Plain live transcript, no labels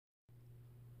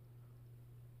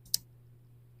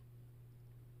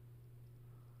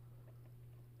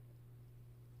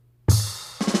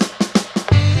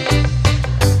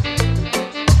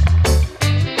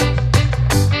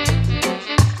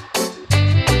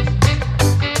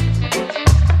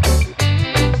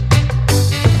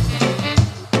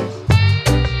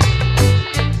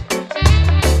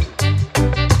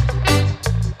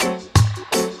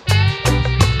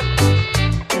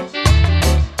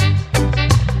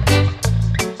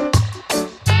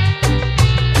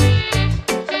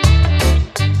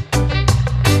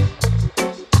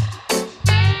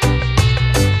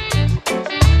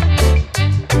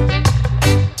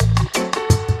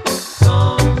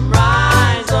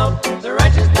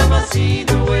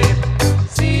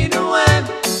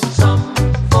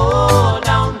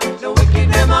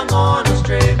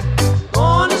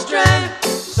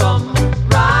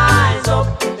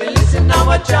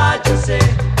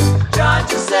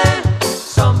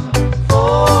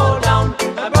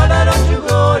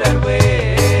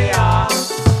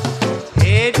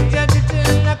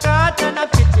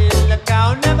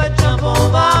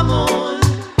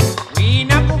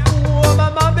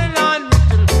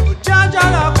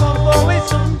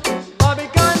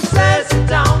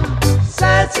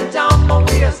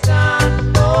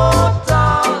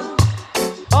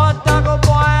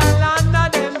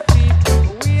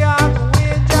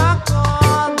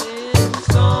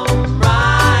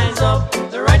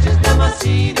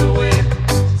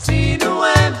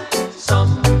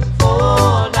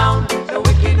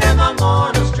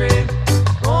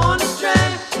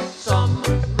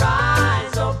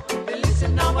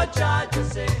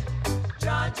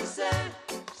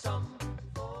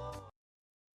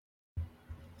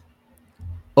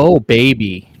Oh,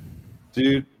 baby.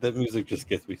 Dude, that music just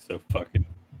gets me so fucking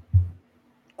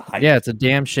hyped. Yeah, it's a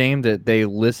damn shame that they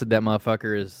listed that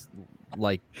motherfucker as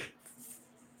like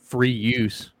free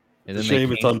use. And It's a then shame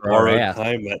they it's came on for our borrowed ass.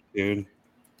 time, that tune.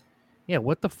 Yeah,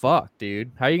 what the fuck,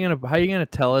 dude? How you gonna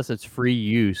tell us it's free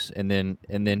use and then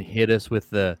hit us with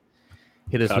the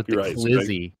Copyright strike.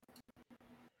 clizzy?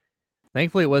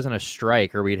 Thankfully, it wasn't a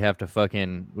strike, or we'd have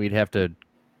to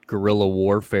guerrilla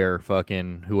warfare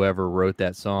fucking whoever wrote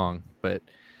that song. But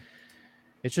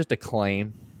it's just a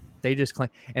claim. They just claim,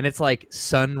 and it's like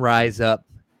Sunrise Up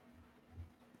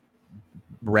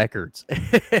Records.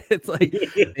 It's like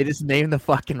they just named the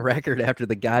fucking record after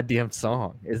the goddamn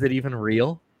song. Is it even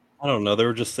real? I don't know. They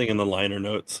were just singing the liner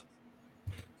notes.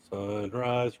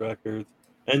 Sunrise Records,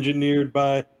 engineered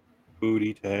by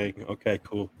Booty Tang. Okay,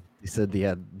 cool. He said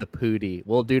the pootie.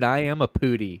 Well, dude, I am a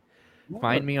pootie.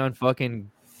 Find me on fucking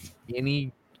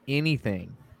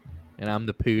anything, and I'm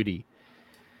the pootie.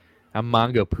 I'm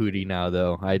Mongo pootie now,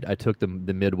 though. I took the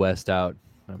Midwest out.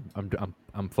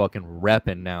 I'm fucking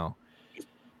repping now.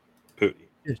 Pooty.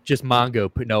 Just Mongo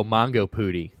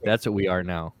pootie. That's what we are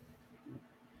now.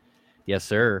 Yes,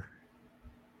 sir.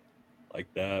 Like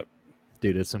that.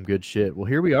 Dude, it's some good shit. Well,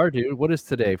 here we are, dude. What is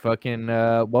today? Fucking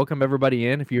welcome everybody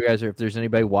in. If there's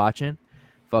anybody watching,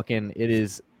 fucking it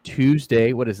is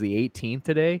Tuesday. What is the 18th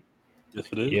today? Yes,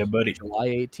 it is. Yeah, buddy. July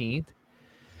 18th.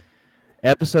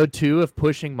 Episode 2 of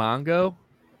Pushing Mongo.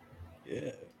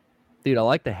 Yeah. Dude, I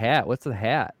like the hat. What's the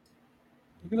hat?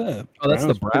 Look at that. Oh, that's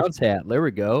the Browns hat. There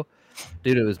we go.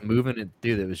 Dude, it was moving.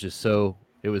 Dude, it was just so.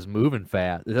 It was moving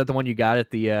fast. Is that the one you got at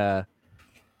the?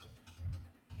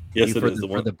 Yes, it is. The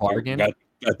one the bargain. Got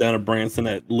down at Branson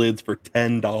at Lids for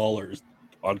 $10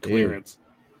 on clearance.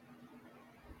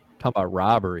 Talk about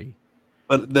robbery.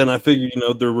 But then I figured,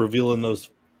 they're revealing those,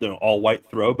 all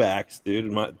white throwbacks, dude.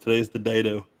 And today's the day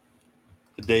to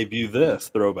debut this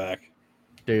throwback.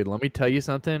 Dude, let me tell you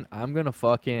something. I'm gonna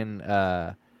fucking.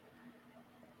 I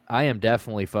am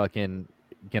definitely fucking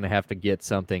gonna have to get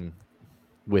something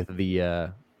with the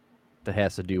that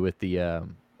has to do with the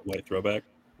white throwback.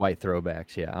 White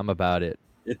throwbacks, yeah. I'm about it.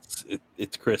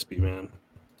 It's crispy, man.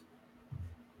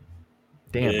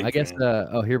 Damn, big I guess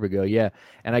oh, here we go. Yeah.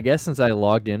 And I guess since I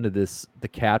logged into the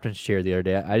captain's chair the other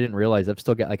day, I didn't realize I've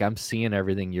still got I'm seeing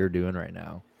everything you're doing right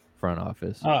now, front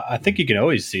office. I think you can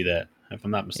always see that, if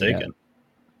I'm not mistaken.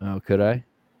 Yeah. Oh, could I?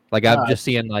 I'm just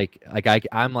seeing I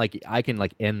can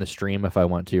end the stream if I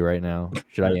want to right now.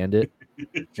 Should I end it?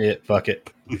 Yeah, fuck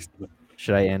it.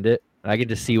 Should I end it? I could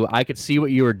just see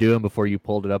what you were doing before you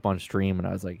pulled it up on stream, and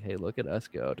I was like, "Hey, look at us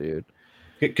go, dude!"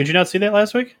 Could you not see that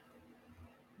last week?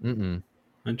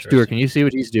 Stuart, can you see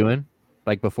what he's doing?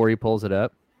 Before he pulls it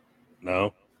up?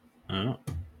 No. Oh.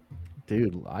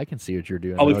 Dude, I can see what you're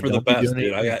doing. Probably for the best,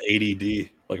 dude. I got ADD.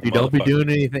 You don't be doing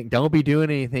anything. Don't be doing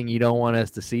anything you don't want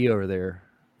us to see over there,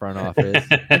 front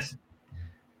office.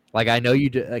 I know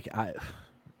you do.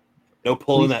 No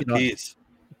pulling that piece.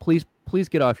 Please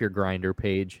get off your Grinder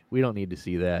page. We don't need to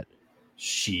see that.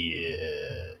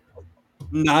 Shit.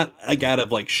 Not out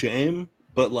of shame,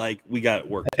 but we got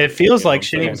work. It feels like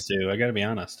shame too. I got to be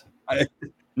honest.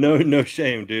 No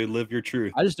shame, dude. Live your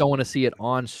truth. I just don't want to see it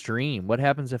on stream. What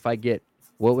happens if I get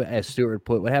as Stuart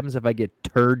put? What happens if I get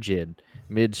turgid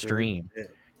midstream?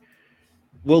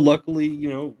 Well, luckily,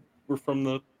 we're from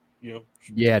the,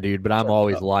 Yeah, dude. But I'm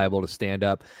always liable to stand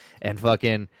up and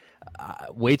fucking.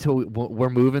 Wait till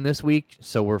we're moving this week,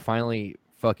 so we're finally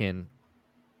fucking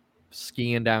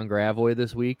skiing down Gravoy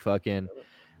this week. Fucking,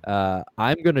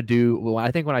 I'm gonna do. Well,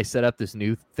 I think when I set up this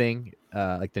new thing,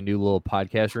 the new little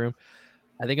podcast room,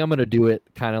 I think I'm gonna do it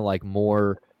kind of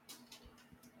more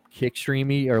kick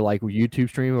streamy or YouTube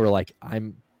streamy, or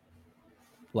I'm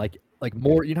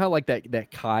more. You know how that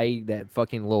Kai, that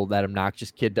fucking that obnoxious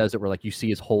kid does it, where you see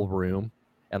his whole room.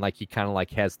 And he kind of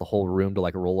has the whole room to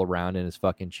roll around in his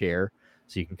fucking chair,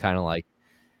 so you can kind of I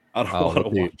don't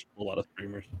want to watch a lot of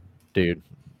streamers, dude.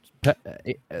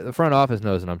 The front office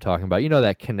knows what I'm talking about. You know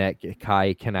that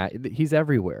Kai connect. He's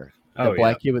everywhere. The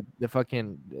black kid with the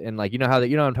fucking and you know how that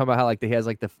what I'm talking about, how he has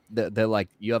the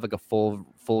you have a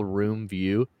full room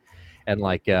view, and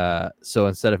so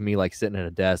instead of me sitting at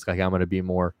a desk, I'm gonna be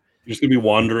more. You're just gonna be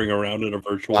wandering around in a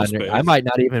virtual space. I might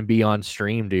not even be on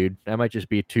stream, dude. I might just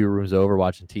be 2 rooms over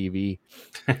watching TV,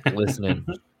 listening.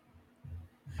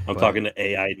 I'm talking to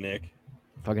AI Nick.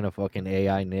 Talking to fucking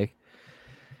AI Nick.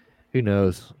 Who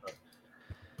knows?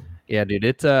 Yeah, dude.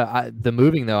 It's the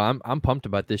moving though. I'm pumped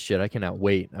about this shit. I cannot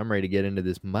wait. I'm ready to get into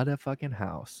this motherfucking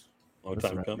house. Long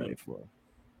time coming.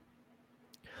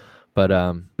 But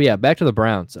yeah, back to the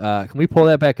Browns. Can we pull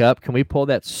that back up? Can we pull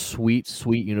that sweet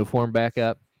uniform back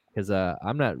up? Because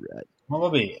I'm not.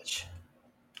 Well, bitch.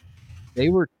 They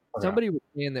were Okay. somebody was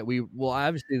saying that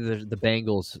obviously the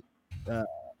Bengals. Uh,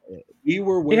 We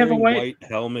were They have a wearing white- white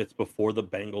helmets before the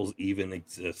Bengals even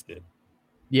existed.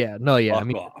 yeah, no, yeah. Fuck I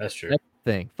mean, off. That's true. that's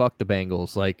the thing. Fuck the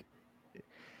Bengals. Like,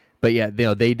 but yeah,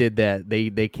 they did that.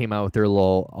 They came out with their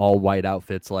little all white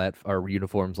outfits or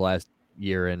uniforms last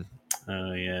year, and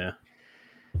Oh yeah.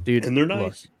 dude, And they're look,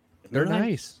 nice. they're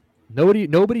nice.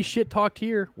 Nobody shit talked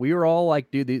here. We were all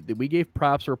like, dude, we gave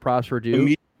props where props were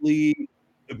due.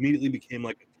 Immediately became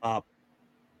like a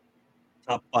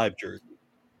top 5 jersey.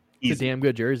 It's a damn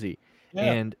good jersey.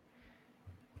 Yeah. And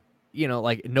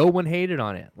like no one hated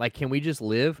on it. Like, can we just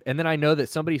live? And then I know that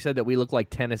somebody said that we look like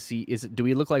Tennessee. Do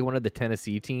we look like one of the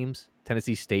Tennessee teams?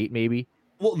 Tennessee State, maybe?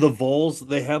 Well, the Vols,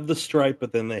 they have the stripe,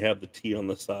 but then they have the T on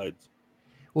the sides.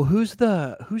 Well, who's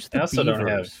the They also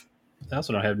Beavers?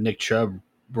 don't have Nick Chubb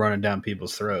running down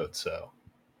people's throats. So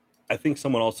I think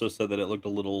someone also said that it looked a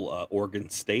little Oregon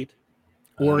State.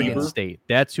 Oregon Beaver. State.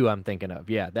 That's who I'm thinking of.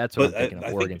 Yeah, that's what But I'm thinking of.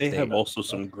 I Oregon think they State. have also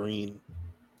some green.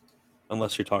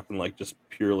 Unless you're talking like just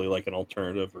purely like an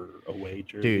alternative or away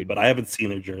jersey. Dude. But I haven't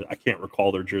seen a jersey. I can't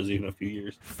recall their jersey in a few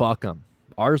years. Fuck them.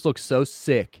 Ours looks so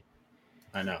sick.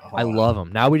 I know. I love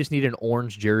them. Now we just need an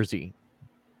orange jersey.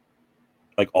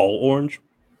 Like all orange?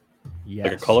 Yes.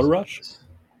 Like a color rush?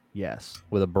 Yes,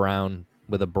 with a brown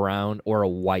or a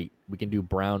white. We can do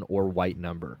brown or white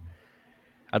number.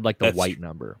 I'd like the white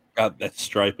number. God, that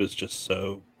stripe is just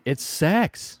so. It's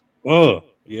sex. Oh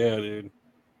yeah, dude.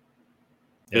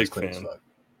 Big fan.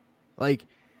 Like,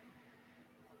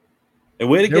 a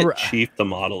way to get Chief to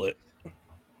model it.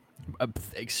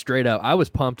 Straight up, I was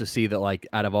pumped to see that. Like,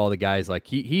 out of all the guys, like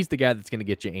he's the guy that's going to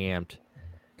get you amped.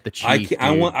 The Chief.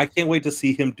 I can't wait to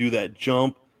see him do that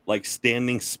jump, like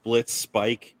standing split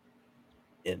spike.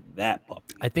 In that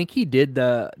puppy, I think he did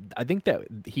that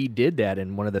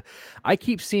in one of the. I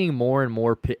keep seeing more and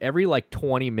more every like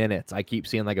 20 minutes. I keep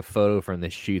seeing like a photo from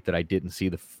this shoot that I didn't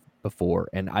see before,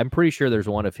 and I'm pretty sure there's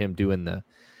one of him doing the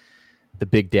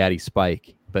Big Daddy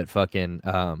spike. But fucking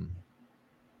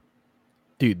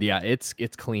dude, yeah, it's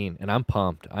clean, and I'm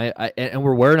pumped. And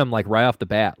we're wearing them like right off the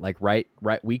bat, like right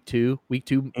week two.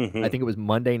 Mm-hmm. I think it was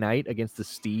Monday night against the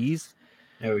Stees.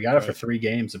 Yeah, we got it for 3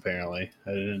 games, apparently.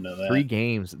 I didn't know that. 3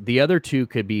 games. The other 2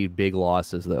 could be big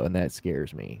losses, though, and that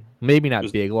scares me. Maybe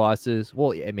not big losses.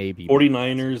 Well, it may be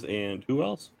 49ers and who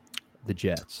else? The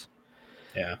Jets.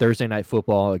 Yeah. Thursday Night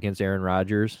Football against Aaron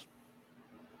Rodgers.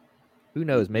 Who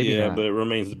knows? Maybe not. But it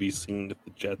remains to be seen if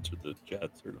the Jets are the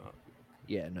Jets or not.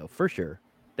 Yeah, no, for sure.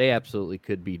 They absolutely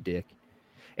could be dick.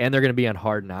 And they're going to be on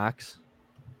Hard Knocks.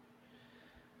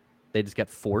 They just got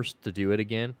forced to do it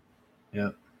again. Yeah.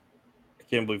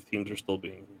 I can't believe teams are still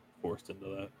being forced into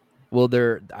that. Well,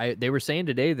 they were saying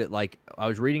today that, like, I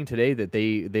was reading today that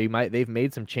they've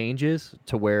made some changes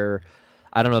to where,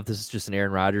 I don't know if this is just an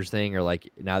Aaron Rodgers thing or like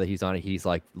now that he's on it, he's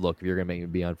like, look, if you're gonna make me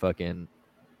be on fucking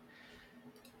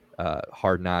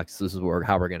Hard Knocks, this is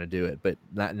how we're gonna do it. But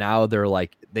now they're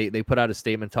like they put out a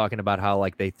statement talking about how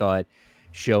like they thought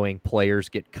showing players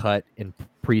get cut in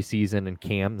preseason and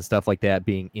camp and stuff like that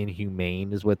being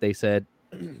inhumane is what they said.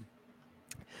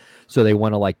 So they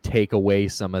want to like take away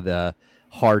some of the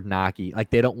hard knocky, like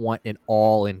they don't want an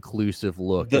all-inclusive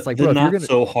look. It's like, bro, not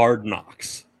so hard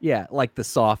knocks. Yeah, like the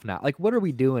soft knock. Like, what are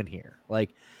we doing here?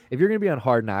 Like, if you're gonna be on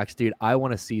Hard Knocks, dude, I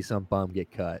want to see some bum get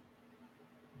cut.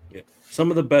 Yeah, some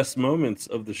of the best moments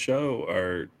of the show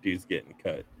are dudes getting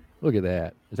cut. Look at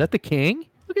that. Is that the king?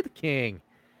 Look at the king.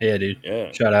 Yeah, dude.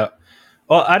 Yeah. Shout out.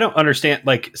 Well, I don't understand.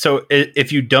 Like, so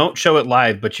if you don't show it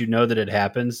live, but you know that it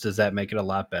happens, does that make it a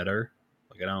lot better?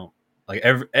 Like, I don't. Like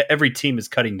every team is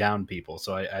cutting down people,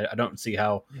 so I don't see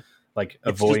how like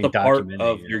avoiding it's just a part documenting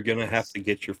of you're gonna have to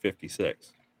get your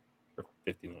 56 or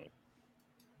 59.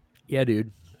 Yeah, dude.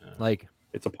 Like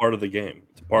it's a part of the game.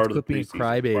 It's a part of the being preseason.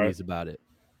 crybabies about it.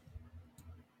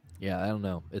 Yeah, I don't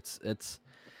know. It's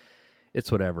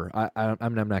whatever.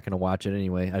 I'm not gonna watch it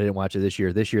anyway. I didn't watch it this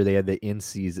year. This year they had the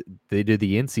in-season. They did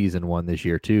the in-season one this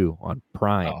year too on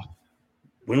Prime. Oh.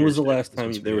 When was the last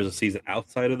time there was a season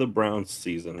outside of the Browns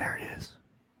season? There it is.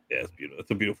 Yeah, it's beautiful. It's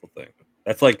a beautiful thing.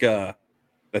 That's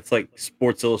like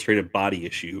Sports Illustrated body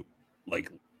issue,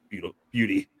 like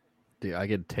beauty. Dude, I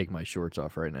could take my shorts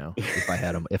off right now if I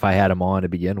had them. If I had them on to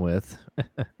begin with.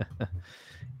 But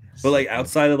like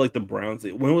outside of like the Browns,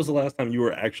 when was the last time you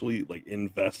were actually like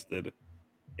invested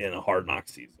in a Hard Knock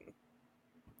season?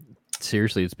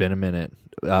 Seriously, it's been a minute.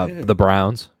 The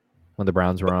Browns. When the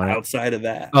Browns were on it. Outside of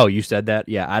that. Oh, you said that?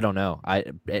 Yeah, I don't know.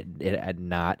 It had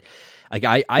not. Like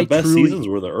the best seasons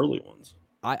were the early ones.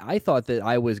 I thought that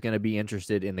I was going to be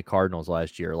interested in the Cardinals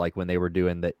last year, like when they were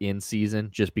doing the in season,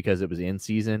 just because it was in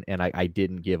season, and I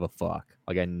didn't give a fuck.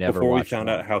 Like I never Before we watched found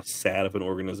one. out how sad of an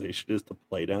organization it is to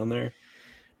play down there.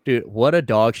 Dude, what a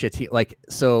dog shit team! Like,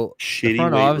 so the Shitty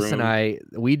front weight office room. and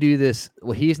we do this.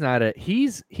 Well, he's not a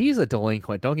he's a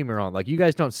delinquent. Don't get me wrong. Like you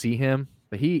guys don't see him,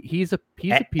 but he's a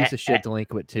piece of shit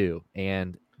delinquent too.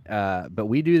 And but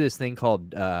we do this thing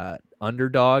called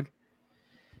underdog,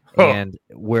 and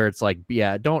where it's like,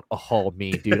 yeah, don't hold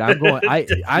me, dude. I'm going. I'm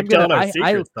You're gonna. telling our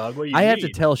secrets, dog. What do you I mean? have to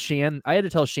tell Shan. I had to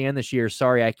tell Shan this year.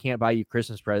 Sorry, I can't buy you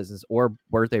Christmas presents or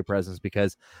birthday presents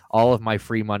because all of my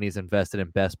free money is invested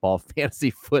in best ball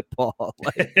fantasy football.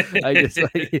 Like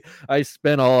I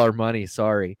spent all our money.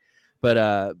 Sorry,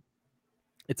 but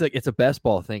it's a best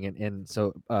ball thing, and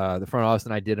so the front office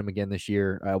and I did them again this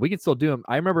year. We can still do them.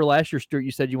 I remember last year, Stuart,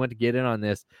 you said you went to get in on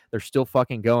this. They're still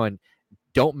fucking going.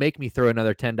 Don't make me throw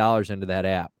another $10 into that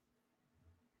app.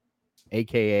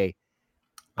 AKA,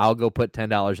 I'll go put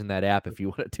 $10 in that app if you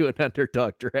want to do an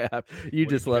underdog draft. You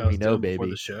just let me know, baby. Before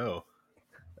the show,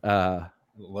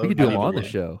 we could do them on the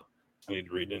show. I need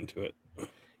to read into it.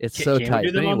 It's so tight. We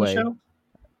do them anyway, on the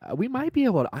show? We might be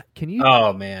able to. Can you?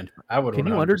 Oh man, I would. Can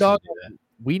you underdog?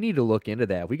 We need to look into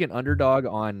that. We can underdog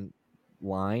online.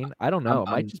 I don't know.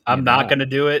 I'm not going to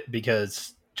do it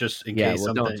because just in case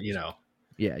something,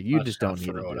 Yeah, you just don't need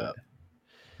to do it.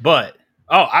 But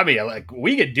I mean, like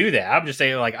we could do that. I'm just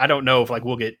saying, like I don't know if like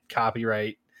we'll get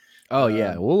copyright. Oh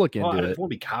yeah, we'll look into it. It won't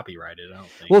be copyrighted. I don't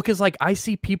think. Well, because like I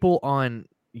see people on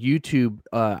YouTube,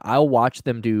 I'll watch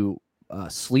them do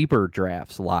sleeper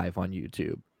drafts live on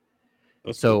YouTube.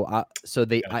 That's so cool.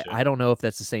 I don't know if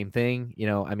that's the same thing.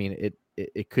 I mean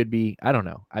it could be. I don't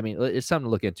know. I mean it's something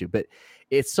to look into, but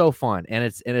it's so fun and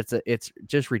it's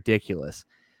just ridiculous.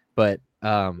 But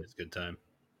it's a good time.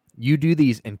 You do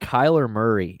these, and Kyler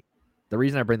Murray. The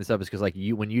reason I bring this up is because like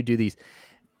when you do these,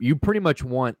 you pretty much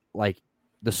want like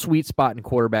the sweet spot in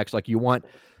quarterbacks. Like you want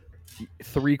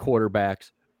 3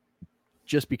 quarterbacks,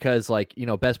 just because like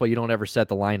best ball you don't ever set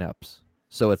the lineups.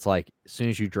 So it's like as soon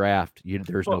as you draft,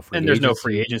 there's no free agency. There's no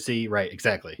free agency, right?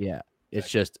 Exactly. Yeah, it's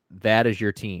just that is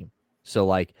your team. So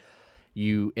like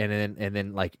you and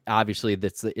then like obviously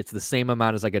it's the same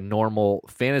amount as like a normal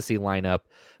fantasy lineup,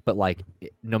 but like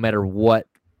no matter what,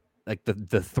 like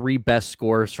the 3 best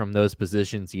scores from those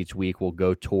positions each week will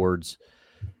go towards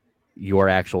your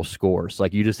actual scores.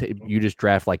 Like you just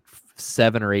draft like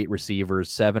 7 or 8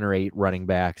 receivers, 7 or 8 running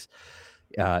backs.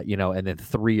 And then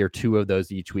 3 or 2 of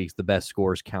those each week, the best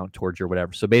scores count towards your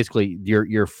whatever. So basically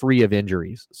you're free of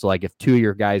injuries. So like if 2 of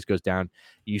your guys goes down,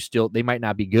 they might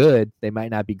not be good. They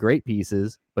might not be great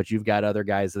pieces, but you've got other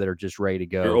guys that are just ready to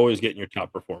go. You're always getting your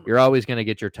top performer. You're always going to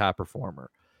get your top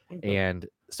performer. Okay. And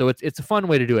so it's a fun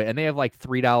way to do it. And they have like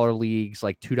 $3 leagues,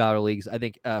 like $2 leagues. I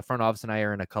think front office and I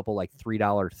are in a couple like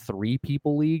 $3 3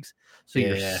 people leagues. So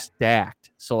you're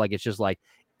stacked. So like, it's just like,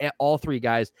 all 3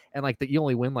 guys, and like that you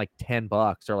only win like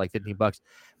 $10 or like $15,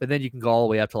 but then you can go all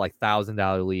the way up to like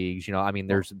 $1,000 leagues. I mean,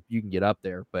 you can get up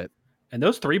there, but and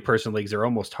those 3-person leagues are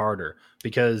almost harder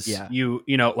because like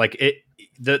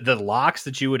the locks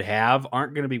that you would have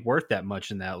aren't going to be worth that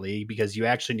much in that league because you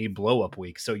actually need blow up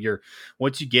weeks. So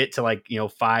once you get to like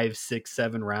 5, 6,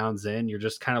 7 rounds in, you're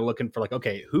just kind of looking for like,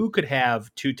 okay, who could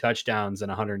have 2 touchdowns and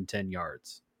 110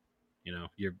 yards?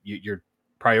 Your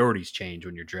priorities change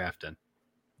when you're drafting.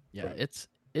 Yeah, it's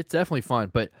definitely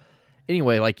fun. But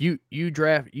anyway, like you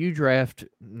draft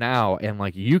now, and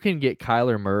like you can get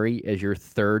Kyler Murray as your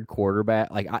 3rd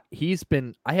quarterback. Like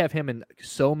I have him in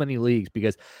so many leagues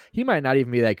because he might not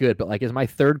even be that good, but like as my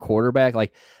 3rd quarterback,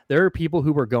 like there are people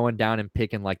who were going down and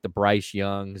picking like the Bryce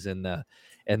Youngs and the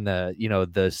the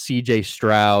CJ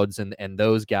Strouds and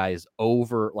those guys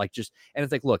over like just, and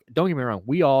it's like, look, don't get me wrong,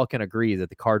 we all can agree that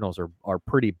the Cardinals are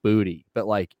pretty booty, but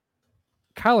like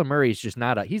Kyler Murray is just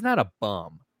he's not a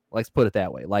bum. Let's put it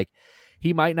that way. Like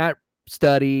he might not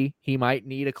study. He might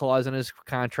need a clause in his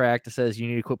contract that says you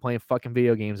need to quit playing fucking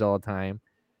video games all the time.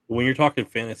 When you're talking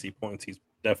fantasy points, he's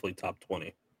definitely top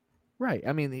 20. Right.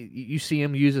 I mean, you see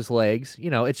him use his legs.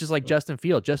 It's just like Justin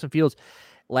Fields. Justin Fields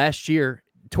last year,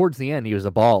 towards the end, he was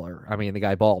a baller. I mean, the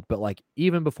guy balled. But like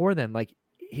even before then, like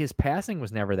his passing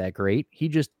was never that great.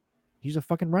 He's a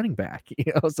fucking running back.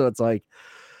 So it's like,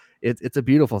 it's a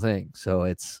beautiful thing.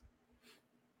 So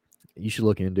you should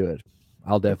look into it.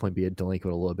 I'll definitely be a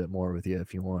delinquent a little bit more with you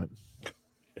if you want.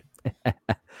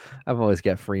 I've always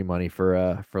got free money for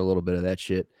a little bit of that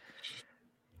shit.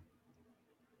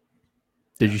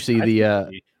 Did you see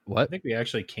what? I think we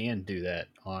actually can do that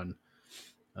on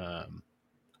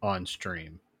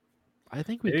stream. I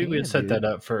think maybe we set that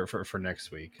up for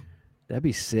next week. That'd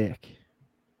be sick.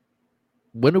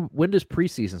 When does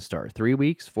preseason start? 3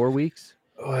 weeks? 4 weeks?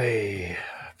 Oy.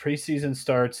 Preseason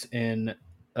starts in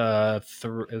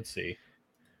let's see.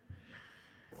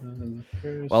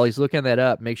 While he's looking that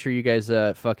up, make sure you guys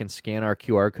fucking scan our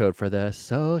QR code for the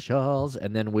socials,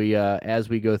 and then we as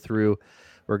we go through,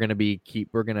 we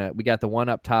got the one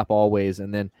up top always,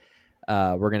 and then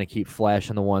we're gonna keep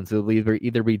flashing the ones. It'll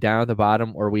either be down at the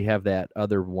bottom or we have that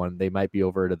other one. They might be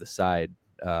over to the side.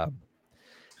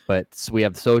 But so we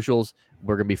have the socials.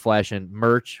 We're gonna be flashing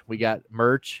merch. We got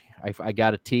merch. I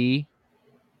got a tee.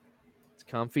 It's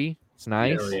comfy. It's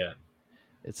nice. Yeah.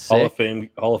 It's sick.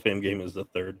 Hall of Fame game is the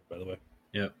 3rd, by the way.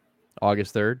 Yep.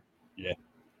 August 3rd. Yeah.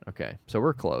 Okay, so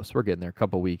we're close. We're getting there. A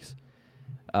couple weeks.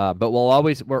 But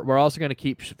we're also going to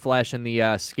keep flashing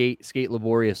the skate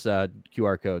laborious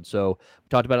QR code. So we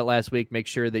talked about it last week. Make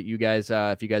sure that you guys,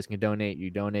 if you guys can donate, you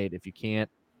donate. If you can't,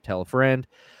 tell a friend.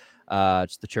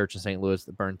 It's the church in St. Louis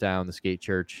that burnt down, the skate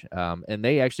church, and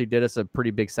they actually did us a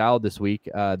pretty big solid this week.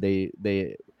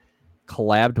 They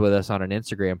collabed with us on an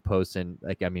Instagram post, and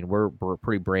we're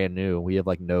pretty brand new. We have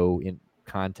no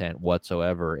content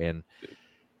whatsoever, and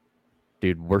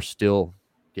dude, we're still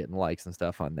getting likes and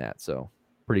stuff on that. So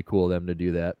pretty cool of them to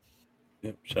do that.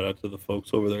 Yep. Shout out to the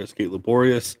folks over there at Skate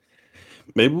Laborious.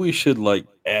 Maybe we should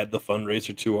add the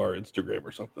fundraiser to our Instagram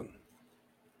or something.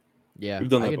 Yeah, we've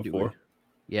done that before.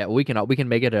 Yeah, we can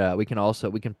make it. We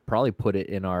can probably put it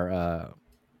in our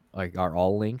our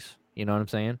all links. You know what I'm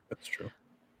saying? That's true.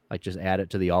 Just add it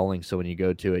to the all links, so when you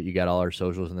go to it, you got all our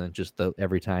socials, and then just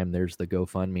every time there's the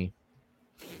GoFundMe.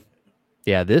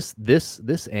 Yeah, this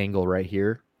angle right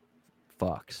here,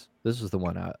 fucks. This is the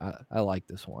one I like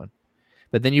this one.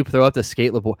 But then you throw up the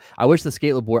skate labor. I wish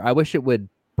it would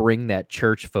bring that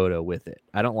church photo with it.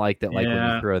 I don't like that. When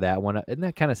you throw that one up, isn't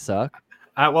that kind of suck?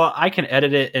 Well, I can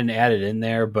edit it and add it in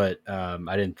there, but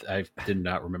I did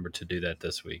not remember to do that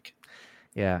this week.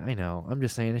 Yeah, I know. I'm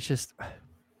just saying, it's just.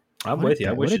 I'm with you.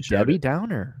 I wish it Debbie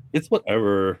Downer. It's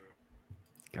whatever.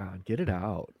 God, get it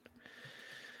out.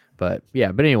 But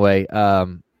anyway,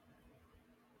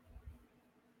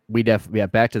 we definitely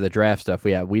back to the draft stuff.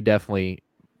 We definitely,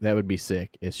 that would be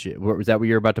sick as shit. Was that what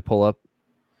you're about to pull up?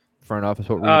 Front office,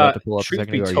 what were you about to pull up?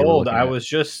 Truth be told, I was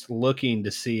just looking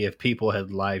to see if people had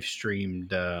live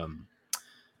streamed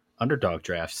underdog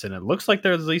drafts, and it looks like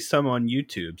there's at least some on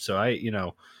YouTube. So I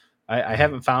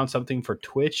haven't found something for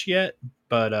Twitch yet,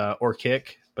 but or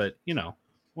Kick, but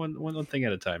one thing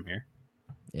at a time here.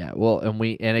 Yeah, well, and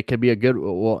it could be a good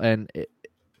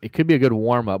it could be a good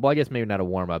warm up. Well, I guess maybe not a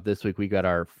warm up. This week we got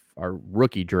our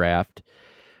rookie draft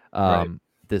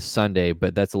this Sunday,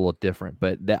 but that's a little different.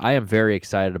 But I am very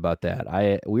excited about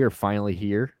that. We are finally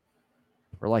here.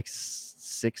 We're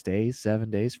 7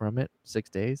 days from it. 6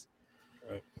 days.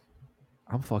 Right.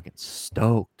 I'm fucking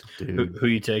stoked, dude. Who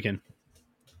you taking?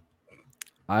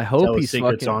 I hope he's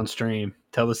secrets on stream.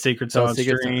 Tell the secrets on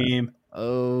stream.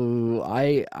 Oh,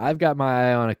 I've got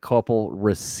my eye on a couple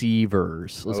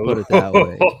receivers. Let's put it that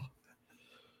way.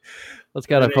 Let's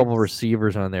got a couple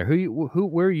receivers on there.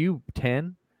 Where are you?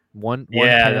 10? One?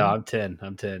 Yeah, 10? no, I'm 10.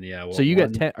 I'm 10. Yeah. Well, so you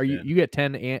got 10. Are you get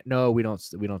 10? And no, we don't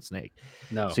snake.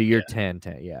 No. So you're 10.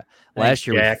 Yeah. Thanks, Last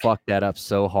year Jack. we fucked that up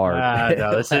so hard.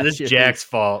 No, this is Jack's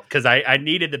fault because I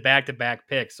needed the back-to-back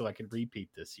picks so I could repeat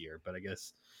this year. But I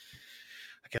guess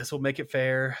we'll make it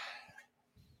fair.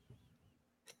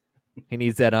 He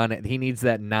needs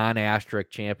that non-asterisk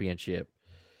championship.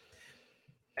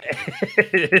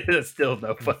 Still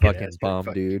no fucking bum,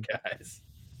 dude. Guys.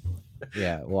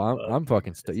 Yeah, well, I'm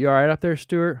fucking. You all right up there,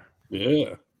 Stuart?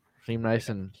 Yeah. Seem nice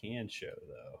and. Can show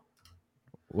though.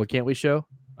 What can't we show?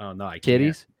 Oh no, I can't.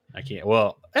 Titties. I can't.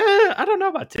 Well, I don't know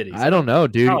about titties. I don't know,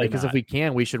 dude. Probably because not. if we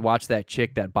can, we should watch that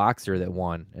chick, that boxer that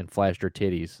won and flashed her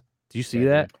titties. Did you see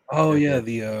that? Oh yeah,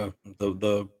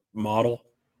 the model.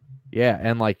 Yeah,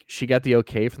 and she got the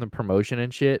okay from the promotion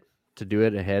and shit to do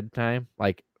it ahead of time.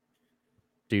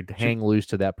 Dude, hang loose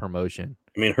to that promotion.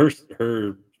 I mean,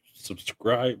 her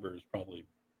subscribers probably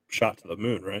shot to the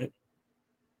moon, right?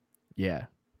 Yeah,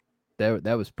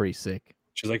 that was pretty sick.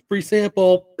 She's like, free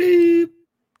sample, beep.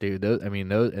 Dude, those and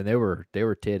they were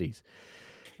titties.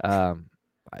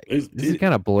 This is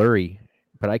kind of blurry,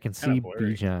 but I can see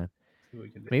Bijan.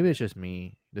 Maybe it's just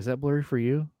me. Is that blurry for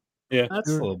you? Yeah, that's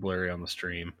a little blurry on the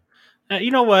stream.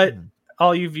 You know what?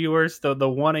 All you viewers, the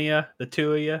one of you, the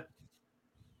two of you,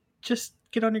 just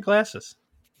get on your glasses.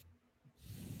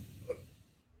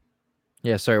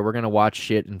 Yeah, sorry, we're gonna watch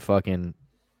shit and fucking.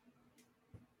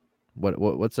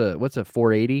 What's a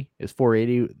 480? Is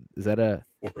 480? Is that a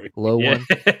low one?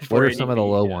 What are some of the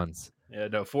low ones? Yeah,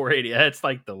 no, 480. That's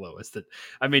the lowest.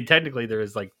 I mean, technically there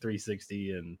is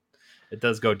 360, and it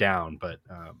does go down, but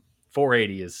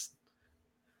 480 is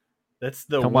That's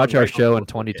the Come one watch our right show in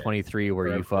before 4K 2023 where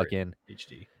or you for fucking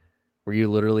HD. where you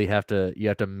literally have to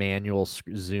manual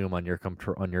zoom on your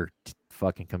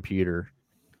fucking computer.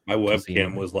 My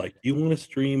webcam was like, you want to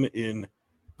stream in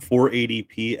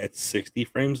 480p at 60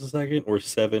 frames a second or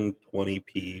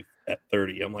 720p at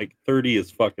 30? I'm like, 30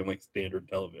 is fucking like standard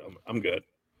television. I'm good.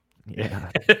 Yeah,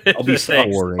 I'll be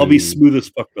Thanks. I'll be 480. smooth as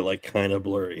fuck, but like kind of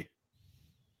blurry.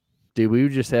 Dude, we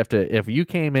would just have to. If you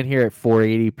came in here at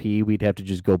 480p, we'd have to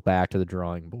just go back to the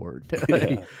drawing board.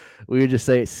 Yeah. We would just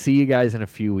say, "See you guys in a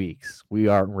few weeks. We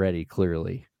aren't ready."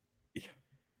 Clearly.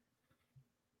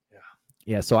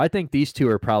 Yeah, so I think these two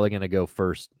are probably going to go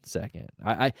first, second.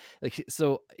 I like.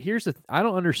 So here's the. I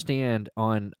don't understand.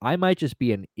 I might just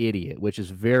be an idiot, which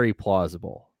is very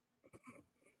plausible.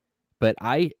 But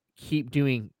I keep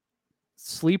doing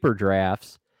sleeper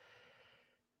drafts.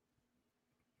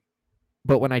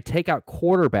 But when I take out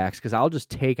quarterbacks, because I'll just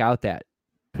take out that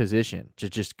position,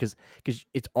 just because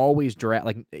it's always draft.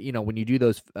 Like, when you do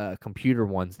those computer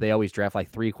ones, they always draft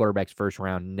like 3 quarterbacks first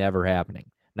round, never happening,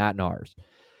 not in ours.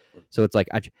 So it's like,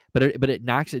 but it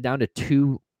knocks it down to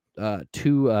two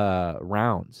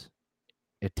rounds.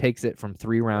 It takes it from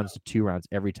 3 rounds to 2 rounds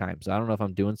every time. So I don't know if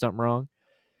I'm doing something wrong.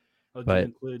 Oh, but do you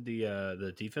include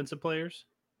the defensive players?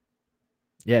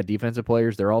 Yeah, defensive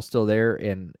players, they're all still there,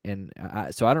 and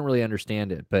so I don't really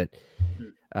understand it. But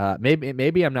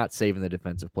maybe I'm not saving the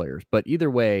defensive players. But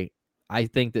either way, I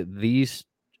think that these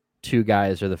 2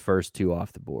 guys are the first 2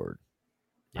 off the board,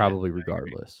 probably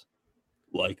regardless.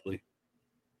 Likely.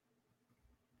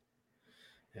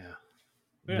 Yeah.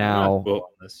 Now,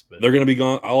 well, they're going to be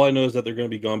gone. All I know is that they're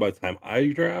going to be gone by the time I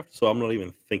draft, so I'm not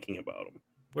even thinking about them.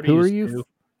 Who are you?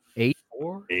 8?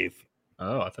 8th.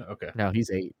 Oh, I thought, okay. No, he's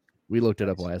 8. We looked it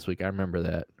up last week. I remember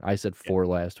that. I said 4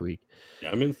 last week.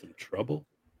 Yeah, I'm in some trouble.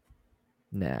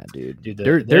 Nah, dude.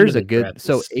 the there's a good.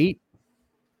 So is... 8.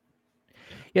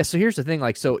 Yeah. So here's the thing.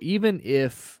 Like, so even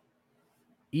if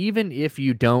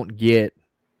you don't get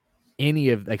any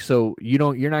of so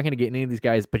you're not going to get any of these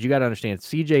guys, but you got to understand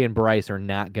CJ and Bryce are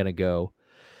not going to go.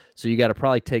 So you got to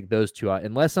probably take those 2 out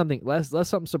unless something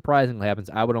surprising happens.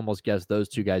 I would almost guess those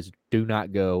 2 guys do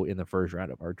not go in the first round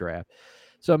of our draft.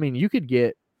 So I mean, you could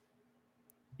get.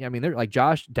 Yeah, I mean, they're like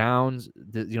Josh Downs,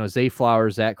 Zay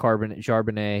Flowers, Zach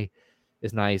Charbonnet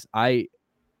is nice.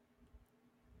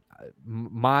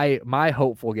 My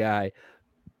hopeful guy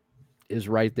is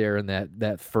right there in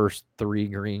that first 3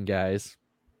 green guys.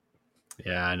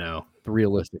 Yeah, I know.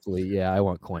 Realistically, yeah, I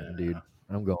want Quentin, dude.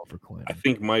 I'm going for Quentin. I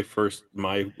think my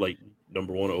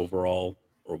number 1 overall,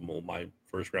 or my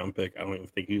first round pick, I don't even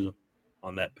think he's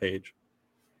on that page.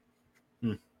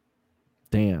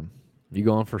 Damn. You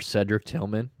going for Cedric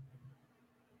Tillman?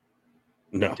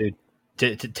 No. Dude,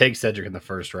 take Cedric in the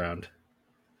first round.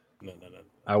 No.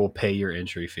 I will pay your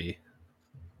entry fee.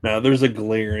 Now, there's a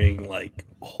glaring,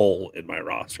 hole in my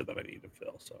roster that I need to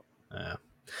fill, so.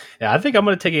 Yeah, I think I'm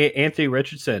going to take Anthony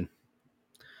Richardson.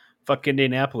 Fuck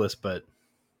Indianapolis, but...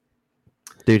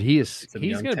 Dude, he's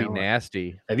going to be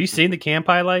nasty. Have you seen the camp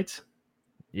highlights?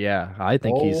 Yeah, I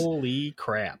think Holy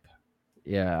crap.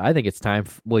 Yeah, I think it's time.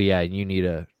 You need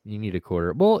a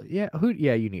quarter. Well, yeah,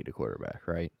 you need a quarterback,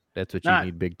 right? That's what you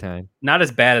need big time. Not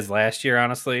as bad as last year,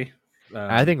 honestly.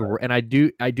 I think, and I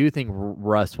do think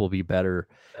Russ will be better.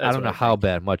 I don't know how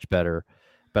bad, much better,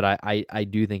 but I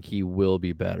do think he will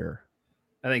be better.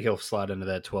 I think he'll slot into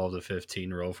that 12 to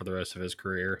 15 role for the rest of his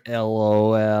career.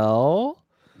 LOL.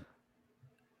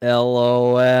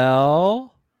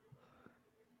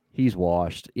 He's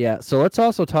washed. Yeah. So let's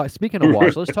also talk. Speaking of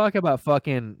washed, let's talk about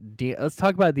let's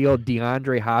talk about the old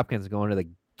DeAndre Hopkins going to the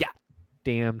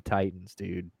goddamn Titans,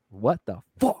 dude. What the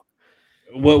fuck?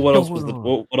 What else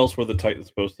were the Titans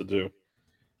supposed to do?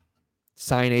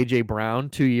 Sign AJ Brown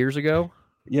 2 years ago?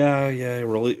 Yeah,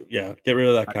 really. Yeah, get rid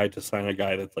of that guy to sign a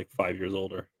guy that's 5 years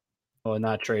older. Oh, and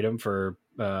not trade him for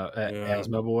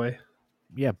asthma boy.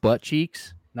 Yeah, butt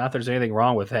cheeks. Not that there's anything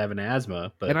wrong with having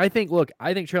asthma, but I think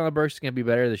Traylon Burks is going to be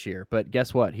better this year. But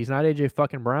guess what? He's not AJ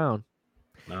fucking Brown.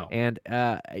 No. And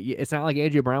it's not like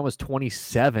AJ Brown was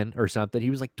 27 or something. He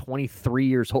was 23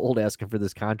 years old asking for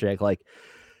this contract.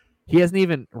 He hasn't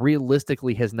even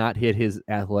realistically has not hit his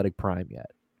athletic prime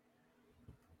yet.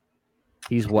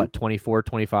 He's what, 24,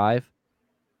 25?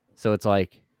 So it's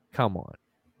come on.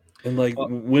 And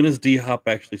when does D-Hop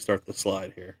actually start the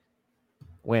slide here?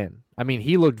 When? I mean,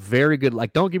 he looked very good.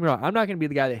 Don't get me wrong. I'm not going to be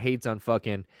the guy that hates on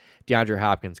fucking DeAndre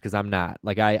Hopkins because I'm not.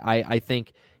 I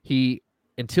think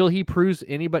until he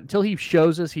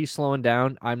shows us he's slowing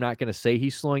down, I'm not going to say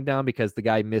he's slowing down because the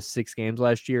guy missed 6 games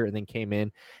last year and then came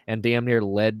in and damn near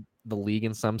led the league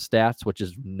in some stats, which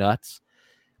is nuts.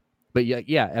 But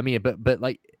yeah, I mean, but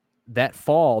that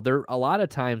fall, there a lot of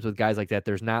times with guys like that,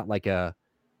 it's not like a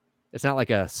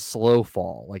slow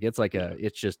fall. Like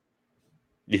it's just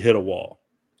You hit a wall.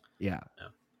 yeah.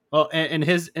 Well, and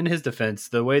in his defense,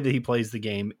 the way that he plays the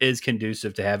game is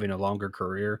conducive to having a longer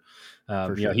career.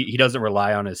 For You know, sure. he doesn't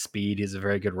rely on his speed. He's a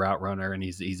very good route runner, and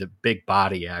he's a big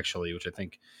body actually, which I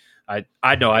think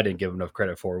I know I didn't give him enough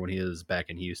credit for when he was back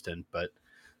in Houston, but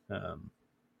I'll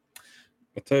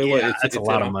tell you what, that's a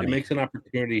lot of It money. makes an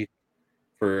opportunity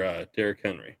for Derrick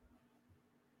Henry.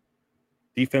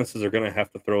 Defenses are going to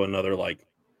have to throw another like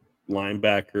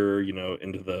linebacker, you know,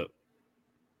 into the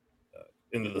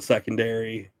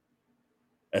secondary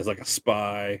as like a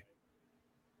spy,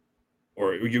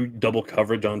 or you double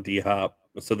coverage on D Hop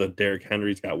so that Derrick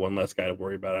Henry's got one less guy to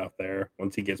worry about out there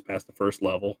once he gets past the first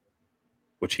level,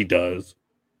 which he does.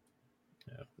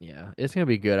 Yeah, it's gonna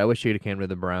be good. I wish he'd have came to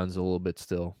the Browns a little bit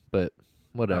still, but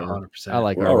whatever. 100%. I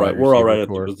like We're our all right. wide We're all receiver right at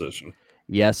core. the position.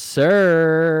 Yes,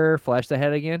 sir. Flash the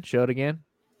head again. Show it again.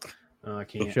 Oh, I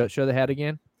can't. Show the head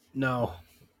again. No.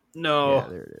 Yeah,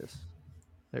 there it is.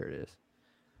 There it is.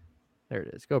 There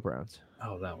it is. Go Browns.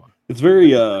 Oh, that one. It's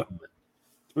very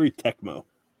Tecmo.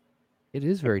 It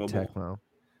is very Tecmo. Tecmo.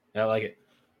 I like it.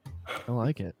 I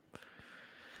like it.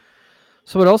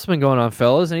 So what else has been going on,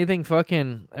 fellas? Anything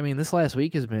fucking? I mean, this last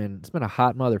week it's been a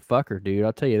hot motherfucker, dude.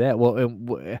 I'll tell you that.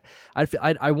 Well,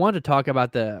 I want to talk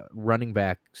about the running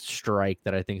back strike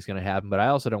that I think is going to happen, but I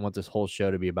also don't want this whole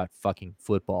show to be about fucking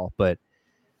football. But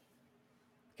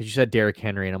because you said Derrick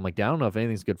Henry, and I'm like, I don't know if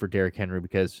anything's good for Derrick Henry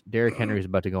because Derrick Henry is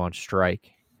about to go on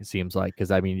strike. It seems like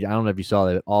because I mean I don't know if you saw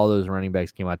that all those running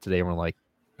backs came out today and were like,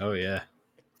 Oh yeah.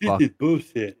 This is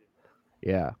bullshit.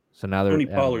 yeah. So now they're Tony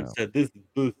Pollard said this is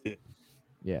bullshit.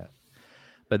 Yeah,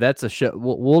 but that's a show.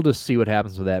 We'll just see what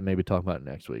happens with that. Maybe talk about it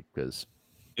next week because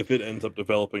if it ends up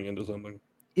developing into something.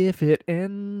 If it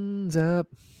ends up,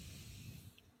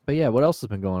 but yeah, what else has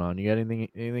been going on? You got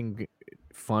anything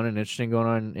fun and interesting going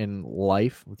on in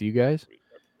life with you guys?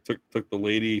 Took the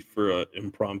lady for an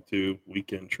impromptu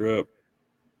weekend trip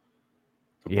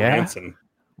to Yeah. Branson.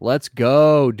 Let's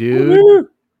go, dude. Woo-hoo!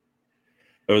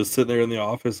 I was sitting there in the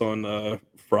office on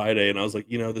Friday, and I was like,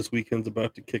 you know, this weekend's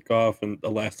about to kick off, and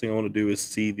the last thing I want to do is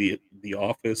see the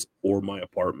office or my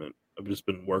apartment. I've just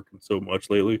been working so much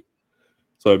lately,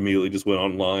 so I immediately just went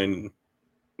online and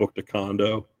booked a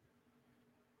condo.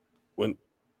 Went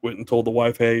and told the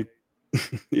wife, hey,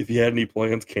 if you had any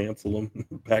plans, cancel them.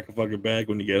 Pack a fucking bag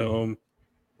when you get home.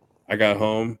 I got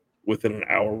home within an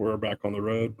hour. We're back on the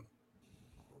road.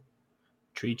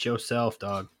 Treat yourself,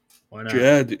 dog. Why not?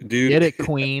 Yeah, dude. Get it,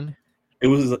 Queen. It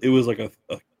was like it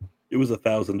was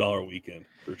 $1,000 weekend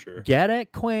for sure. Get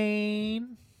it,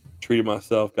 Queen. Treated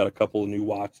myself. Got a couple of new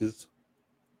watches.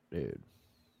 Dude.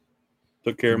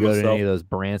 Took care of Go myself. to any of those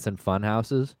Branson fun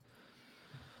houses?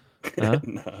 Huh?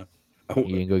 Nah.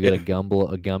 You can go get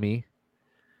a gummy.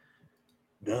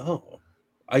 No,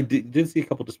 I did see a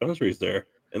couple dispensaries there,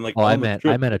 and like I meant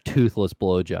a toothless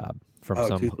blowjob from a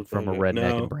redneck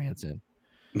No. in Branson.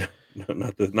 No,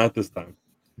 not this time.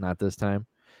 Not this time.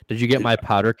 Did you get my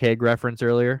powder keg reference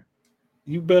earlier?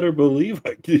 You better believe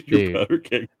I get your Dude. powder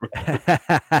keg.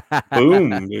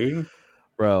 Boom, dude.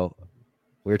 Bro,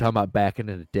 we were talking about backing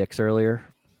into dicks earlier.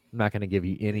 I'm not going to give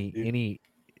you any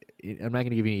I'm not going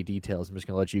to give you any details. I'm just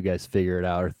going to let you guys figure it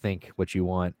out or think what you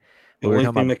want. The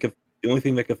only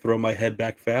thing that could throw my head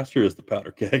back faster is the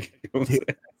powder keg. You know what I'm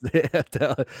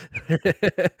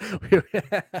saying?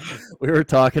 We were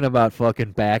talking about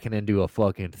fucking backing into a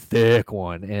fucking thick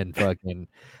one, and fucking,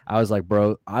 I was like,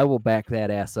 bro, I will back that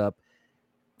ass up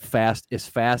fast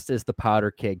as the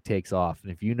powder keg takes off.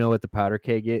 And if you know what the powder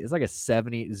keg is, it's like a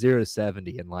 0 to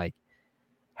 70 in like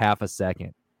half a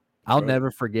second. I'll never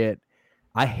forget.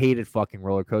 I hated fucking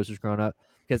roller coasters growing up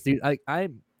because, dude,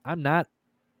 I'm not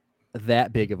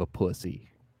that big of a pussy,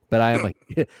 but I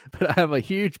am a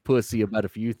huge pussy about a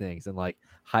few things, and like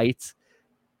heights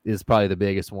is probably the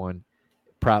biggest one.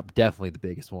 Definitely the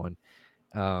biggest one.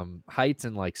 Heights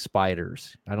and like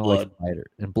spiders. I don't like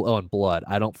spiders and blood.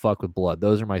 I don't fuck with blood.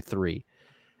 Those are my three.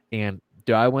 And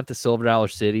I went to Silver Dollar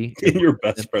City. And your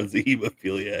best friend's a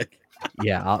hemophiliac.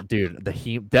 Yeah, dude.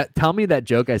 Tell me that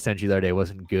joke I sent you the other day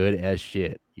wasn't good as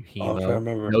shit. You hemo, I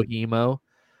remember. no hemo.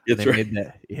 That's right.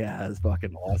 Yeah, it's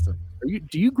fucking awesome.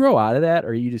 Do you grow out of that, or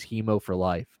are you just hemo for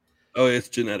life? Oh, it's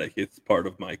genetic. It's part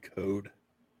of my code.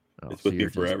 It's with me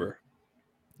forever.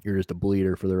 You're just a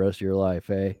bleeder for the rest of your life,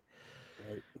 eh?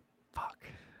 Right. Fuck.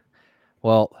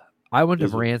 Well, I went to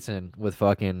Branson with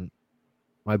fucking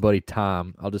my buddy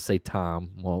Tom. I'll just say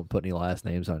Tom. Won't put any last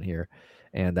names on here.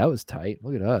 And that was tight.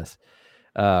 Look at us.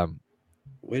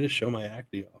 Way to show my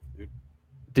acne off, dude.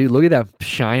 Dude, look at that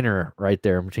shiner right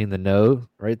there between the nose,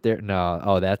 right there. No,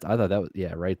 I thought that was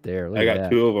right there. Look I at got that.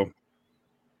 2 of them.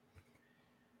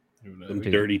 We Them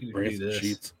can- dirty we can do Branson this.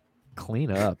 sheets.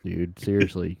 Clean up, dude.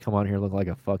 Seriously, you come on here look like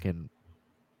a fucking.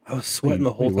 I was sweating the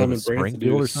What, whole you live time in in Branson, dude.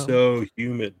 Springfield It or was something? so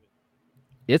humid.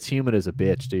 It's humid as a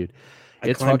bitch, dude. I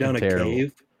It's climbed fucking down a terrible.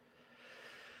 cave.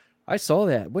 I saw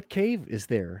that. What cave is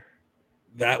there?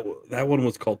 That one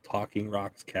was called Talking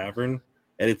Rocks Cavern,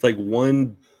 and it's like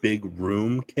one big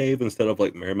room cave instead of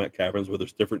like Merrimack Caverns where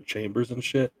there's different chambers and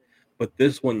shit. But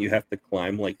this one you have to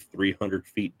climb like 300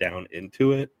 feet down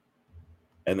into it,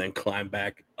 and then climb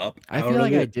back up I out feel of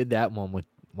like I it. did that one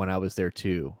when I was there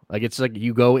too. Like it's like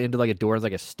you go into like a door, it's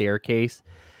like a staircase,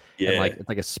 and like Yeah, it's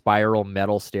like a spiral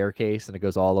metal staircase, and it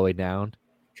goes all the way down.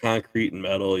 concrete and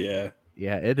metal. Yeah,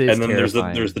 Yeah, it is and then there's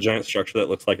terrifying. the giant structure that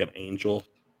looks like an angel.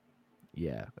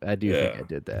 Yeah, I do think I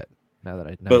did that. Now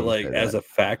But you like say as that. a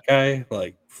fat guy,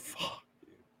 like fuck,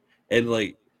 and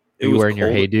like Are it you was wearing your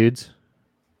cold. Hey Dudes?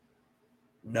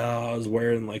 No, I was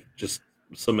wearing like just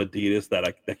some Adidas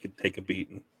that could take a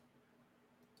beating.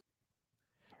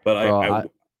 But Bro,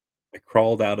 I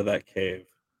crawled out of that cave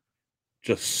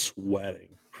just sweating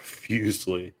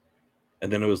profusely.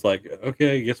 And then it was like,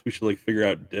 okay, I guess we should like figure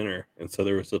out dinner. And so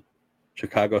there was a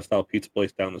Chicago style pizza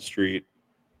place down the street,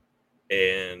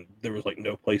 and there was like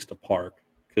no place to park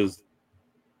because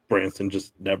Branson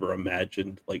just never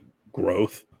imagined like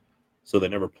growth. So they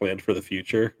never planned for the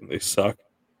future, and they suck.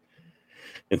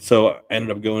 And so I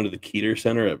ended up going to the Keeter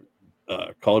Center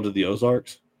at College of the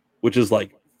Ozarks, which is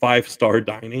like 5-star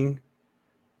dining.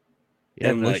 yeah,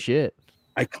 And no like shit.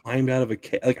 I climbed out of a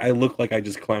cave. Like I look like I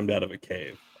just climbed out of a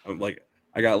cave. I'm like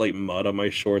I got like mud on my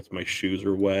shorts. My shoes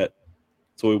are wet.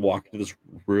 So we walked to this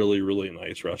really, really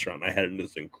nice restaurant. I had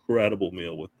this incredible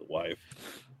meal with the wife,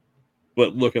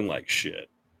 but looking like shit.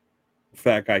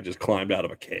 Fat guy just climbed out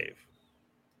of a cave.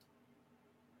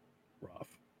 Rough.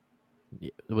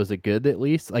 Was it good at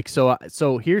least? Like so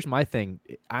here's my thing.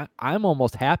 I'm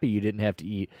almost happy you didn't have to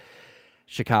eat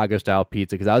Chicago style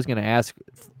pizza because I was gonna ask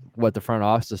what the front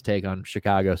office's take on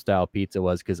Chicago style pizza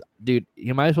was because dude,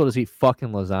 you might as well just eat fucking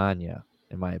lasagna,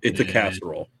 in my It's a opinion.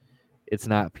 casserole. It's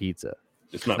not pizza.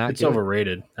 It's not. It's good.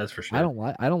 overrated. That's for sure. I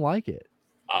don't like it.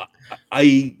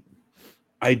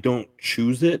 I don't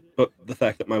choose it, but the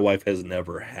fact that my wife has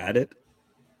never had it,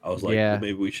 I was like, Yeah. well,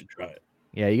 maybe we should try it.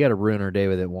 Yeah, you got to ruin her day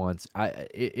with it once.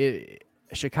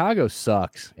 Chicago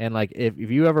sucks, and like if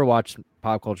you ever watch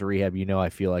Pop Culture Rehab, you know I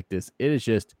feel like this. It is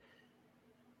just,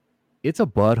 it's a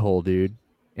butthole, dude.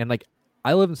 And like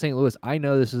I live in St. Louis, I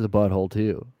know this is a butthole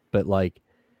too. But like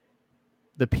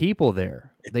the people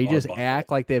there, they our just butthole.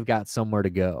 act like they've got somewhere to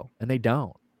go, and they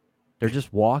don't. They're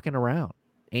just walking around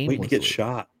aimlessly. Waiting to get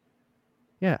shot.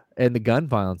 Yeah, and the gun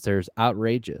violence there is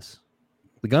outrageous.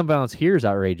 The gun violence here is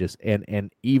outrageous,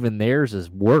 and even theirs is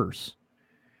worse.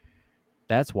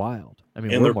 That's wild. I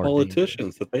mean, And we're their more politicians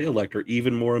dangerous. that they elect are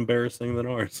even more embarrassing than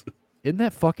ours. Isn't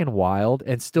that fucking wild?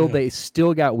 And still, Yeah. they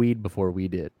still got weed before we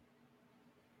did,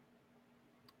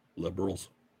 Liberals.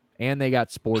 and they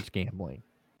got sports gambling,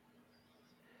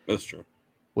 That's true.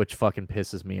 which fucking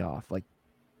pisses me off. Like,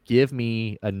 give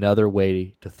me another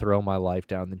way to throw my life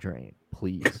down the drain,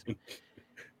 please,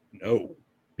 No.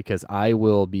 because I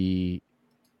will be.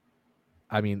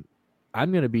 I mean,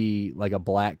 I'm gonna be like a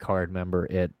black card member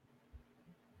at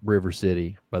River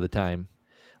City by the time,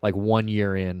 like 1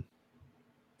 year in.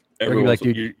 Everyone's like,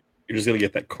 like, dude- you're just gonna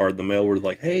get that card in the mail where it's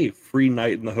like, hey, free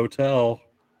night in the hotel.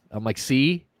 I'm like,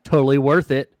 see, totally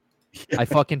worth it. Yeah. I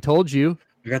fucking told you.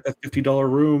 I got that $50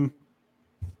 room.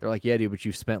 They're like, yeah, dude, but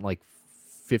you've spent like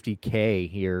 $50K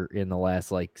here in the last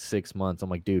like 6 months. I'm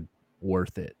like, dude,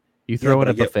 worth it. You throw but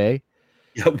in a buffet,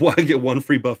 Yeah, well, I get one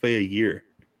free buffet a year.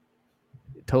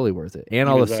 totally worth it. And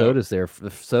all the Evens out. sodas there.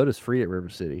 The soda's free at River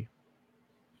City.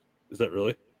 Is that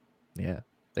really? Yeah,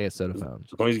 they have soda fountains.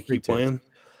 As long as you Free keep tips. playing.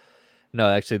 No,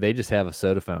 actually, they just have a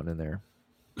soda fountain in there.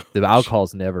 The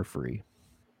alcohol's never free.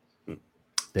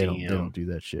 They Damn. don't do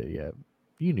that shit yet.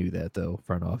 You knew that though,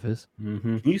 front office.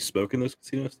 Mm-hmm. Can you smoke in those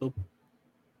casinos still?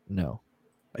 No,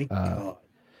 Thank God.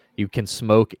 you can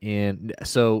smoke in.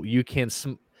 So you can.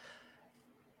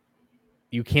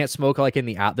 You can't smoke like in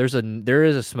the out. There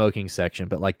is a smoking section,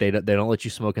 but like they don't let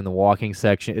you smoke in the walking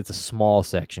section. It's a small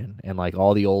section, and like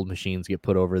all the old machines get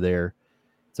put over there.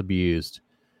 It's abused.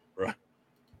 Right.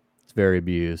 It's very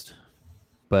abused.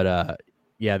 But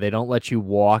yeah, they don't let you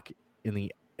walk in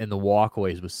the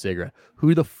walkways with cigarette.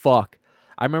 Who the fuck?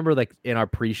 I remember like in our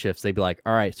pre-shifts, they'd be like,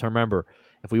 "All right, so remember,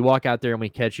 if we walk out there and we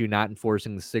catch you not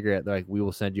enforcing the cigarette, like we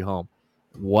will send you home."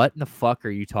 What in the fuck are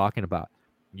you talking about?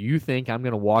 You think I'm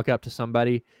gonna walk up to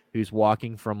somebody who's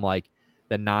walking from like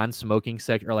the non-smoking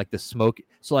section or like the smoke.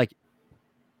 So like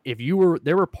if you were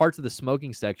there were parts of the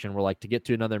smoking section where like to get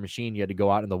to another machine you had to go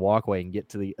out in the walkway and get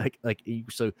to the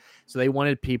so they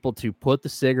wanted people to put the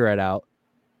cigarette out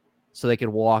so they could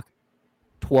walk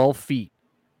 12 feet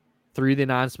through the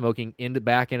non-smoking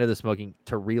back into the smoking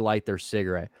to relight their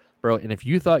cigarette, bro. And if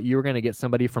you thought you were going to get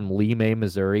somebody from Lee May,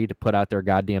 Missouri to put out their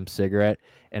goddamn cigarette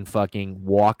and fucking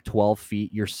walk 12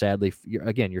 feet, you're sadly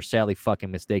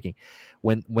fucking mistaken.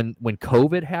 When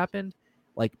COVID happened,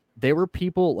 like there were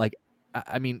people like,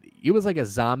 I mean, it was like a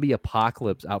zombie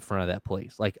apocalypse out front of that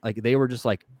place. Like they were just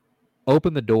like,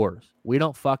 open the doors. We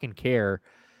don't fucking care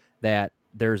that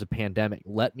there's a pandemic.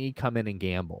 Let me come in and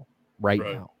gamble right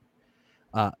now.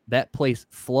 That place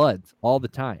floods all the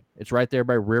time. It's right there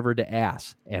by River to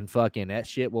Ass, and fucking that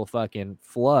shit will fucking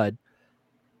flood.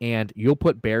 And you'll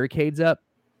put barricades up,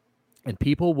 and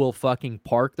people will fucking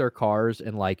park their cars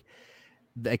and like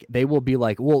they will be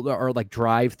like, well, or like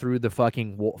drive through the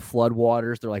fucking flood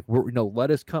waters. They're like,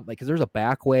 let us come, like, because there's a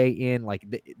back way in. Like,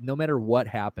 no matter what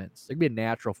happens, there could be a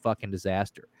natural fucking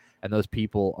disaster, and those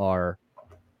people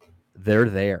they're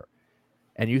there.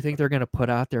 And you think they're going to put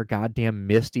out their goddamn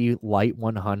Misty Light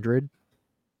 100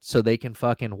 so they can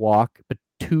fucking walk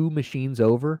 2 machines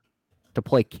over to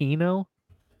play Keno?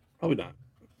 Probably not.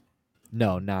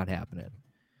 No, not happening.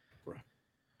 Right.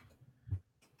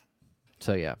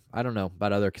 So, yeah, I don't know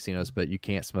about other casinos, but you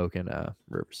can't smoke in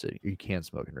River City. You can't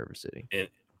smoke in River City.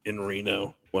 In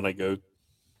Reno, when I go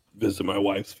visit my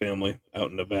wife's family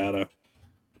out in Nevada,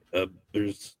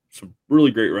 there's some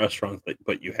really great restaurants,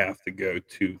 but you have to go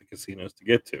to the casinos to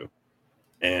get to.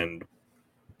 And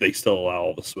they still allow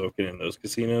all the smoking in those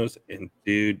casinos. And,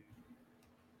 dude,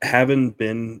 having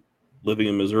been living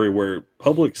in Missouri where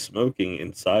public smoking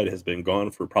inside has been gone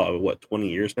for probably, 20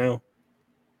 years now?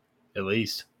 At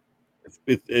least.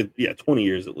 20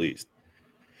 years at least.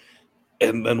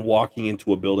 And then walking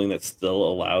into a building that still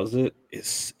allows it,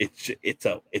 it's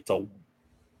a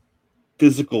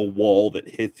physical wall that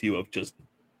hits you of just,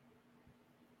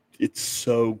 it's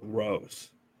so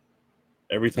gross.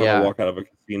 Every time I walk out of a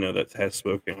casino that has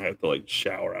smoking, I have to like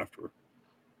shower after.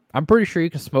 I'm pretty sure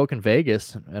you can smoke in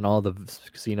Vegas and all the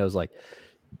casinos. Like,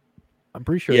 I'm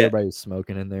pretty sure everybody's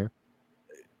smoking in there.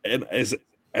 And as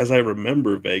I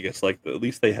remember Vegas, like at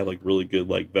least they had like really good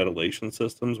like ventilation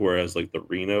systems, whereas like the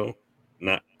Reno,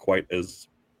 not quite as.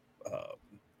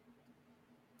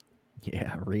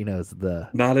 Reno's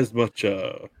not as much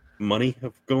money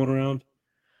going around.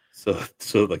 So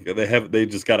like they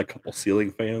just got a couple ceiling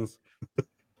fans.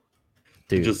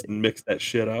 Dude, to just mix that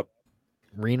shit up.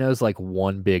 Reno's like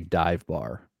one big dive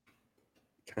bar.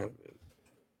 Kind of is.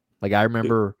 Like I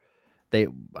remember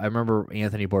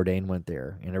Anthony Bourdain went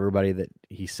there, and everybody that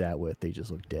he sat with, they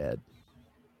just looked dead.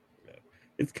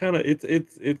 It's kind of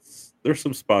it's there's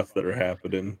some spots that are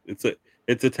happening. It's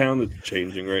a town that's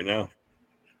changing right now.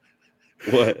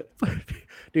 What?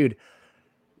 Dude,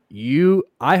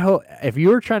 I hope if you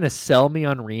were trying to sell me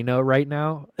on Reno right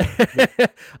now,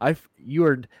 you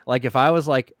were like, if I was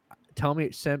like,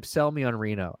 sell me on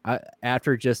Reno,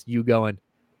 after just you going,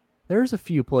 there's a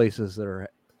few places that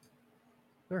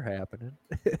they're happening.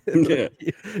 Yeah.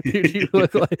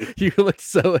 you look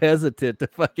so hesitant to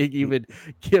fucking even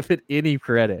give it any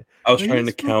credit. I was trying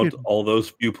to count all those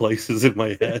few places in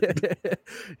my head.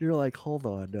 You're like, hold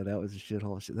on, no, that was a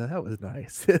shithole. That was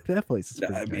nice. That place is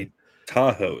I mean,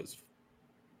 Tahoe is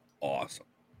awesome.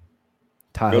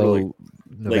 Tahoe,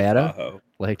 Nevada,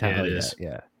 Lake Tahoe. Lake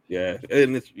Tahoe, yeah.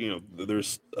 And it's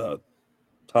there's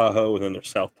Tahoe, and then there's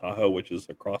South Tahoe, which is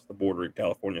across the border in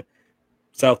California.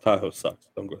 South Tahoe sucks.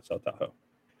 Don't go to South Tahoe.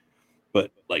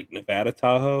 But like Nevada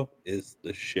Tahoe is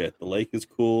the shit. The lake is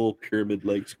cool. Pyramid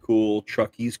Lake's cool.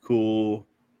 Truckee cool.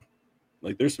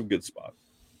 Like there's some good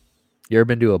spots. You ever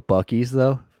been to a Buc-ee's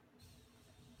though?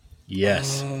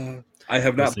 Yes. I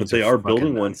have not, but they are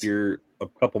building one here a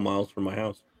couple miles from my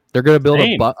house. They're going to build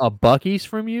a Buc-ee's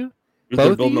from you?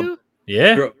 Both of you?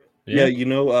 Yeah. Yeah,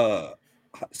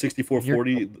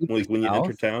 6440 when you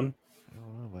enter town. I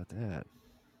don't know about that.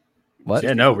 What?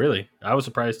 Yeah, no, really. I was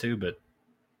surprised too, but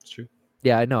it's true.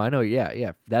 Yeah, I know.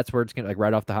 Yeah. That's where it's going to, like,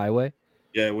 right off the highway?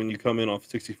 Yeah, when you come in off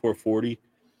 6440,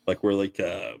 like where like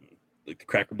the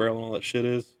Cracker Barrel and all that shit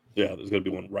is. Yeah, there's going to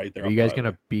be one right there. Are you guys going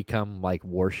to become like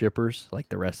worshippers like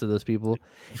the rest of those people?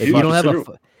 If Dude, you don't have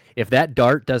if that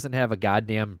Dart doesn't have a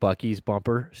goddamn Buc-ee's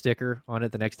bumper sticker on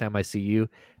it the next time I see you,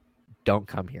 don't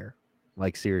come here.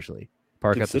 Like seriously.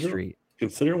 Park up the street.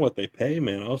 Considering what they pay,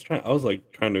 man, I was trying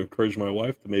to encourage my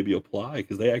wife to maybe apply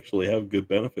because they actually have good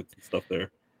benefits and stuff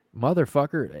there.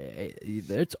 Motherfucker,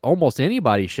 it's almost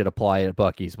anybody should apply at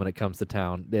Bucky's when it comes to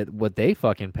town. What they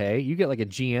fucking pay, you get like a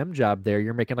GM job there,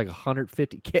 you're making like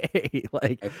 150K.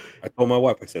 Like, I told my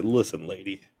wife, I said, listen,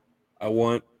 lady, I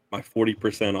want my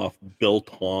 40% off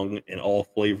biltong and all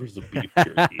flavors of beef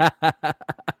jerky.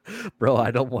 bro, I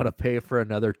don't want to pay for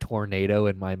another tornado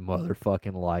in my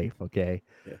motherfucking life. Okay,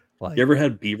 Yeah. like, You ever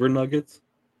had beaver nuggets?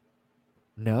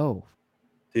 no.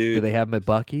 Do Dude, they have them at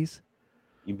Bucky's?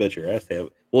 you bet your ass they have.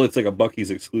 Well, it's like a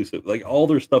Bucky's exclusive. Like all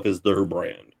their stuff is their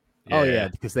brand. Oh yeah,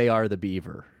 because they are the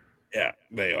beaver. Yeah,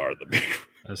 they are the beaver.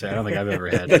 I don't think I've ever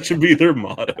had That should be their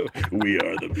motto. We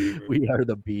are the beaver. We are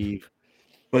the beef.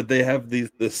 But they have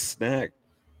this snack.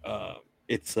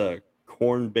 It's a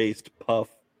corn-based puff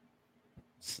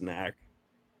snack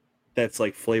that's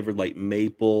like flavored like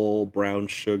maple, brown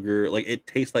sugar. Like it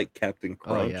tastes like Captain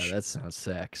Crunch. Oh yeah, that sounds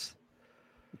sex.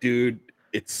 Dude,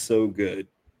 it's so good.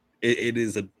 It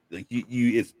is a like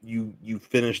you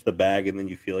finish the bag and then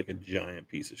you feel like a giant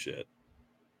piece of shit.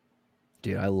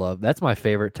 Dude, that's my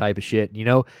favorite type of shit. You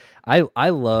know, I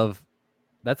love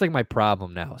that's like my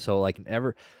problem now. So like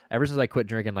ever since I quit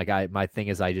drinking, like my thing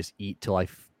is I just eat till I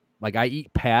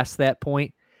eat past that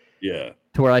point Yeah.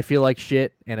 to where I feel like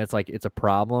shit and it's like it's a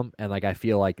problem and like I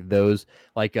feel like those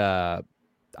like I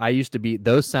used to be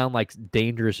those sound like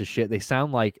dangerous as shit. They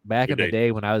sound like back in the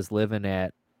day when I was living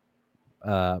at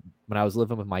when I was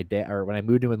living with my dad or when I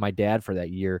moved in with my dad for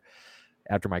that year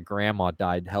after my grandma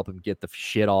died to help him get the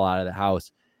shit all out of the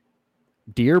house.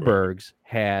 Deerbergs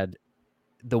had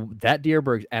that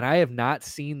Deerbergs, and I have not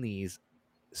seen these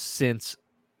since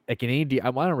like in any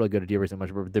I don't really go to Deerbergs that much,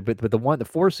 but the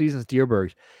Four Seasons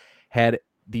Deerbergs had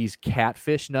these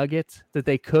catfish nuggets that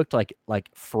they cooked like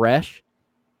fresh.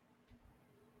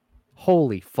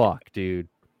 Holy fuck, dude.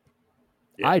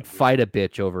 Yeah, I'd fight a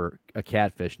bitch over a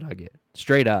catfish nugget.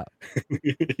 Straight up.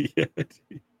 Yeah.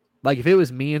 Like if it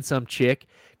was me and some chick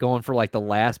going for like the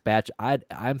last batch, I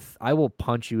will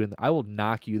punch you and I will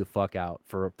knock you the fuck out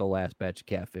for the last batch of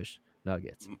catfish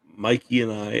nuggets. Mikey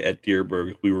and I at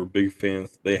Deerberg, we were big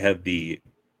fans. They had the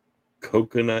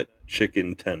coconut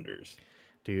chicken tenders.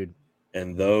 Dude.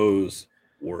 And those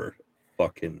were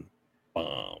fucking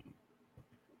bomb.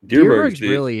 Deerbergs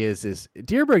really is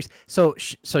Deerbergs. So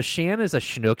Shan is a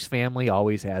Schnucks family,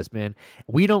 always has been.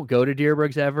 We don't go to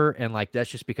Deerbergs ever, and like that's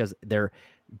just because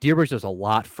Deerbergs is a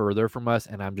lot further from us,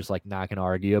 and I'm just like not gonna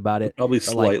argue about it. Probably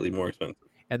slightly more expensive,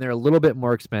 and they're a little bit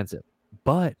more expensive.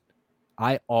 But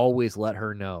I always let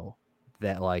her know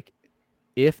that like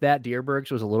if that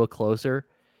Deerbergs was a little closer,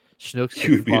 Schnucks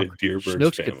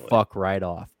could fuck right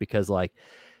off because like.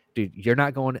 Dude, you're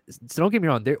not going. So don't get me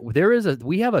wrong.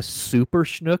 We have a super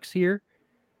Schnucks here.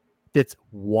 That's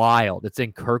wild. It's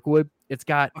in Kirkwood. It's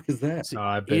got. What is that? Oh,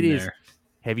 I've been there.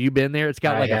 Have you been there? It's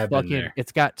got like a fucking.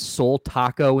 It's got Soul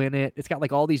Taco in it. It's got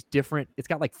like all these different. It's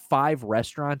got like 5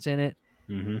 restaurants in it.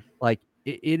 Mm-hmm. Like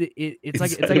it's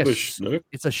like a Schnuck.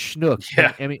 It's a Schnuck.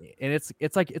 Yeah. I mean, and it's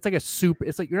like a super.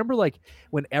 It's like you remember like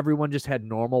when everyone just had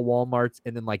normal Walmarts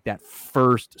and then like that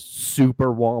first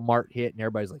super Walmart hit and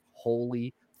everybody's like,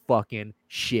 holy fucking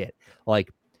shit. Like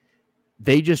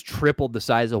they just tripled the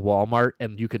size of Walmart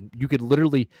and you could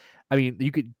literally I mean you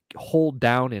could hold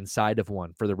down inside of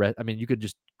one for the rest. I mean you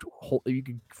could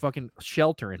fucking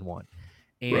shelter in one.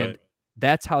 And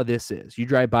that's how this is. You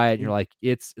drive by it and you're like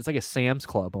it's like a Sam's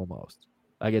Club almost.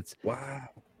 Like it's wow.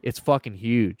 It's fucking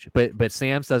huge. But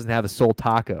Sam's doesn't have a Soul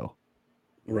Taco.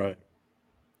 Right.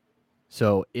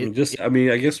 So I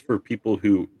guess for people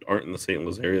who aren't in the St.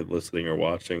 Louis area listening or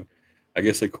watching, I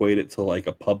guess equate it to like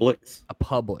a Publix. A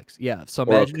Publix, yeah. So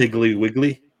or a Piggly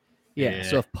Wiggly. Yeah.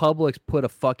 So if Publix put a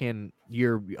fucking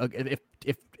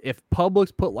if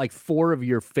Publix put like 4 of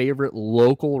your favorite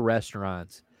local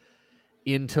restaurants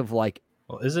into like,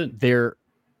 well, isn't there?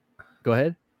 Go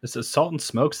ahead. This is Salt and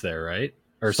Smokes there, right?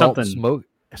 Or Salt something. Smoke.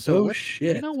 So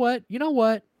shit. You know what?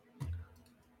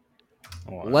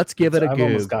 Let's give it a goog. I've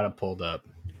almost got it pulled up.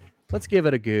 Let's give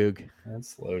it a goog.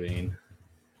 That's loading.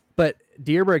 But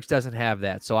Deerbergs doesn't have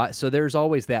that, so there's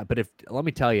always that. But let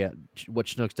me tell you what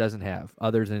Schnucks doesn't have,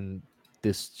 other than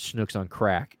this Schnucks on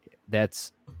crack.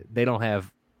 They don't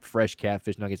have fresh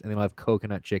catfish nuggets, and they don't have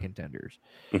coconut chicken tenders.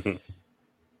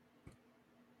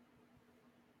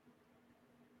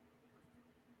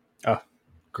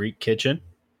 Greek Kitchen.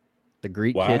 The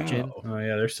Greek Kitchen. Oh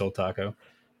yeah, there's Soul Taco.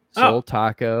 Soul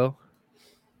Taco.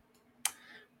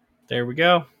 There we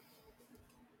go.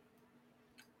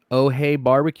 Oh Hey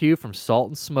Barbecue from Salt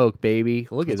and Smoke, baby.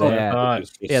 Look at that.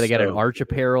 Yeah, they got an arch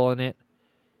apparel in it.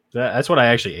 That's what I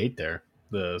actually ate there.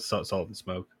 The Salt and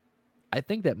Smoke. I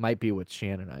think that might be what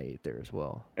Shannon and I ate there as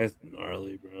well. That's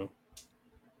gnarly, bro.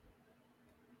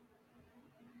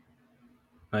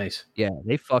 Nice. Yeah,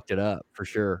 they fucked it up for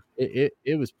sure. It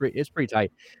was it's pretty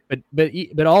tight.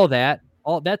 But all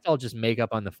that's all just makeup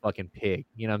on the fucking pig.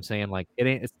 You know what I'm saying? Like it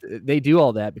ain't. They do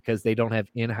all that because they don't have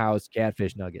in-house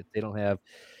catfish nuggets. They don't have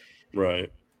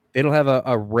Right.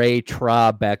 a Ray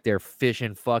Traub back there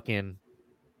fishing fucking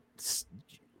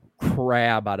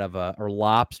crab out of or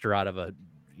lobster out of a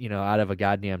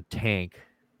goddamn tank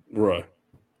Right.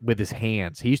 with his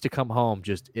hands. He used to come home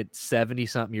just at 70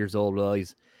 something years old with all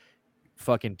these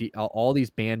fucking all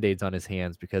these band-aids on his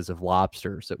hands because of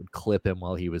lobsters that would clip him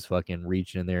while he was fucking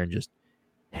reaching in there and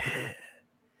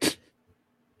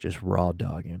just raw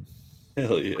dogging.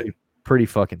 Hell yeah. Pretty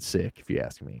fucking sick if you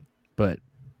ask me. But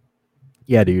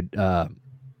yeah, dude, the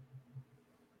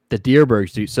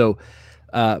Deerbergs, dude. So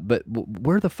but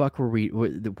where the fuck were we?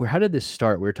 How did this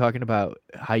start? We were talking about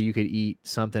how you could eat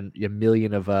something, a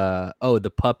million of the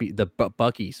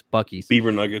Buc-ee's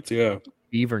Beaver nuggets, yeah.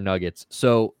 beaver nuggets.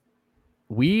 So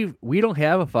we don't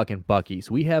have a fucking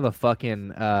Buc-ee's. We have a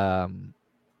fucking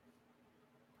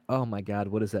oh my god,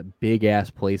 what is that big ass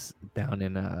place down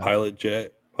in Pilot?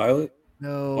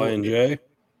 No, Lion J?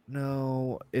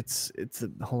 No, it's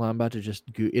hold on, I'm about to just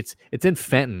it's in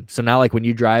Fenton. So now like when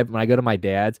I go to my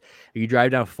dad's, you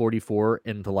drive down 44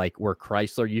 into like where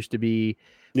Chrysler used to be.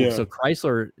 Yeah. So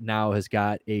Chrysler now has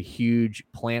got a huge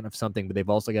plant of something, but they've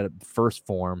also got a First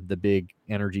Form, the big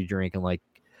energy drink and like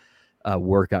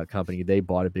workout company. They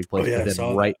bought a big place, yeah, but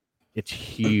then it's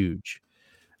huge.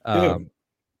 Yeah.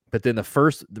 But then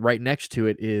right next to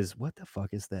it is what the fuck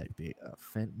is that big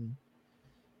Fenton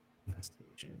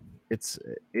station?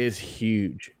 It's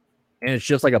huge, and it's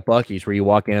just like a Buc-ee's where you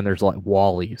walk in and there's like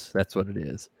Wally's. That's what it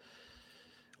is.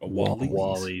 A Wally's.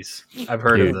 Wally's. I've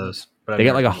heard Dude, of those. But they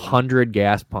got like 100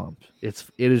 gas pumps. It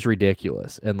is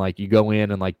ridiculous, and like you go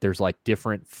in and like there's like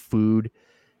different food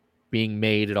being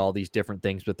made at all these different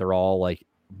things, but they're all like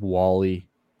Wally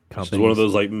companies. It's one of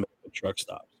those like truck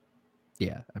stops.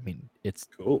 Yeah, I mean it's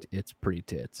cool. It's pretty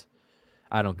tits.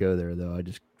 I don't go there though.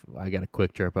 I got a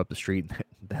quick trip up the street.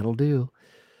 That'll do.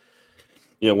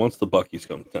 Yeah, once the Buc-ee's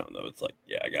comes down though, it's like,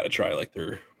 yeah, I gotta try like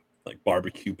their like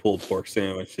barbecue pulled pork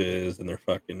sandwiches and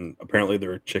apparently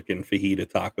their chicken fajita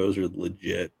tacos are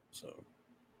legit. So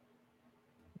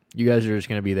you guys are just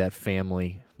gonna be that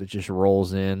family that just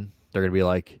rolls in. They're gonna be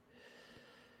like,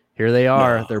 here they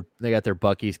are. No. They got their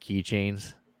Buc-ee's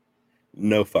keychains.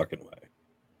 No fucking way.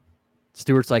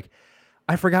 Stuart's like,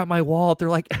 I forgot my wallet. They're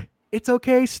like, it's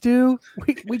okay, Stu.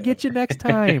 We get you next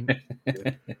time.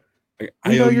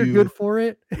 We know you're good for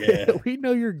it. Yeah. We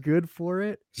know you're good for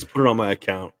it. Just put it on my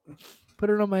account. Put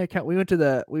it on my account. We went to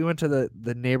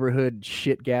the neighborhood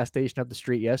shit gas station up the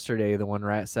street yesterday. The one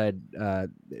right outside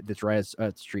that's right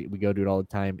at the street. We go to it all the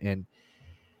time, and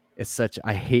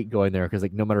I hate going there because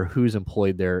like no matter who's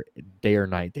employed there, day or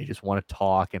night, they just want to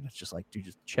talk, and it's just like, dude,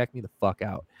 just check me the fuck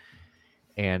out.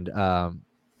 And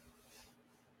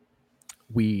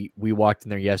we walked in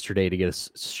there yesterday to get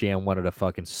Shan wanted a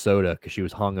fucking soda because she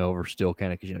was hungover still,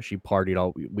 kind of because she partied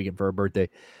all weekend for her birthday.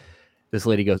 This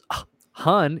lady goes, oh,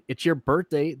 "Hun, it's your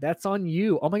birthday. That's on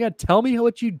you. Oh my god, tell me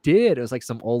what you did." It was like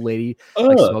some old lady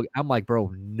like smoking. I'm like,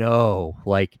 bro, no,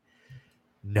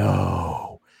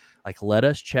 no, like let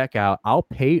us check out. I'll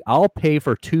pay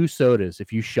for 2 sodas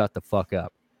if you shut the fuck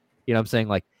up. You know what I'm saying?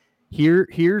 Like.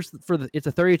 Here's it's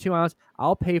a 32 ounce.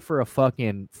 I'll pay for a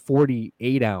fucking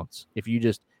 48 ounce if you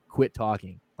just quit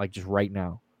talking, like just right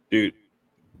now. Dude,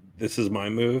 this is my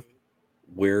move.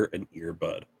 Wear an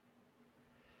earbud.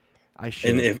 I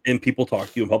should. And people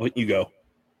talk to you in public, you go,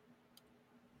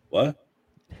 what?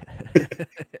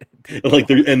 Like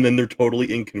and then they're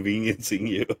totally inconveniencing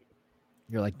you.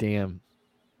 You're like, damn.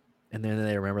 And then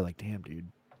they remember, like, damn, dude.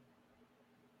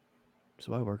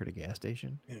 So I work at a gas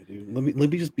station. Yeah, dude. Let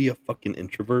me just be a fucking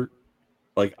introvert.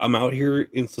 Like I'm out here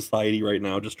in society right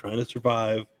now, just trying to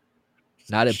survive.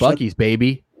 Not at Buc-ee's,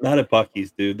 baby. Not at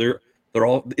Buc-ee's, dude. They're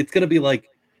all. It's gonna be like.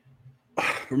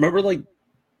 Remember, like,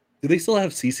 do they still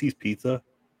have CC's Pizza?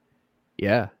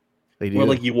 Yeah, they do. Where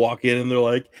like you walk in and they're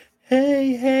like,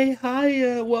 "Hey,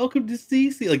 hi, welcome to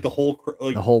CC." Like the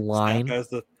whole line.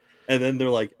 And then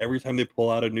they're like, every time they pull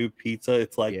out a new pizza,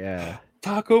 it's like, yeah,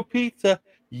 taco pizza.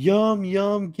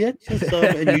 Yum, get you some.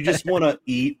 And you just want to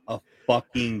eat a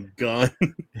fucking gun.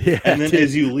 Yeah, and then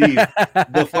as you leave,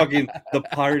 the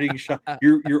parting shot,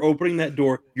 you're opening that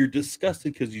door. You're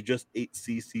disgusted because you just ate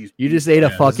CC's. You just ate a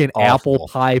fucking apple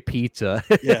pie pizza.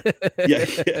 Yeah.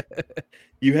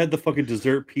 You had the fucking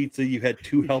dessert pizza. You had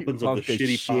 2 helpings of the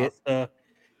shitty pasta.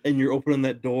 And you're opening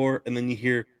that door, and then you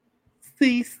hear,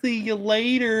 see you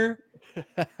later.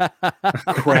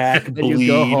 Crack, bleed, you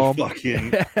go home.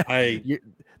 fucking.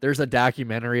 There's a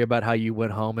documentary about how you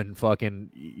went home and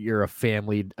fucking you're a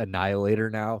family annihilator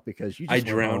now because you just I went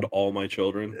drowned home. all my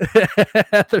children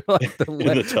They're like in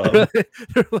the tub.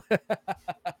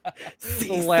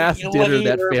 the last See you dinner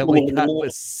that later. family got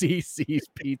was CC's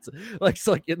pizza. Like,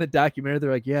 so like in the documentary,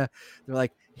 they're like, yeah, they're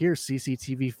like, here's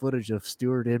CCTV footage of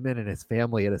Stuart Inman and his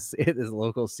family at his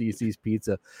local CC's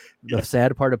pizza. The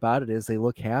sad part about it is they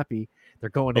look happy. They're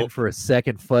going in for a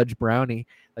second fudge brownie.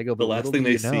 They go, The but last little thing do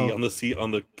they you see know, on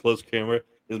the closed camera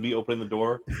is me opening the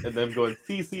door and them going,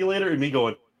 see you later, and me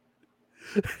going,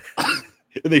 and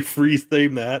they freeze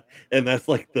frame that, and that's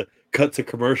like the cut to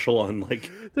commercial on like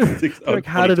they're like,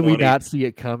 how did we 2020. not see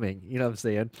it coming? You know what I'm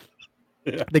saying?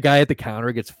 Yeah. The guy at the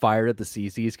counter gets fired at the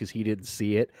CC's because he didn't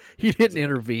see it. He didn't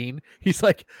intervene. He's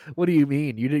like, "What do you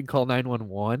mean? You didn't call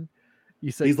 911?"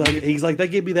 You said He's like,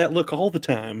 that gave me that look all the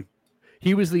time.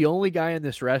 he was the only guy in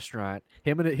this restaurant.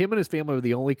 Him and his family were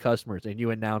the only customers, and you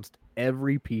announced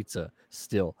every pizza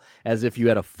still as if you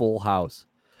had a full house.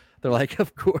 They're like,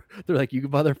 of course. They're like, you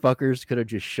motherfuckers could have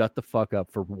just shut the fuck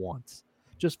up for once,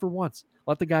 just for once.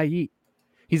 Let the guy eat.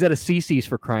 He's at a CC's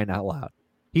for crying out loud.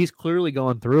 He's clearly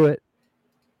going through it.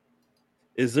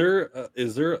 Is there a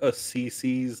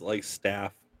CC's like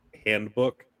staff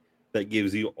handbook that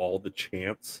gives you all the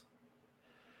chants?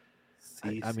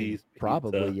 CC's I mean, pizza.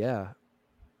 probably, yeah.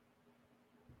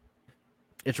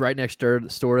 It's right next door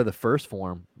to the First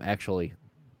Form, actually.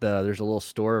 There's a little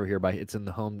store over here it's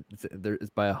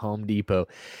by a Home Depot,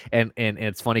 and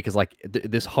it's funny because like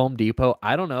this Home Depot,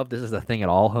 I don't know if this is a thing at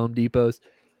all Home Depots,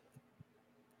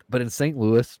 but in St.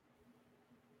 Louis,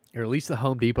 or at least the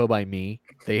Home Depot by me,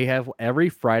 they have every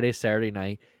Friday, Saturday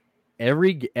night,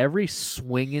 every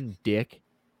swinging dick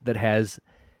that has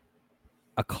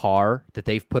a car that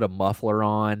they've put a muffler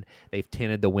on, they've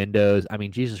tinted the windows. I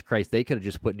mean, Jesus Christ, they could have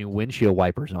just put new windshield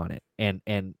wipers on it,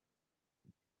 and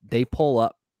they pull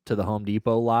up to the Home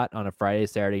Depot lot on a Friday,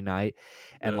 Saturday night,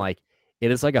 and like it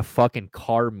is like a fucking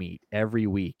car meet every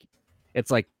week.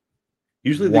 It's like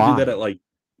Usually they do that at like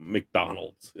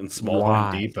McDonald's in small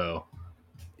Why? Home Depot.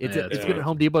 It's Yeah, been at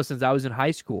Home Depot since I was in high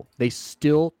school. They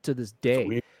still to this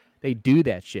day they do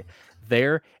that shit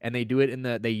there, and they do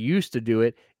it they used to do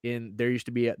it in there used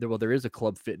to be there is a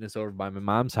Club Fitness over by my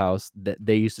mom's house that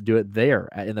they used to do it there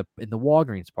in the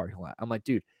Walgreens parking lot. I'm like,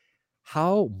 dude,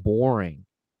 how boring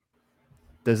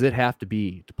does it have to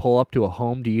be to pull up to a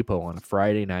Home Depot on a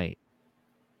Friday night,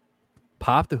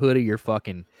 pop the hood of your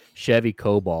fucking Chevy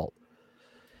Cobalt,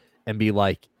 and be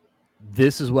like,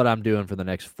 this is what I'm doing for the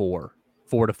next 4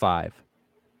 to 5.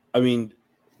 I mean,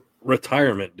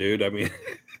 retirement, dude. I mean,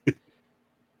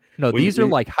 no, these are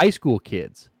like high school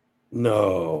kids.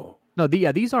 No,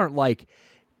 these aren't like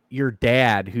your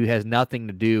dad who has nothing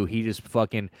to do. He just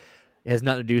fucking has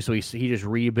nothing to do, so he just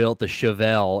rebuilt the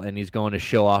Chevelle and he's going to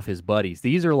show off his buddies.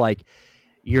 These are like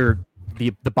the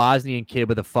Bosnian kid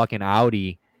with a fucking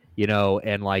Audi, you know,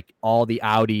 and like all the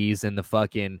Audis and the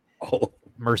fucking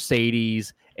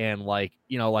Mercedes, and like,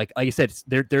 you know, like I said,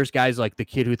 there's guys like the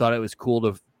kid who thought it was cool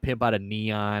to pimp out a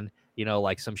neon, you know,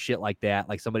 like some shit like that,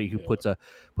 like somebody who puts a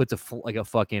like a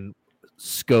fucking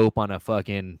scope on a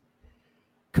fucking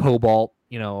Cobalt,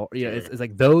 you know, it's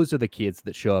like those are the kids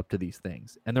that show up to these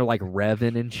things, and they're like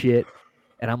revving and shit,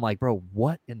 and I'm like, bro,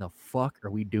 what in the fuck are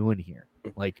we doing here?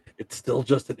 Like, it's still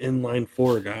just an inline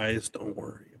 4, guys. Don't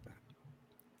worry about it.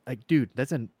 Like, dude,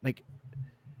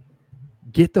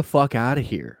 get the fuck out of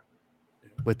here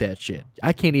with that shit.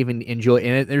 I can't even enjoy.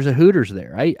 And there's a Hooters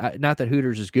there. I not that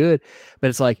Hooters is good, but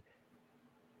it's like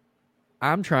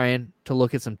I'm trying to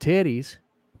look at some titties,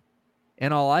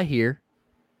 and all I hear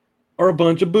are a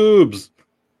bunch of boobs.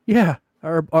 Yeah,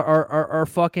 our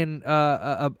fucking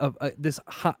this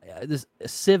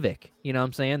Civic. You know what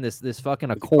I'm saying? This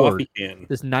fucking Accord.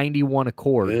 This 91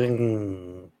 Accord.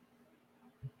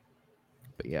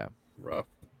 But yeah, rough.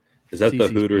 Is that the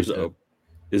Hooters?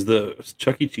 Is the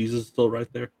Chuck E. Cheese's still right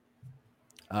there?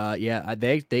 Yeah,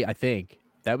 they I think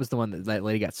that was the one that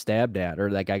lady got stabbed at, or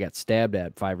that guy got stabbed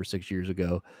at 5 or 6 years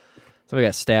ago. Somebody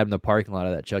got stabbed in the parking lot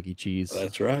of that Chuck E. Cheese.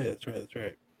 That's right.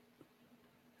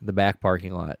 The back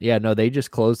parking lot. Yeah, no, they just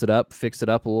closed it up, fixed it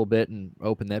up a little bit, and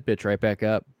opened that bitch right back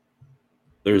up.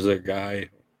 There's a guy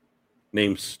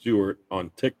named Stuart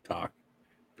on TikTok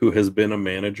who has been a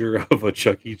manager of a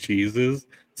Chuck E. Cheese's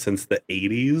since the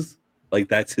 80s. Like,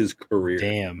 that's his career.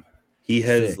 Damn. He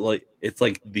has it's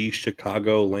like the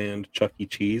Chicagoland Chuck E.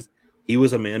 Cheese. He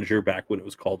was a manager back when it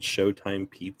was called Showtime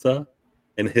Pizza,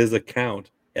 and his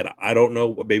account, and I don't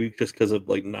know, maybe just because of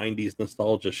like 90s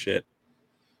nostalgia shit,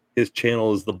 his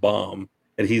channel is the bomb,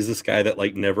 and he's this guy that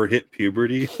like never hit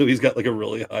puberty, so he's got like a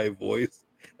really high voice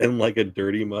and like a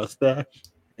dirty mustache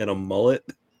and a mullet,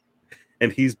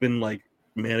 and he's been like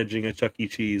managing a Chuck E.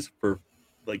 Cheese for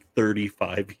like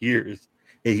 35 years.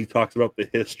 And he talks about the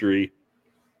history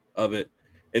of it.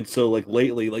 And so like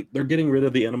lately, like they're getting rid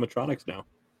of the animatronics now. What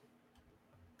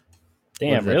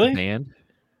Damn, is that, really? the band?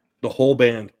 The whole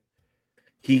band.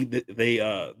 They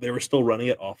were still running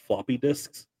it off floppy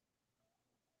disks.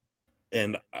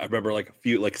 And I remember like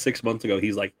 6 months ago,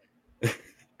 he's like,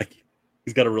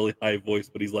 he's got a really high voice,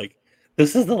 but he's like,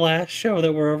 "This is the last show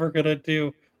that we're ever gonna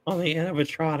do on the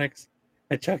animatronics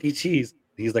at Chuck E. Cheese."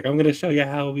 He's like, "I'm gonna show you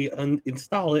how we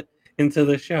install it into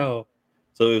the show."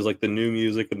 So it was like the new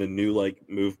music and the new like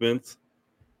movements.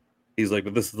 He's like,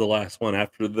 "But this is the last one.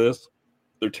 After this,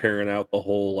 they're tearing out the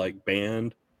whole like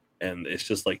band, and it's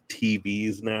just like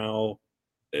TVs now."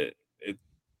 It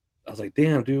I was like,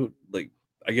 "Damn, dude! Like,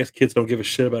 I guess kids don't give a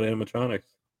shit about animatronics."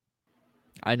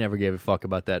 I never gave a fuck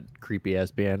about that creepy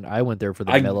ass band. I went there for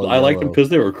the I Mellow liked them Yellow. because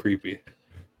they were creepy.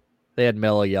 They had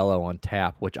Mellow Yellow on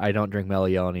tap, which I don't drink Mellow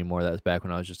Yellow anymore. That was back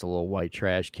when I was just a little white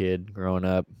trash kid growing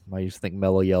up. I used to think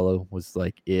Mellow Yellow was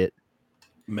like it,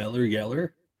 Meller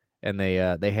Yeller? and they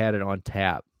had it on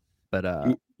tap.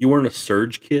 But You weren't a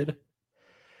Surge kid?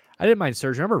 I didn't mind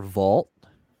Surge. Remember Vault?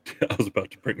 I was about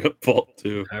to bring up Vault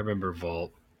too. I remember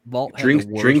Vault. Vault had the worst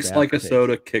Drinks like a aftertaste.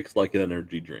 soda, kicks like an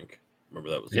energy drink. Remember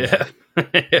that was Yeah.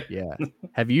 Yeah.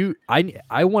 Have you?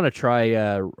 I want to try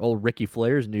old Ricky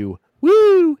Flair's new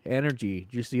Woo Energy.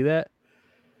 Did you see that?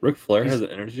 Ric Flair He's- has an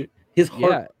energy. His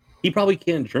heart. Yeah. He probably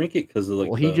can't drink it because of like.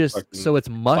 Well, he the just fucking so it's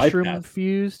mushroom bypass.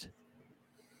 infused,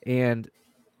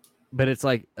 but it's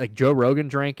like Joe Rogan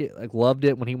drank it, like loved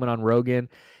it when he went on Rogan.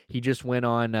 He just went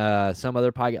on some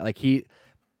other podcast. Like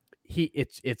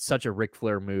it's such a Ric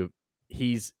Flair move.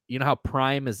 He's how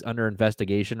Prime is under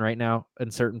investigation right now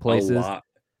in certain places. A lot.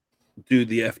 Dude,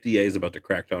 the FDA is about to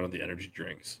crack down on the energy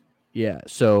drinks. Yeah,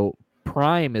 so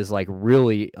Prime is like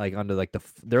really like under like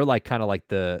they're like kind of like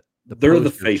the They're the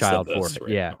poster face child of this for it.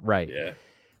 right Yeah, now. right. Yeah.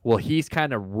 Well, he's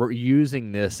kind of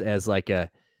using this as like a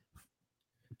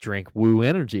drink woo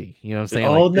energy. You know what I'm saying?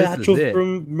 All Like, this natural is it.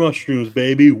 from mushrooms,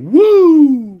 baby.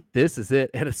 Woo! This is it.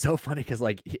 And it's so funny because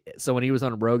so when he was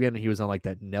on Rogan, he was on like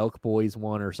that Nelk Boys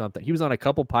one or something. He was on a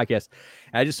couple podcasts.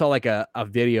 I just saw like a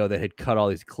video that had cut all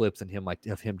these clips and him like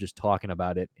of him just talking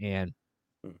about it. And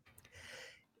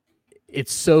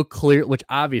it's so clear, which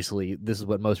obviously this is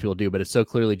what most people do, but it's so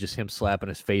clearly just him slapping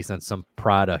his face on some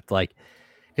product. Like,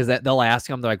 because they'll ask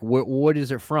him, they're like, what is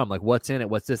it from? Like, what's in it?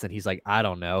 What's this? And he's like, I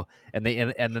don't know. And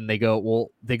then they go,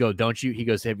 don't you? He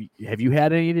goes, have you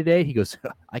had any today? He goes,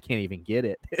 I can't even get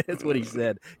it. That's what he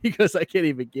said. He goes, I can't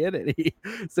even get it.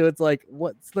 So it's like,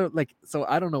 so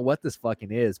I don't know what this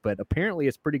fucking is, but apparently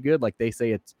it's pretty good. Like they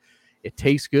say it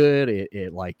tastes good.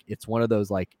 It like, it's one of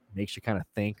those, like, makes you kind of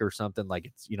think or something. Like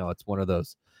it's, it's one of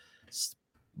those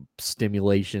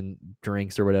stimulation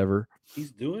drinks or whatever.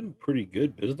 He's doing pretty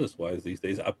good business wise these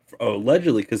days.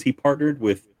 Allegedly, because he partnered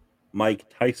with Mike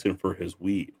Tyson for his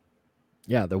weed.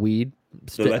 Yeah, the weed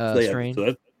strain. So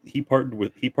that he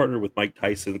partnered with Mike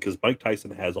Tyson because Mike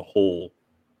Tyson has a whole.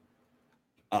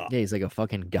 Yeah, he's like a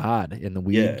fucking god in the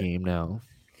weed game now.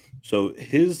 So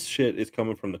his shit is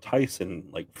coming from the Tyson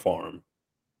like farm,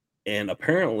 and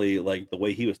apparently, like the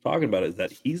way he was talking about it is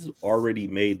that he's already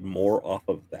made more off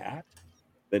of that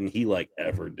than he like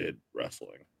ever did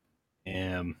wrestling.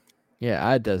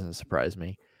 Yeah, it doesn't surprise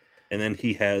me. And then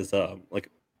he has like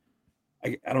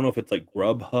I don't know if it's like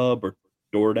Grubhub or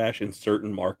DoorDash in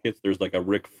certain markets. There's like a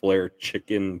Ric Flair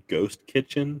chicken ghost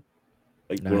kitchen,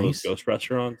 like one of those ghost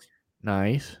restaurants.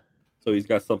 Nice. So he's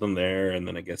got something there, and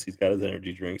then I guess he's got his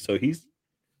energy drink. So he's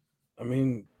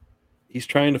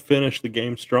trying to finish the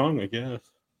game strong, I guess.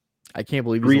 I can't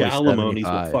believe he's he's alimonies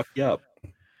will fuck you up.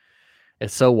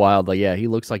 It's so wild. Like, yeah, he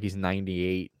looks like he's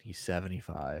 98. He's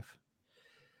 75.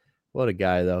 What a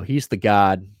guy, though. He's the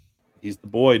god. He's the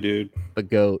boy, dude. The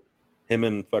goat. Him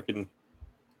and fucking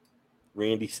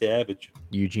Randy Savage.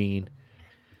 Eugene.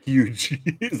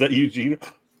 Is that Eugene?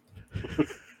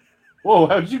 Whoa,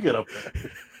 how'd you get up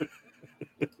there?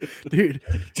 Dude,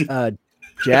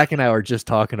 Jack and I were just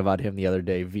talking about him the other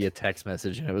day via text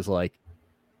message, and it was like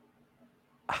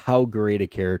how great a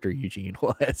character Eugene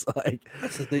was. Like,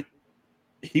 that's the thing.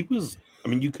 He was,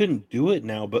 you couldn't do it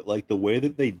now, but like the way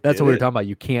that they did that's what we were talking about.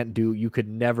 You could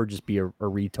never just be a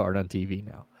retard on TV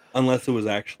now. Unless it was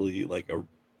actually like a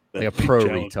pro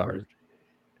retard.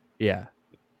 Yeah.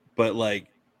 But like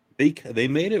they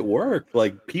made it work.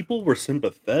 Like people were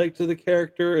sympathetic to the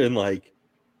character, and like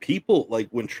people like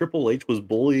when Triple H was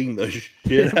bullying the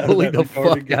shit out bullying the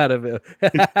fuck out of him.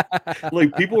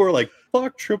 Like people were like,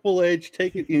 fuck Triple H,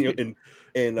 take it,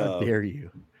 and how dare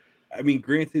you?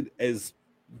 Granted, as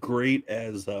great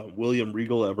as William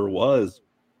Regal ever was,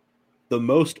 the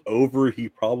most over he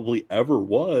probably ever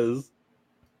was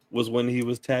when he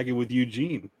was tagging with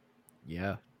Eugene.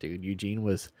 Yeah, dude, Eugene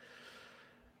was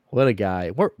what a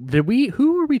guy.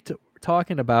 Who were we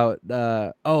talking about?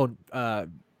 Santino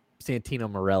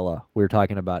Marella. We were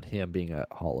talking about him being a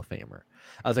Hall of Famer.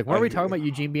 I was like, weren't we talking about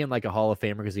Eugene being like a Hall of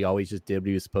Famer because he always just did what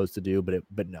he was supposed to do?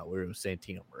 But no, it was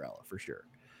Santino Marella for sure.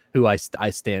 Who I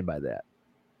stand by that.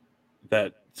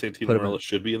 That Santino Marella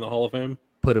should be in the Hall of Fame.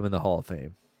 Put him in the Hall of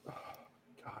Fame. Oh,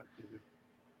 God,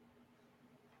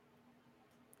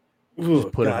 dude.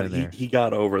 Just put him in there. He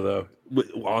got over though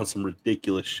on some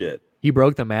ridiculous shit. He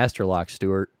broke the master lock,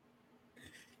 Stuart.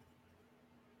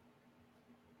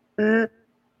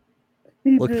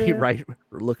 Look me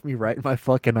right in my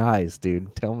fucking eyes,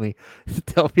 dude. Tell me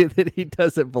that he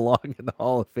doesn't belong in the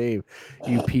Hall of Fame.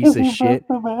 You piece of shit.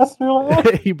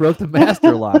 He broke the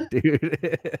master lock, dude.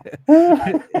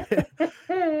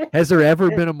 Has there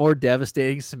ever been a more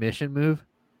devastating submission move?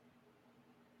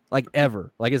 Like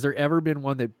ever? Like has there ever been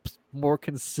one that more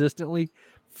consistently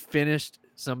finished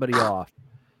somebody off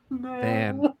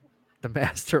than the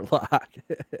master lock?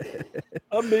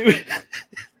 Maybe.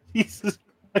 Jesus.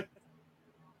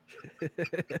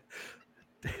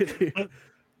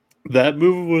 That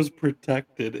move was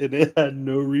protected and it had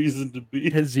no reason to be.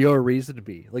 It has zero reason to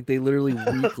be. Like they literally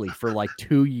weekly for like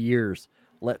 2 years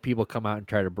let people come out and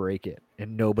try to break it,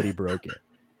 and nobody broke it.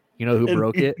 You know who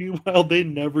broke it? Meanwhile, they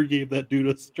never gave that dude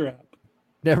a strap.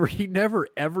 He never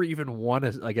ever even won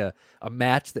a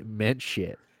match that meant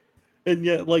shit. And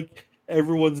yet, like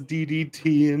everyone's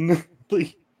DDTing,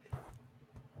 like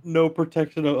no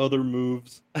protection of other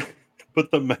moves, but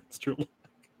the master lock.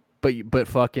 But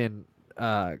fucking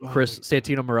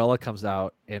Santino Marella comes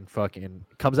out and fucking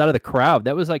comes out of the crowd.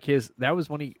 That was like that was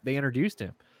when they introduced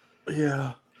him.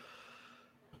 Yeah.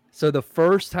 So the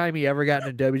first time he ever got in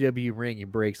a WWE ring, he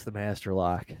breaks the master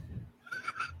lock.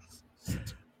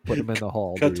 Put him in the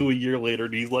hall. Cut to a year later,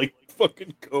 and he's like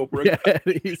fucking Cobra. Yeah,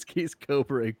 he's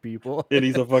Cobra people. And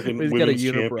he's a fucking he's women's got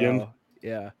a champion. Unibrow.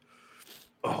 Yeah.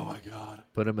 Oh my god.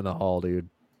 Put him in the hall, dude.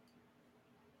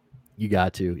 You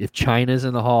got to. If China's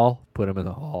in the hall, put him in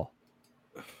the hall.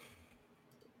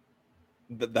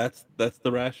 That's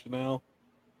the rationale.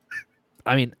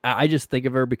 I mean, I just think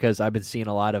of her because I've been seeing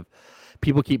a lot of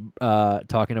people keep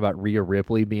talking about Rhea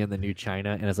Ripley being the new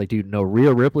China, and it's like, dude, no,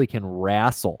 Rhea Ripley can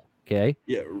wrestle. Okay.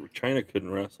 Yeah, China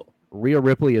couldn't wrestle. Rhea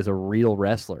Ripley is a real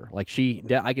wrestler. Like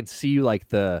I can see like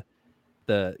the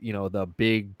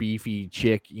big beefy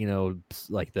chick,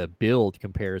 like the build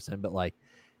comparison, but like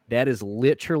that is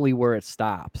literally where it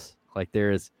stops. Like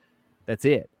that's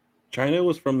it. China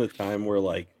was from the time where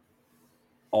like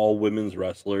all women's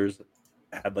wrestlers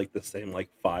had like the same like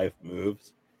 5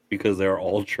 moves because they were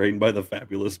all trained by the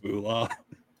Fabulous Moolah.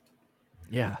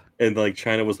 Yeah. And like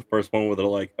China was the first one where they're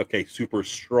like, okay, super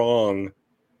strong.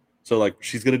 So like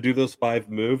she's gonna do those 5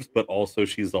 moves, but also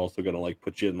she's also gonna like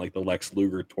put you in like the Lex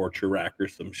Luger torture rack or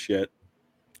some shit.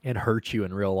 And hurt you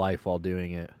in real life while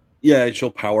doing it. Yeah, and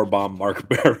she'll powerbomb Mark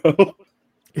Barrow.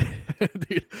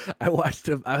 Dude, I watched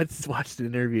an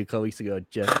interview a couple weeks ago,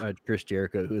 Chris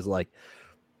Jericho, who was like,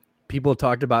 people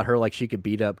talked about her like she could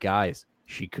beat up guys.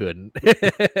 She couldn't.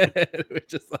 It was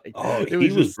just like,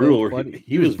 he was brutal. So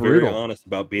he was very honest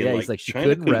about being he's like she China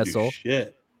couldn't wrestle.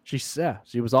 Shit.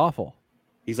 She was awful.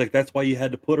 He's like, that's why you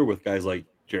had to put her with guys like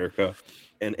Jericho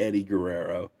and Eddie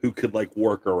Guerrero, who could like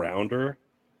work around her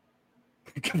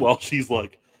while she's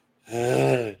like,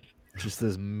 just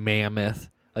this mammoth.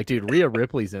 Like, dude, Rhea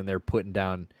Ripley's in there putting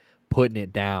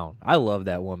it down. I love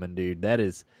that woman, dude.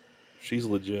 She's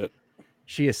legit.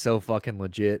 She is so fucking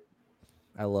legit.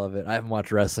 I love it. I haven't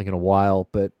watched wrestling in a while,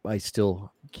 but I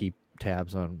still keep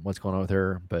tabs on what's going on with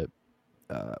her. But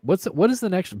what is the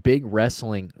next big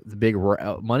wrestling? The big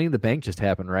Money in the Bank just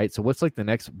happened, right? So what's like the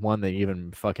next one that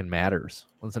even fucking matters?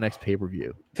 What's the next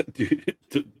pay-per-view? Dude,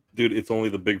 it's only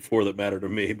the big 4 that matter to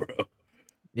me, bro.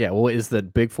 Yeah, well, is the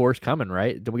big 4's coming,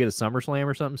 right? Did we get a SummerSlam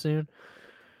or something soon?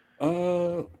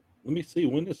 Let me see.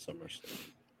 When is SummerSlam?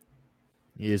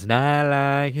 It's not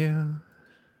like you.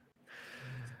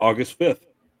 August 5th.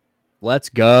 Let's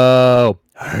go.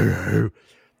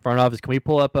 Front office, can we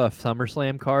pull up a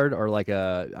SummerSlam card or like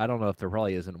I don't know if there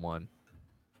probably isn't one.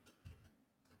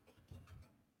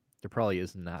 There probably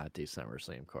is not a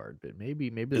SummerSlam card, but maybe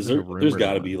there's there's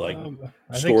got to be like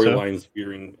storylines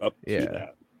veering up to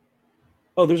that.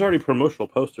 Oh, there's already promotional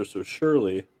posters, so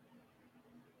surely.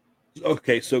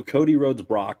 Okay, so Cody Rhodes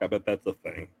Brock, I bet that's a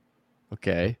thing.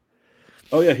 Okay.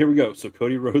 Oh yeah, here we go. So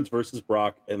Cody Rhodes versus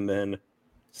Brock, and then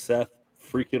Seth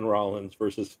freaking Rollins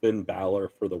versus Finn Balor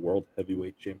for the World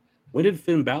Heavyweight Championship. When did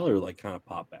Finn Balor like kind of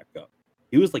pop back up?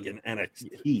 He was like in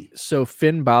NXT. So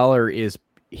Finn Balor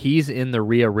he's in the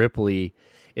Rhea Ripley.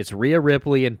 It's Rhea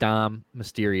Ripley and Dom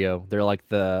Mysterio. They're like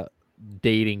the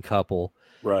dating couple.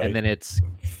 Right. And then it's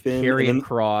Finn Karrion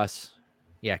Kross.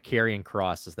 Yeah, Karrion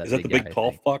Kross is that the big big guy,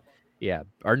 tall fuck? Yeah.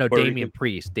 Or no, Puerto Damian Rican?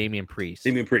 Priest. Damian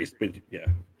Priest. Yeah.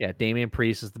 Yeah, Damian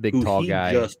Priest is the big Who tall he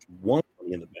guy. just won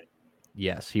Money in the Bank.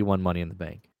 Yes, he won Money in the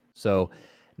Bank. So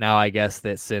now I guess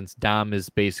that since Dom is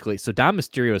basically Dom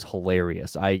Mysterio is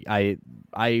hilarious. I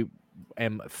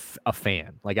am a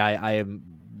fan. Like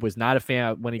was not a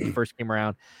fan when he first came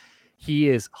around. He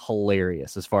is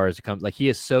hilarious as far as it comes. Like he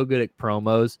is so good at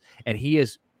promos, and he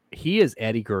is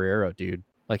Eddie Guerrero, dude.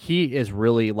 Like he is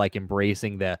really like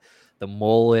embracing the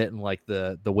mullet and like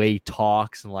the way he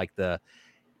talks and like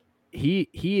he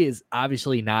is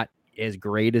obviously not as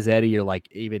great as Eddie or like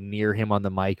even near him on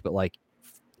the mic, but like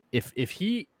if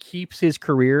he keeps his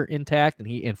career intact and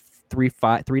he in 3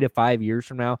 to 5 years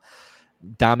from now,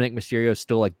 Dominic Mysterio is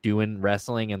still like doing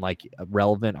wrestling and like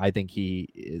relevant, I think he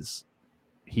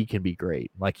can be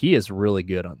great. Like he is really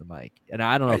good on the mic, and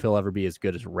I don't know if he'll ever be as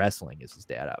good as wrestling as his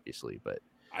dad, obviously, but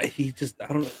I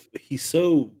don't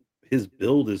know. His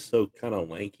build is so kind of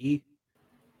lanky,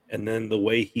 and then the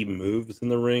way he moves in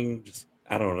the ring, just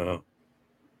I don't know.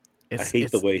 I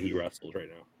hate the way he wrestles right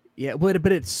now. Yeah,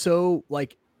 but it's so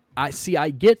like I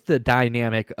get the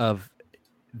dynamic of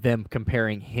them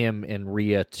comparing him and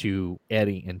Rhea to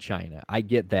Eddie in China. I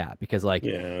get that because like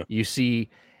you see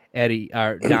Eddie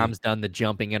or Dom's done the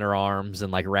jumping in her arms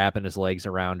and like wrapping his legs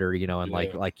around her, you know, and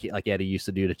like Eddie used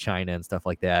to do to China and stuff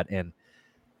like that.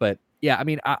 But yeah, I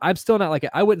mean, I'm still not like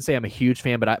I wouldn't say I'm a huge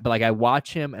fan, but like I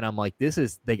watch him and I'm like, this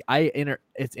is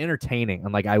it's entertaining.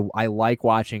 And like I like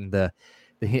watching the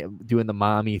him doing the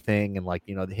mommy thing and like,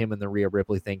 you know, him and the Rhea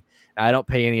Ripley thing. I don't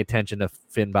pay any attention to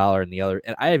Finn Balor and the other,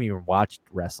 and I haven't even watched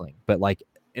wrestling, but like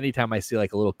anytime I see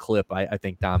like a little clip, I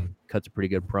think Dom cuts a pretty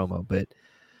good promo. But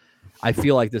I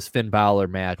feel like this Finn Balor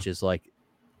match is like,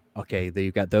 okay,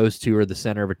 you've got those two are the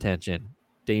center of attention.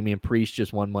 Damian Priest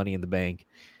just won Money in the Bank.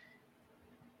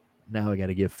 Now we got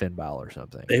to give Finn Balor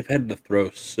something. They've had to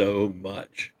throw so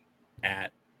much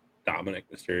at Dominic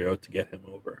Mysterio to get him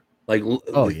over. Like,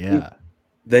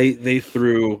 they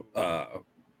threw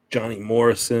Johnny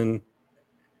Morrison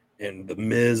and the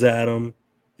Miz at him.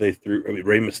 They threw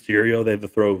Rey Mysterio. They had to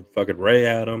throw fucking Ray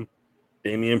at him.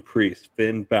 Damian Priest,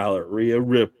 Finn Balor, Rhea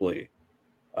Ripley.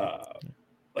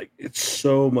 Like it's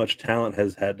so much talent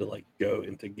has had to like go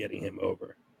into getting him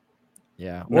over.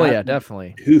 Yeah. Well, yeah,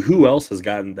 definitely. Who else has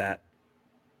gotten that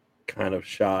kind of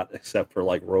shot except for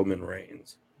like Roman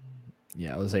Reigns?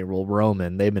 Yeah, I was saying, well,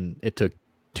 Roman. It took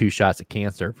 2 shots of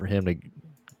cancer for him to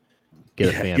get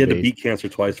a fan base. He had to beat cancer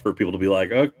twice for people to be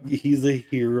like, oh, he's a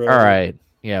hero. All right.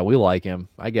 Yeah, we like him.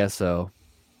 I guess so.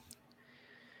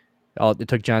 It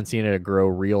took John Cena to grow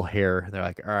real hair. They're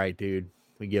like, all right, dude,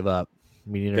 we give up.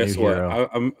 We need a new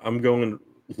hero. I'm going.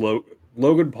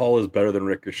 Logan Paul is better than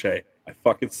Ricochet. I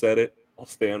fucking said it. I'll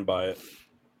stand by it.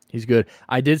 He's good.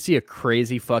 I did see a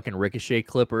crazy fucking Ricochet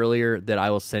clip earlier that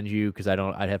I will send you because I'd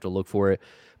have to look for it.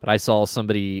 But I saw some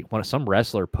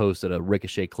wrestler posted a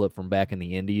Ricochet clip from back in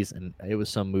the Indies, and it was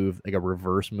some move, like a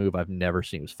reverse move I've never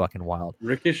seen. It was fucking wild.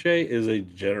 Ricochet is a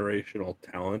generational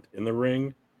talent in the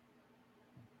ring,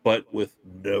 but with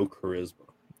no charisma.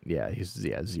 Yeah, he's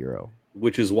zero.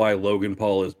 Which is why Logan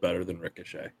Paul is better than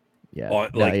Ricochet. Yeah,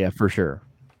 yeah, for sure.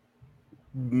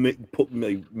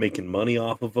 Making money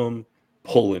off of him,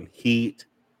 pulling heat,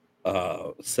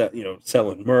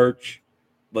 selling merch.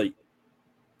 Like,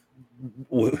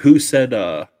 who said?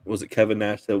 Was it Kevin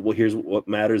Nash said? Well, here's what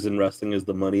matters in wrestling is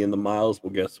the money and the miles.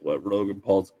 Well, guess what? Logan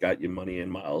Paul's got you money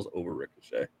and miles over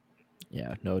Ricochet.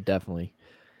 Yeah, no, definitely.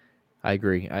 I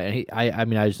agree. I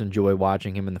mean, I just enjoy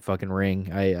watching him in the fucking ring.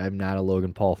 I'm not a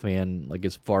Logan Paul fan, like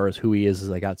as far as who he is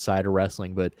like outside of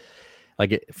wrestling, but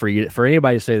like for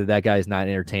anybody to say that guy is not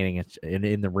entertaining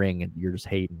in the ring, and you're just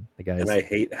hating the guy.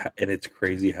 And it's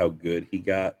crazy how good he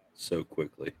got so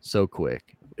quickly. So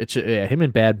quick. It's him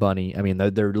and Bad Bunny. I mean,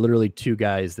 they're literally two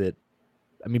guys that.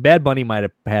 I mean, Bad Bunny might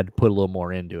have had to put a little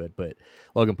more into it, but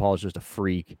Logan Paul is just a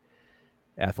freak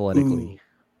athletically. Ooh.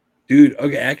 Dude,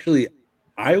 okay, actually,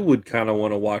 I would kind of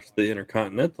want to watch the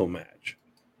Intercontinental match.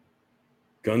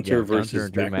 Gunther versus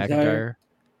Drew McIntyre.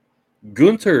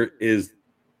 Gunther is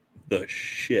the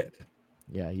shit.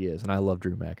 Yeah, he is, and I love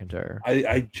Drew McIntyre.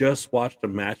 I just watched a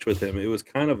match with him. It was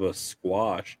kind of a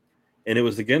squash, and it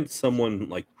was against someone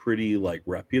like pretty like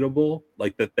reputable,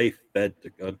 like that they fed to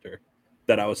Gunther,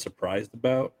 that I was surprised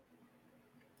about.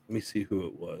 Let me see who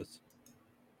it was.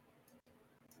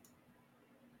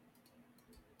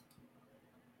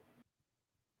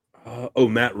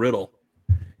 Matt Riddle.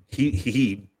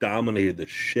 he dominated the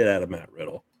shit out of Matt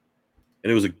Riddle,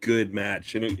 and it was a good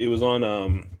match. And it was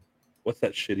on what's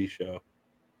that shitty show?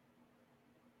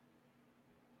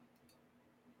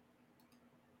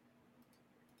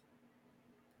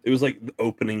 It was like the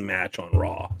opening match on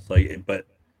Raw. It's like, but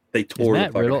they tore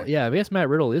Matt the Riddle. fucking. Yeah, I guess Matt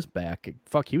Riddle is back.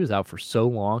 Fuck, he was out for so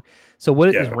long. So what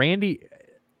is Randy?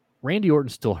 Randy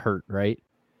Orton's still hurt, right?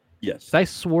 Yes, I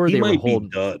swore he they were might holding.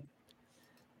 be done.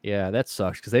 Yeah, that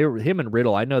sucks because they were him and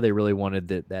Riddle. I know they really wanted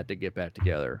that to get back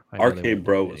together. RK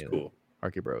Bro was cool.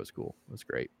 RK Bro was cool. That's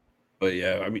great. But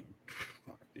yeah, I mean,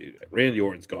 fuck, dude, Randy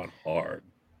Orton's gone hard.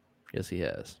 Yes, he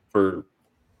has for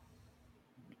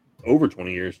over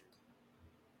 20 years.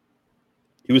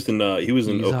 He was in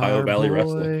Ohio Valley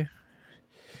Wrestling.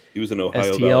 He was in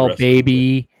Ohio STL Valley Wrestling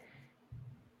baby.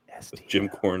 with Jim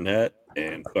Cornette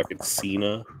and fucking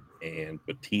Cena and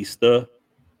Batista.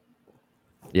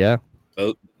 Yeah.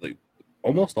 Like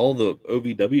almost all the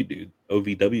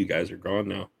OVW guys are gone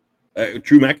now.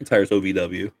 Drew McIntyre's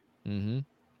OVW. Mm-hmm.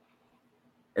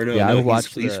 Or no,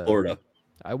 he's Florida.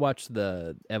 I watched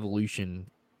the Evolution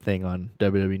thing on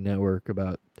WWE Network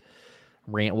about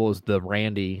what was the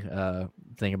Randy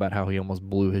thing about how he almost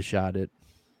blew his shot at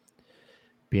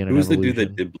being an Evolution. Who was the dude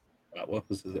that did? What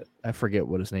was it? I forget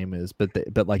what his name is, but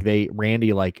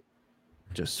Randy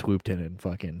just swooped in and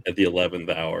fucking at the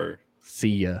 11th hour. See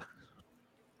ya.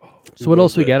 Oh, so what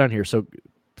else we got on here? So,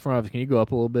 can you go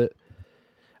up a little bit?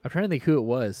 I'm trying to think who it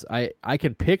was. I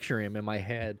can picture him in my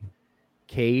head.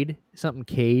 Cade.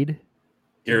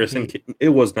 Garrison. It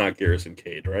was not Garrison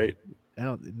Cade, right?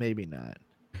 Maybe not.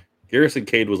 Garrison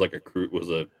Cade was a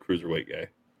cruiserweight guy.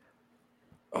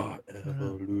 Oh,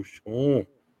 Evolution.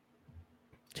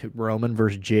 Roman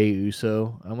versus Jey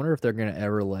Uso. I wonder if they're gonna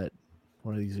ever let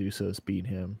one of these Usos beat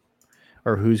him,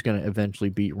 or who's gonna eventually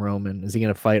beat Roman. Is he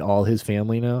gonna fight all his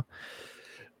family now?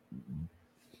 Let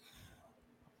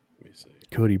me see.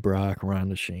 Cody Brock,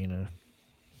 Ronda, Shayna.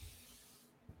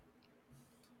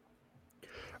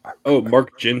 Oh,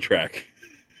 Mark Jindrak.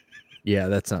 Yeah,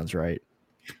 that sounds right.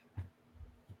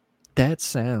 That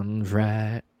sounds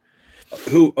right.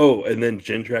 And then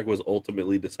Jindrak was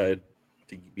ultimately decided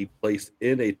to be placed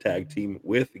in a tag team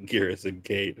with Garrison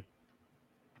Cade.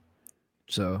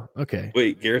 So, okay.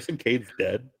 Wait, Garrison Cade's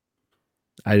dead?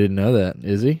 I didn't know that.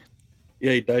 Is he?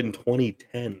 Yeah, he died in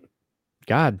 2010.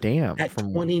 God damn. At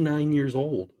 29 years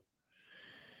old.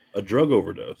 A drug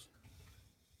overdose.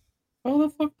 How the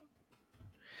fuck?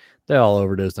 They all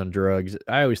overdosed on drugs.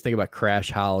 I always think about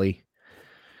Crash Holly.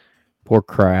 Poor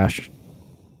Crash.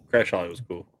 Crash Holly was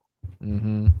cool.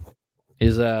 Mm-hmm.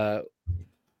 Is the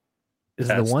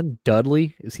one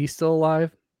Dudley? Is he still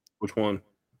alive? Which one?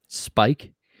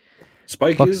 Spike.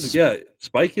 Spike is a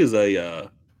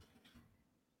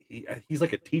he's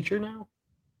like a teacher now.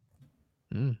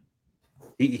 Mm.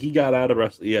 He got out of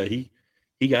wrestling. Yeah, he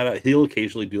got out. He'll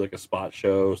occasionally do like a spot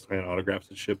show, sign autographs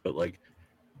and shit. But like,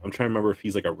 I'm trying to remember if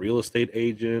he's like a real estate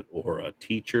agent or a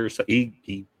teacher. So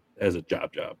he has a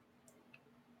job.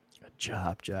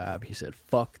 Job. He said,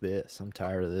 "Fuck this. I'm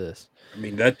tired of this." I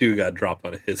mean, that dude got dropped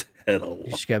on his head a lot.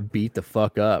 He just got beat the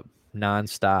fuck up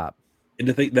nonstop. And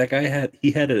to think that guy had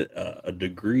a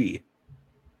degree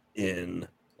in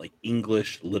like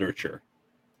English literature.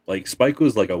 Like Spike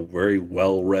was like a very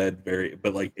well-read,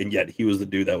 and yet he was the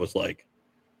dude that was like,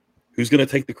 who's gonna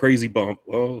take the crazy bump?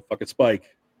 Well, fucking Spike.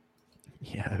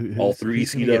 Yeah, all through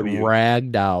ECW.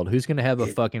 Ragdolled. Who's gonna have a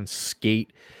fucking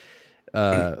skate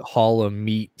Hall of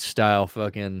Meat style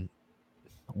fucking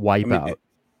wipeout? I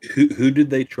mean, who did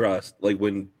they trust? Like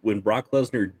when Brock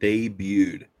Lesnar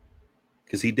debuted,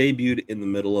 because he debuted in the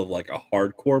middle of like a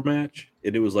hardcore match,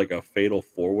 and it was like a fatal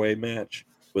 4-way match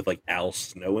with like Al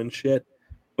Snow and shit.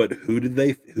 But who did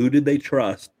they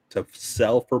trust to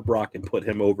sell for Brock and put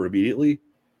him over immediately?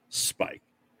 Spike.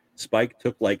 Spike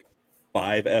took like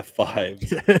 5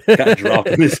 F5s, got dropped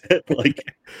in his head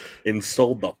and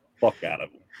sold the fuck out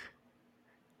of him.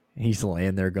 He's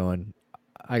laying there going,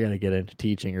 I gotta get into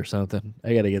teaching or something.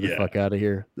 I gotta get the fuck out of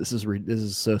here. This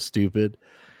is so stupid.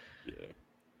 Yeah.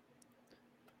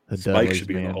 Spike should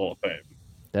be in the Hall of Fame.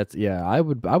 I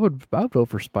would vote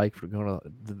for Spike for going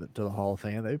to the Hall of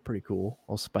Fame. That'd be pretty cool.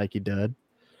 Old Spikey Dud.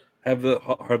 Have the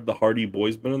Hardy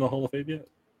Boys been in the Hall of Fame yet?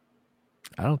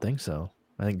 I don't think so.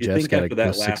 I think Jeff's got to go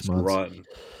that 6 months. Run,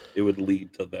 it would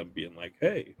lead to them being like,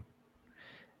 hey.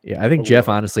 Yeah, I think Jeff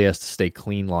honestly has to stay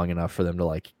clean long enough for them to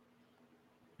like.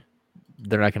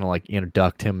 They're not going to like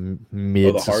induct him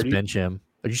mid suspension.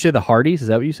 Did you say the Hardys? Is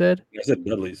that what you said? I said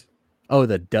Dudleys. Oh,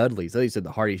 the Dudleys. Oh, you said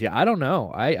the Hardys. Yeah, I don't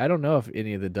know. I don't know if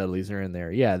any of the Dudleys are in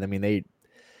there. Yeah, I mean they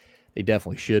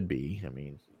definitely should be. I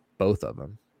mean, both of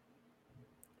them.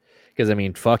 Because I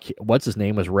mean, fuck, what's his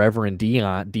name was Reverend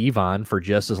Devon for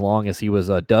just as long as he was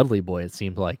a Dudley boy. It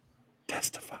seemed like.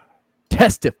 Testify.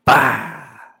 Testify.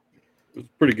 It was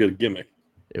a pretty good gimmick.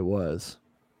 It was.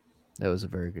 That was a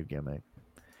very good gimmick.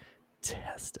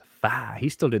 Testify. He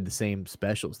still did the same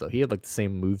specials though. He had like the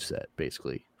same moveset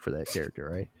basically for that character,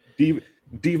 right?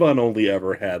 Devon only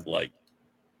ever had like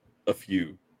a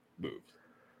few moves.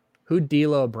 Who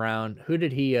D'Lo Brown? Who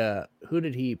did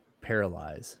he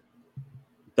paralyze?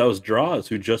 That was Draws,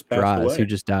 who just passed away. Who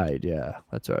just died. Yeah,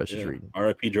 that's what I was just reading.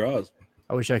 R.I.P. Draws.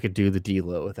 I wish I could do the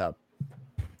D'Lo without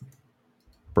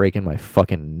breaking my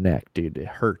fucking neck, dude. It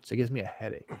hurts. It gives me a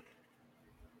headache.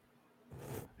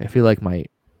 I feel like my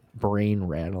brain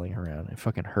rattling around. It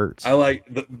fucking hurts. I like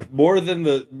more than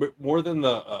the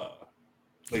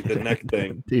like the neck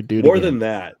thing. Dude, do it more again. than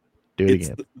that. Do it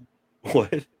again.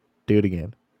 What? Do it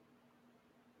again.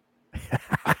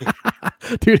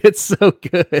 Dude, it's so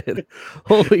good.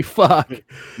 Holy fuck.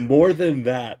 More than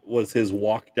that was his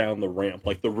walk down the ramp,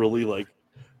 like the really like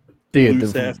dude,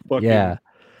 loose ass fucking. Yeah.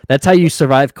 That's how you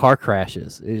survive car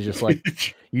crashes. It's just like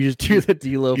you just do the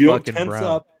D'Lo you fucking don't tense Brown.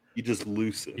 up, you just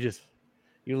loose it.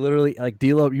 You literally like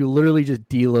D'Lo. You literally just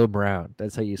D'Lo Brown.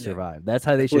 That's how you survive. Yeah. That's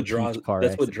how they should teach car.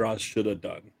 That's what Draws should have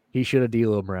done. He should have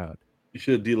D'Lo Brown. You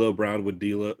should have D'Lo Brown with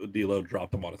D'Lo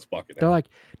dropped him on his fucking head. They're like,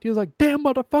 D'Lo's like, damn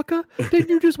motherfucker, didn't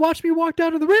you just watch me walk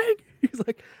down to the ring? He's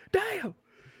like, damn,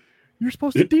 you're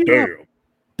supposed to D'Lo.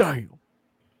 Damn.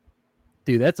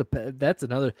 Dude, that's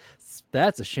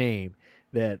a shame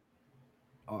that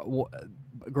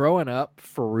growing up,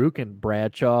 Farouk and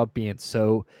Bradshaw being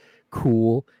so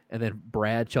cool, and then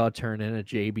Bradshaw turned in a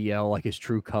JBL like his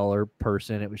true color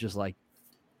person. It was just like,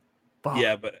 fuck.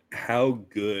 Yeah, but how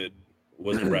good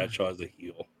was Bradshaw as a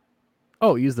heel?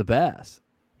 Oh, he's the best.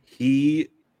 I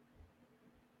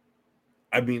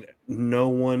mean, no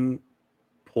one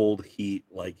pulled heat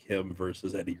like him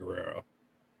versus Eddie Guerrero.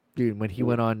 Dude, when he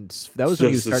went on, that was when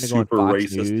he was starting to go on Fox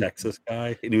racist News. Texas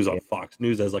guy, and he was on Fox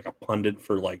News as like a pundit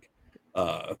for like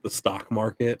the stock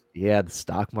market. Yeah, the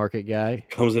stock market guy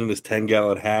comes in his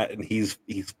 10-gallon hat, and he's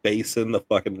facing the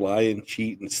fucking lying,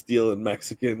 cheating, stealing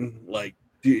Mexican. Like,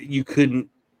 you couldn't.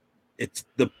 It's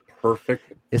the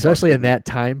perfect, especially in that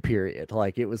time period.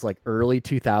 Like it was like early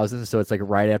 2000s, so it's like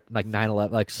right after like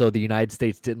 9/11. Like so, the United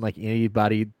States didn't like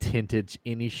anybody tinted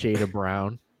any shade of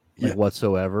brown, like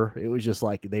whatsoever. It was just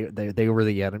like they were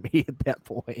the enemy at that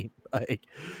point. Like,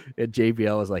 and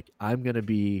JBL was like, I'm gonna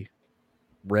be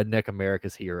redneck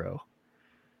America's hero.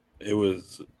 It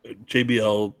was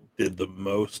JBL did the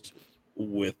most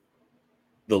with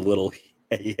the little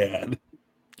he had.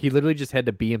 He literally just had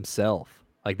to be himself.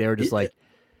 Like they were just like,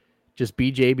 just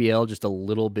be JBL just a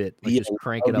little bit, like just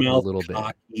crank it up a little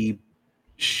bit.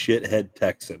 Shithead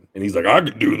Texan, and he's like, I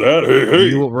can do that.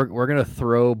 Hey. We're gonna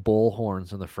throw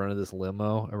bullhorns in the front of this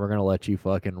limo, and we're gonna let you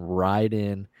fucking ride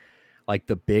in like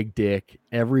the big dick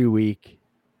every week.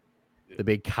 The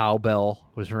big cowbell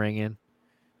was ringing.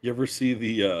 You ever see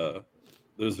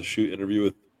there's a shoot interview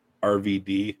with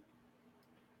RVD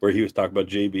where he was talking about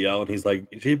JBL, and he's like,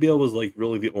 JBL was like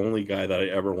really the only guy that I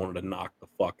ever wanted to knock the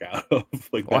fuck out of.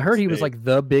 Like, well, I heard he was like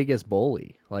the biggest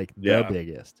bully, like the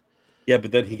biggest. Yeah,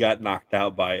 but then he got knocked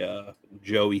out by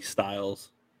Joey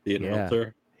Styles, the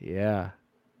announcer. Yeah.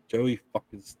 Joey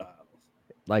fucking Styles.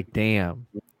 Like, damn.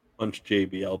 Punched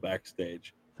JBL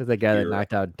backstage. That's the guy that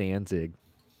knocked out Danzig.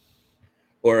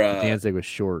 Or Danzig was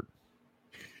short.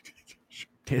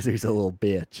 Danzig's a little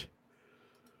bitch.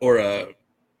 Or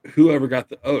whoever got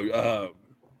the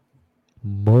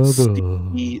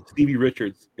Stevie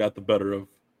Richards got the better of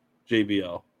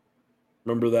JBL.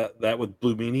 Remember that with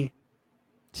Blue Meanie?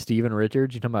 Steven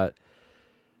Richards? You talking about?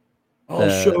 I'll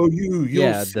show you.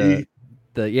 You'll see.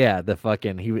 The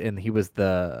fucking he was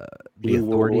the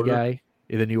authority guy.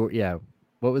 The new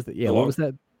What was what was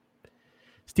that?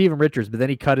 Steven Richards, but then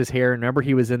he cut his hair. Remember,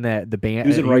 he was in the band. He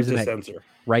was in Right to Censor.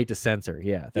 Right to Censor,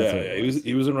 yeah.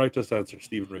 He was in Right to Censor.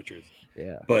 Steven Richards.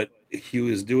 Yeah, but he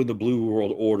was doing the Blue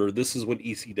World Order. This is when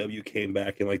ECW came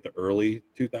back in like the early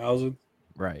 2000s,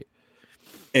 right?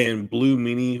 And Blue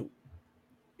Meanie,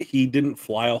 he didn't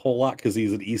fly a whole lot because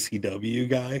he's an ECW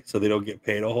guy, so they don't get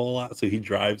paid a whole lot. So he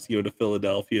drives to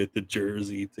Philadelphia, to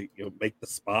Jersey to make the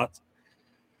spots.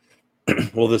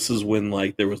 Well, this is when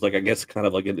like there was like I guess kind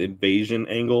of like an invasion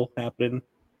angle happening,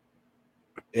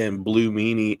 and Blue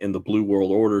Meanie and the Blue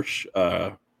World Order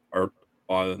are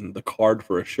on the card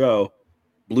for a show.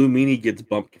 Blue Meanie gets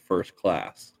bumped to first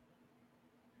class.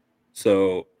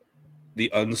 So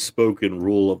the unspoken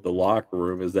rule of the locker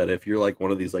room is that if you're like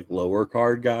one of these like lower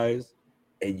card guys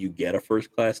and you get a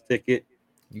first class ticket,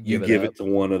 you give it to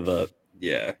one of the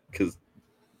because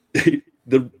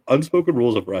the unspoken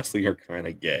rules of wrestling are kind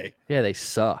of gay. Yeah, they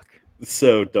suck.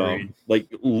 So dumb. Agreed.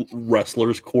 Like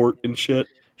wrestlers court and shit.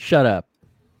 Shut up,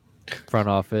 front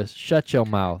office. Shut your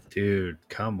mouth. Dude,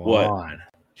 come What? on.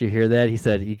 Did you hear that? He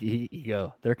said he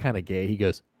go. They're kind of gay. He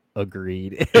goes.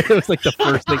 Agreed. It was like the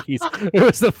first thing It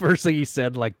was the first thing he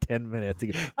said in like 10 minutes. He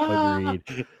goes,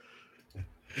 agreed.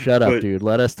 Shut up, But- dude.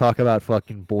 Let us talk about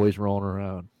fucking boys rolling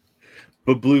around.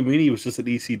 But Blue Meanie was just an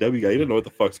ECW guy. He didn't know what the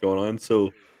fuck's going on.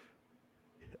 So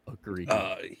Agreed.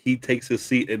 he takes his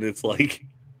seat, and it's like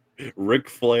Ric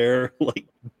Flair, like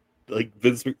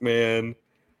Vince McMahon,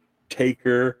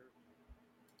 Taker,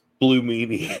 Blue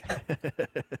Meanie,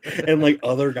 and like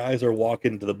other guys are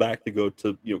walking to the back to go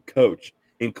to coach,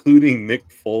 including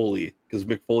Mick Foley, because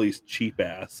Mick Foley's cheap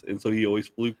ass, and so he always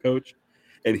flew coach.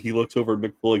 And he looks over at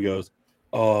Mick Foley and goes,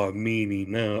 "Oh, Meanie,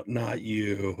 no, not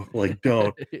you. Like,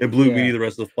 don't." And Blue Yeah. Meanie, the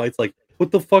rest of the flight's like,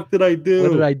 "What the fuck did I do?"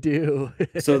 What did I do?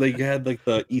 So they had like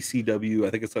the ECW,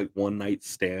 I think it's like One Night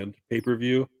Stand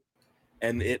pay-per-view.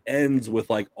 And it ends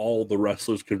with like all the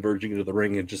wrestlers converging into the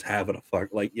ring and just having a fuck.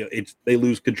 Like, they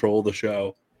lose control of the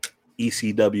show.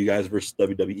 ECW guys versus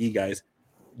WWE guys.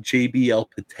 JBL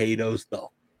potatoes the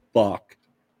fuck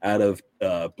out of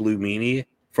Blue Meanie.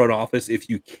 Front office, if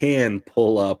you can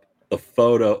pull up the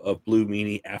photo of Blue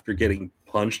Meanie after getting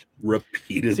punched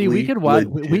repeatedly. See, we could watch.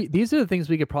 These are the things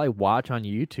we could probably watch on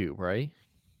YouTube, right?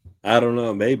 I don't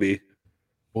know, maybe.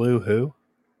 Blue who?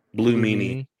 Blue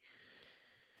Meanie.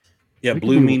 Yeah, We could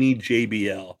Blue do- Meanie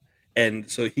JBL. And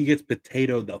so he gets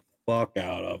potatoed the fuck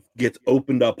out of, gets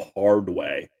opened up hard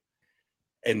way.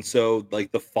 And so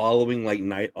like the following like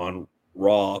night on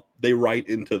Raw, they write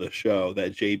into the show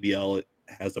that JBL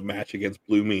has a match against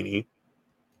Blue Meanie.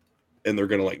 And they're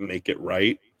gonna like make it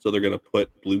right. So they're gonna put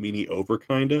Blue Meanie over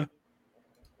kinda.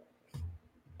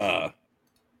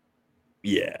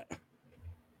 Yeah.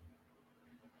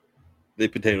 They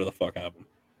potato the fuck out of him.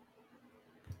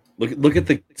 Look at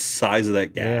the size of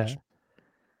that gash. Yeah.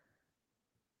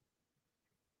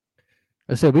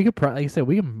 I said we could probably. Like I said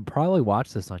we can probably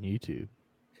watch this on YouTube.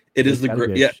 It is It's the gotta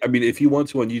great. be Yeah, a I mean, if you want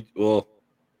to on YouTube, well,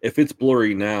 if it's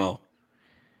blurry now,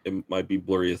 it might be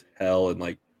blurry as hell and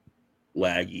like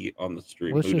laggy on the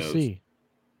stream. Let's Who just knows? see.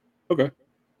 Okay,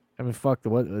 I mean, fuck.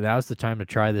 Now's the time to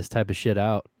try this type of shit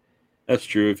out. that's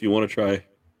true. If you want to try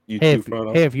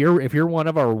YouTube, Hey, if you're one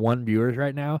of our one viewers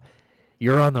right now,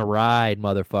 you're on the ride,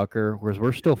 motherfucker. Whereas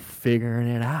we're still figuring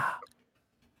it out.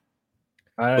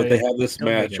 but they have this Don't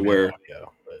need match any where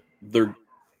audio, but they're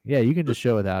Yeah, you can just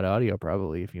show without audio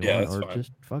probably if you Yeah, want, that's or fine.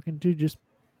 just fucking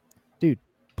dude,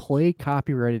 play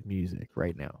copyrighted music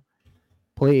right now.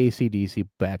 Play AC/DC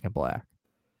Back in Black.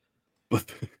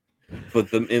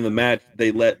 but in the match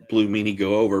they let Blue Meanie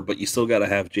go over, but you still got to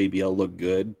have JBL look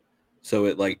good. So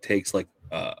it like takes like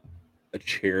a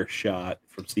chair shot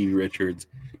from Stevie Richards.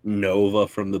 Nova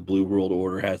from the Blue World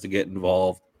Order has to get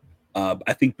involved.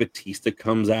 I think Batista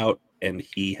comes out and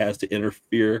he has to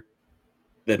interfere.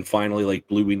 Then finally, like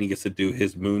Blue Meanie gets to do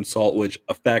his moonsault, which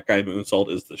a fat guy moonsault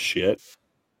is the shit.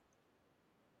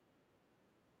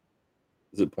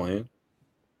 Is it playing?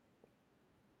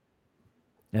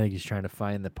 I think he's trying to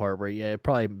find the part where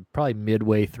probably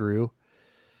midway through.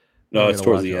 No, We're it's gonna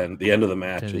towards watch the it end. The end of the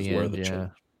match to is the where end, the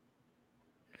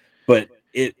yeah.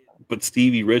 But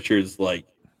Stevie Richards, like,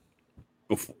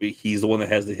 he's the one that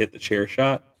has to hit the chair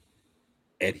shot,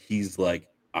 and he's like,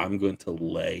 I'm going to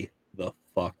lay the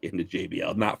fuck into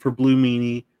JBL, not for Blue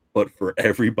Meanie, but for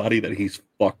everybody that he's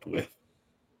fucked with.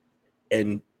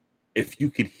 And if you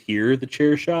could hear the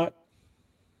chair shot,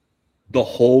 the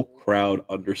whole crowd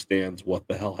understands what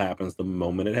the hell happens the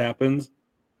moment it happens,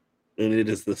 and it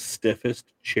is the stiffest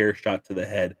chair shot to the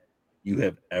head you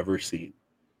have ever seen.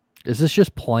 Is this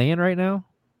just playing right now?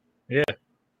 Yeah.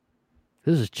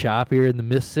 This is choppier in the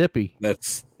Mississippi. I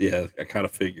kind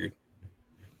of figured.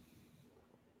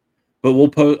 But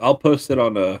I'll post it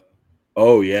on a.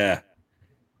 Oh yeah.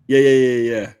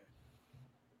 Yeah.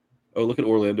 Oh, look at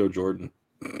Orlando Jordan.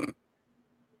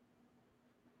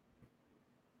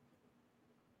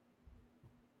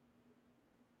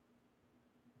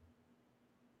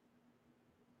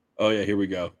 Oh yeah, here we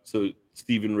go. So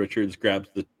Steven Richards grabs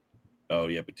the. Oh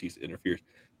yeah, Batista interferes.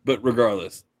 But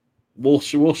regardless, we'll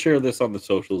share this on the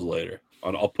socials later.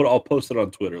 I'll post it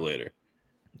on Twitter later.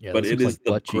 Yeah, But this it looks is like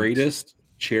the butt cheeks. greatest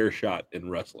chair shot in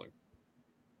wrestling.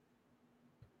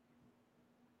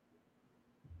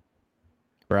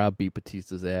 Rob beat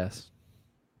Batista's ass.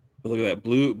 But look at that.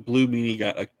 Blue Meanie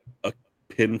got a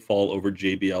pinfall over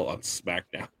JBL on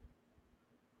SmackDown.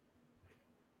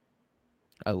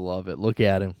 I love it. Look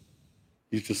at him.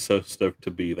 He's just so stoked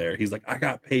to be there. He's like, I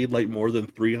got paid like more than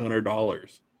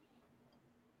 $300.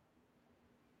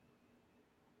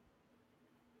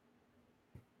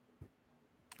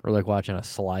 Or like watching a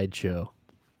slideshow.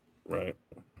 Right.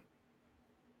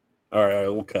 All right,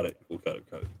 we'll cut it. Cut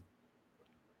it.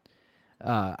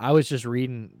 I was just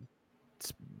reading.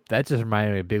 That just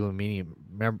reminded me of Big Lumini.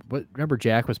 Remember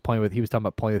Jack was playing with. He was talking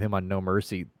about playing with him on No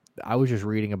Mercy. I was just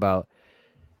reading about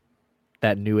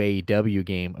that new AEW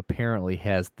game. Apparently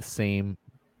has the same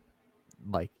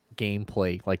like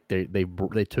gameplay. Like they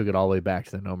took it all the way back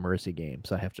to the No Mercy game.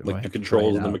 So I have to like the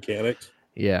controls and the mechanics.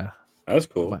 Yeah, that's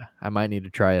cool. I might need to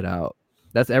try it out.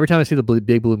 That's every time I see the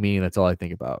Big Blue Meanie, that's all I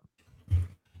think about.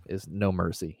 Is No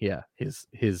Mercy. Yeah,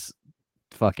 his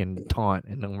fucking taunt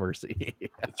and No Mercy.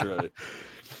 That's right.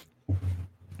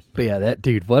 But yeah, that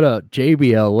dude, what a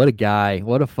JBL, what a guy,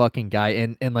 what a fucking guy,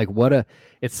 and like what a,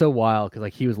 it's so wild because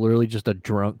like he was literally just a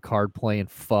drunk card playing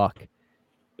fuck.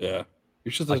 Yeah,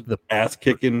 he's just like the ass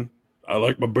kicking. I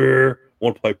like my beer.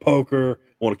 Want to play poker.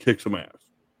 Want to kick some ass.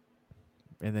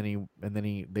 And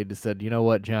then they just said, you know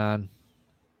what, John,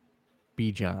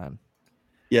 be John.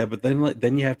 Yeah, but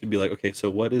then you have to be like, okay, so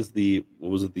what was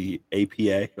it, the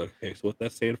APA? Okay, so what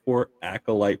that stand for?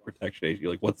 Acolyte Protection Agency.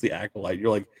 You're like, what's the acolyte?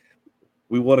 You're like,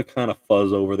 we want to kind of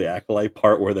fuzz over the acolyte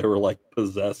part where they were like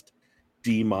possessed,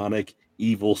 demonic,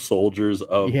 evil soldiers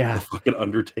of the fucking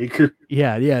Undertaker.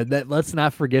 Yeah. Let's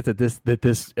not forget that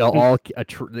this all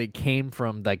they came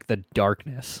from like the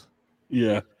darkness.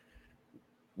 Yeah,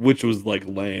 which was like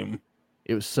lame.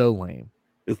 It was so lame.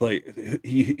 It's like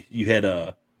you had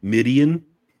a Midian.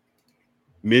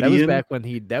 That was back when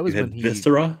he.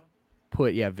 Viscera.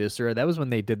 Viscera. That was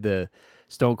when they did the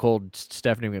Stone Cold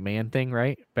Stephanie McMahon thing,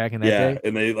 right? Back in that day.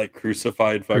 And they like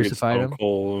crucified Stone him.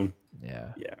 Cold.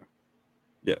 Yeah.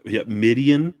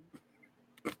 Midian.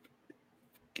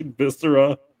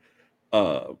 Viscera.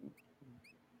 The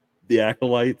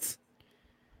Acolytes.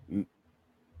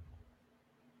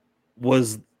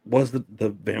 Was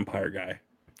the vampire guy?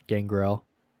 Gangrel.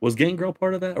 Was Gangrel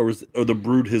part of that, or the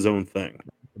Brood his own thing?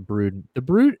 The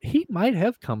Brood, he might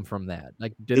have come from that.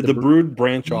 Like, did the Brood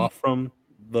branch off from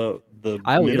the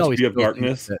Ministry of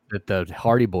Darkness? That the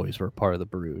Hardy Boys were part of the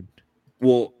Brood.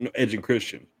 Well, no, Edge and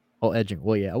Christian. Oh, Edge.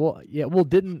 Well, yeah. Well,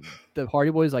 didn't the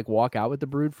Hardy Boys like walk out with the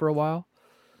Brood for a while?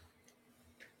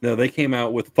 No, they came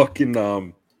out with fucking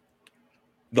the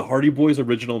Hardy Boys'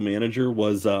 original manager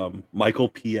was Michael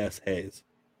P.S. Hayes.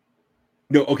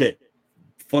 No, okay.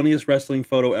 Funniest wrestling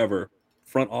photo ever.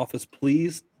 Front office,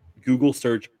 please. Google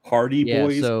search Hardy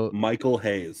Boys, Michael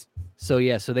Hayes. So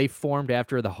they formed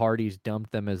after the Hardys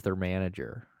dumped them as their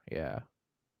manager. Yeah.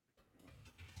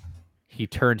 He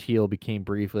turned heel, became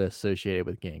briefly associated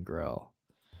with Gangrel.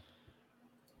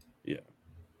 Yeah.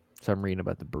 So I'm reading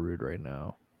about the Brood right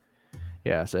now.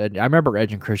 Yeah, so I remember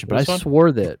Edge and Christian, but I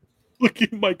swore that. Look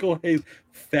at Michael Hayes,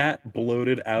 fat,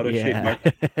 bloated, out of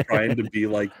shape, trying to be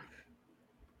like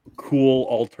cool,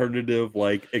 alternative,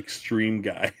 like extreme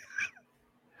guy.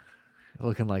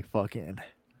 Looking like fucking.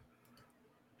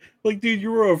 Like, dude,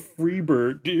 you were a free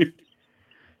bird, dude.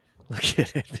 Look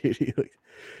at it, dude. He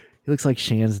looks like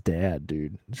Shan's dad,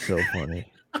 dude. It's so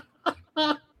funny.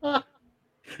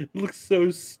 It looks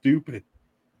so stupid.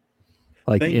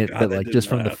 Like just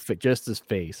from just his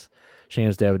face,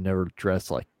 Shan's dad would never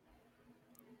dress like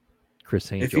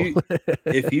Chris Angel.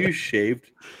 If you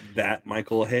shaved that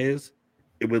Michael Hayes,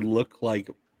 it would look like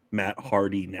Matt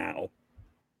Hardy now.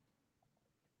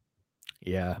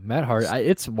 Yeah, Matt Hardy.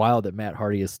 It's wild that Matt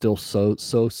Hardy is still so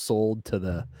sold to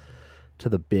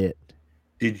the bit.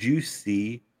 Did you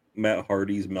see Matt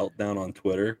Hardy's meltdown on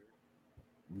Twitter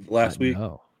last week?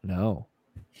 No.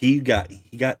 He got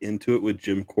into it with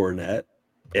Jim Cornette.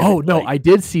 Oh no, I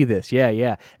did see this.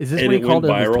 Yeah. Is this what he called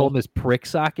him? Told him his prick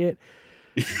socket.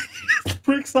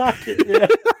 Prick socket. Yeah.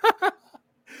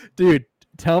 Dude,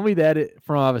 tell me that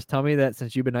from office. Tell me that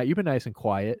since you've been nice and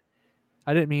quiet.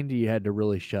 I didn't mean you had to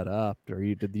really shut up, or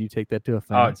did you take that to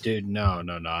offense? Oh, dude, no.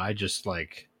 I just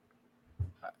like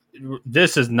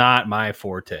this is not my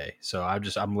forte, so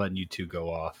I'm letting you two go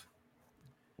off.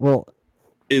 Well,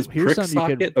 is prick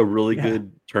socket a really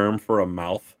good term for a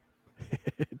mouth?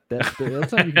 That's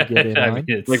something you can get in on.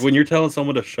 Like when you're telling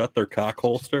someone to shut their cock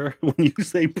holster, when you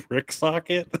say prick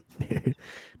socket.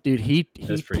 Dude, he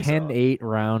 10-8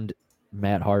 round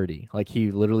Matt Hardy. Like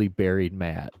he literally buried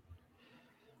Matt.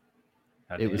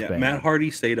 It was bad. Matt Hardy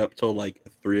stayed up till like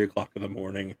 3:00 in the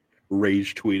morning,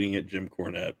 rage tweeting at Jim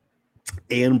Cornette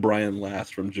and Brian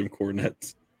Last from Jim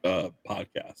Cornette's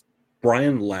podcast.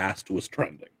 Brian Last was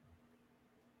trending.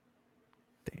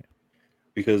 Damn.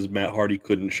 Because Matt Hardy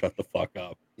couldn't shut the fuck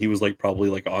up. He was like probably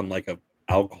like on like a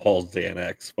alcohol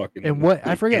Xanax fucking. And what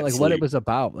I forget like what it was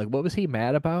about. Like what was he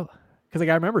mad about? Because like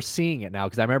I remember seeing it now.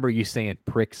 Because I remember you saying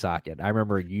prick socket. I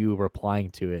remember you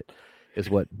replying to it. Is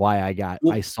why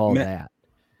I saw that.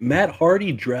 Matt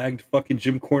Hardy dragged fucking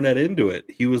Jim Cornette into it.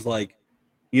 He was like,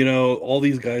 all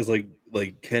these guys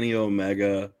like Kenny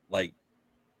Omega, like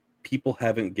people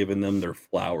haven't given them their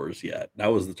flowers yet.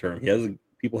 That was the term.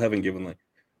 People haven't given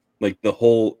like the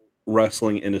whole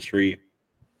wrestling industry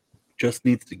just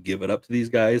needs to give it up to these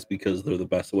guys because they're the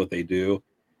best at what they do.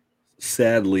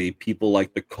 Sadly, people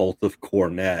like the Cult of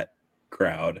Cornette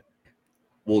crowd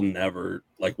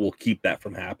will keep that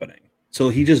from happening. So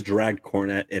he just dragged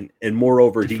Cornette and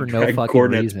moreover, Just he for no dragged fucking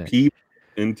Cornette's reason. people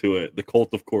into it, the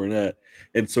Cult of Cornette.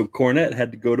 And so Cornette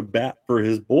had to go to bat for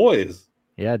his boys.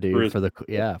 Yeah, dude. Fuck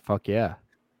yeah.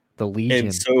 The Legion.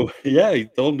 And so he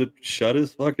told him to shut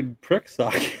his fucking prick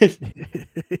socket.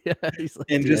 Yeah, he's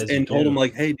like, and told him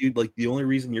like, hey dude, like the only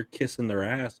reason you're kissing their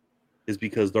ass is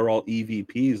because they're all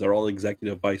EVPs, they're all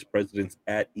executive vice presidents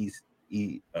at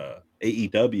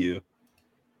AEW,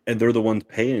 and they're the ones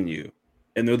paying you.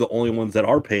 And they're the only ones that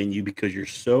are paying you because you're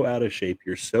so out of shape,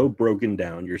 you're so broken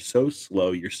down, you're so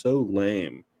slow, you're so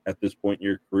lame at this point in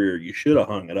your career. You should have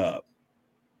hung it up.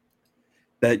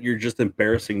 That you're just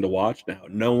embarrassing to watch now.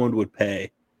 No one would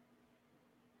pay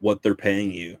what they're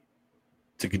paying you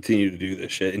to continue to do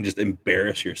this shit and just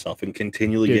embarrass yourself and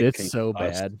continually dude, get it's concussed. so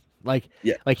bad. Like,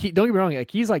 yeah, like don't get me wrong,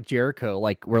 like he's like Jericho,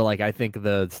 like where like I think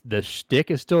the shtick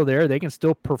is still there. They can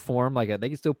still perform, like they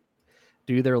can still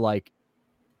do their like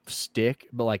stick,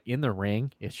 but like in the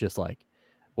ring, it's just like,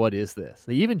 what is this?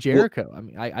 Like, even Jericho. Well, I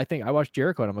mean, I think I watched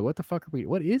Jericho and I'm like, what the fuck are we?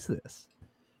 What is this?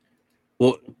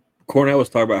 Well, Cornette was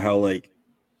talking about how like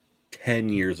 10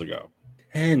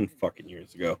 fucking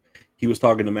years ago, he was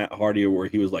talking to Matt Hardy where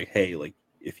he was like, hey, like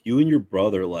if you and your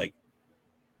brother like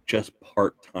just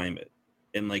part-time it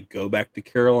and like go back to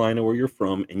Carolina where you're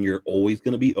from and you're always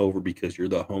going to be over because you're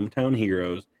the hometown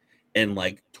heroes, and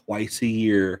like twice a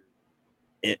year,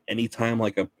 anytime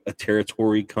like a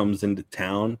territory comes into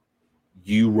town,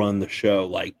 you run the show,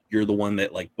 like you're the one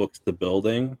that like books the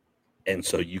building, and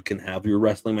so you can have your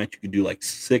wrestling match. You can do like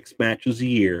 6 matches a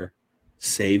year,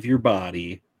 save your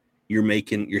body.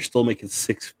 You're still making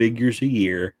 6 figures a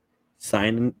year,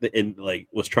 signing and like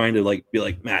was trying to like be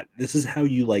like, Matt, this is how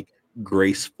you like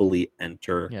gracefully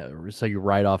enter. Yeah, so you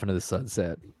ride off into the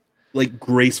sunset. Like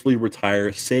gracefully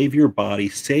retire, save your body,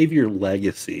 save your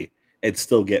legacy, and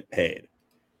still get paid.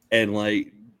 And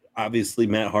like obviously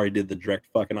Matt Hardy did the direct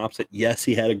fucking opposite. Yes,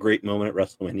 he had a great moment at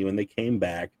WrestleMania when they came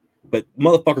back, but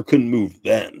motherfucker couldn't move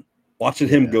then. Watching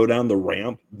him go down the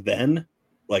ramp then,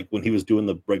 like when he was doing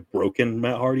the like broken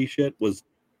Matt Hardy shit, was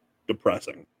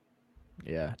depressing.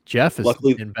 Yeah, Jeff is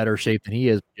in better shape than he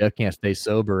is. Jeff can't stay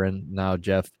sober, and now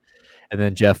Jeff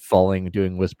falling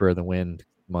doing Whisper of the Wind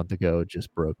a month ago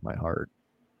just broke my heart.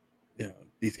 Yeah,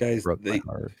 these guys broke my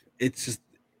heart. It's just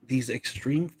these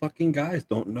extreme fucking guys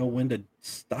don't know when to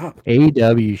stop.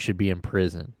 AEW should be in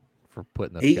prison for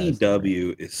putting those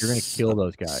AEW guys you're gonna kill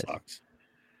those guys. Sucks.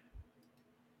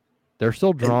 They're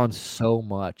still drawing so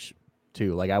much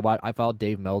too. Like I followed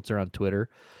Dave Meltzer on Twitter,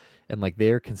 and like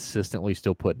they're consistently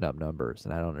still putting up numbers,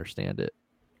 and I don't understand it.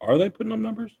 Are they putting up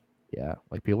numbers? Yeah,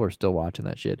 like people are still watching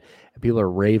that shit, and people are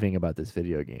raving about this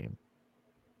video game.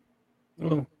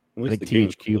 Well, I think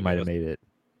THQ might have made it.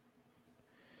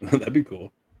 That'd be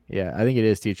cool. Yeah, I think it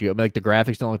is THQ. I mean, like the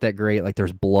graphics don't look that great. Like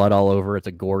there's blood all over. It's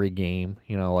a gory game.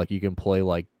 You know, like you can play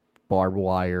like barbed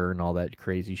wire and all that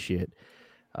crazy shit.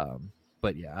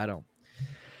 But yeah, I don't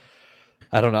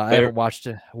know. I haven't watched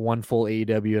one full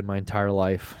AEW in my entire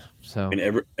life. So I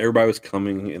mean, everybody was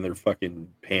coming in their fucking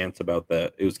pants about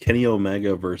that. It was Kenny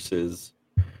Omega versus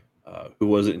who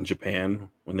was it in Japan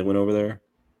when they went over there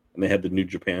and they had the New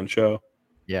Japan show?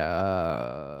 Yeah,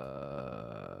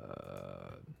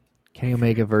 Kenny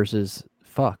Omega versus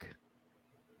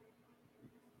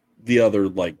the other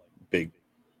like big.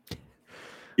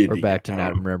 We're back to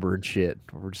not remembering shit.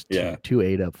 We're just two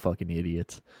ate up fucking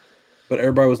idiots. But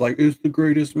everybody was like, "It's the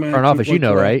greatest match." Front office, you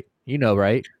know, right?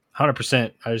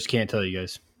 100%. I just can't tell you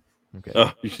guys. Okay.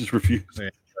 Oh, you just refuse.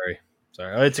 Sorry.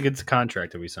 Oh, it's a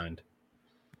contract that we signed.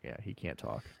 Yeah, he can't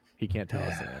talk. He can't tell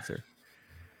us the answer.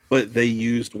 But they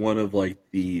used one of like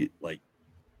the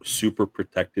super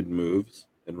protected moves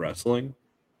in wrestling,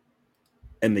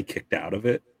 and they kicked out of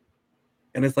it.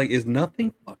 And it's like, is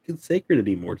nothing fucking sacred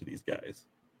anymore to these guys?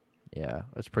 Yeah,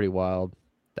 that's pretty wild.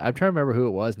 I'm trying to remember who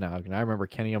it was now. And I remember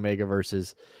Kenny Omega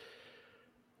versus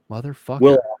motherfucker.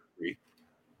 Will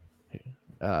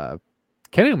Ospreay.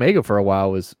 Kenny Omega for a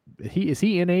while is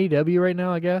he in AEW right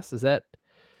now? I guess is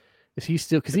he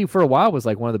still, because he for a while was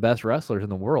like one of the best wrestlers in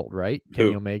the world, right?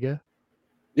 Kenny Omega.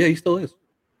 Yeah, he still is.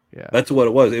 Yeah, that's what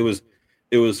it was. It was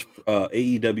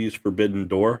AEW's Forbidden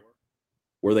Door,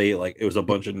 where it was a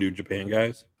bunch of New Japan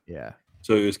guys. Yeah.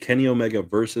 So it was Kenny Omega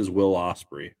versus Will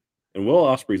Ospreay. And Will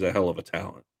Ospreay's a hell of a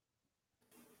talent.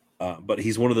 But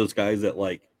he's one of those guys that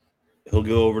like he'll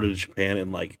go over to Japan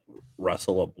and like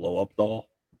wrestle a blow up doll.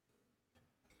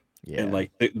 Yeah. And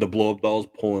like the blow up doll's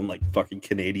pulling like fucking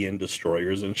Canadian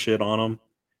destroyers and shit on him.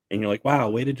 And you're like, wow,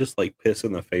 way to just like piss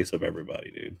in the face of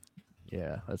everybody, dude.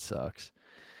 Yeah, that sucks.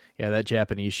 Yeah, that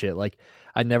Japanese shit. Like,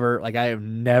 I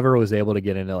never was able to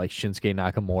get into like Shinsuke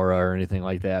Nakamura or anything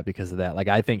like that because of that. Like,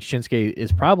 I think Shinsuke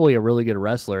is probably a really good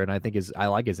wrestler, and I think I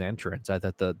like his entrance. I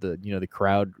thought the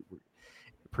crowd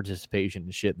participation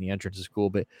and shit in the entrance is cool,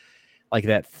 but like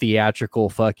that theatrical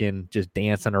fucking just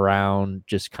dancing around,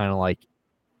 just kind of like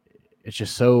it's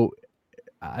just so.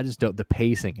 I just don't. The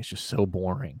pacing is just so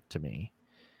boring to me.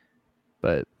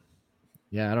 But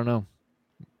yeah, I don't know.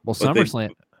 Well, But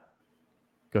SummerSlam.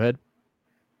 Go ahead.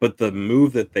 But the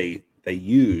move that they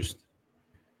used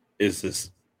is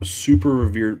this super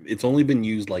revered. It's only been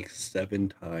used like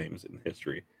 7 times in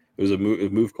history. It was a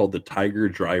move called the Tiger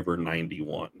Driver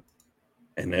 91,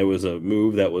 and it was a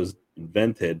move that was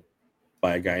invented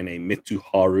by a guy named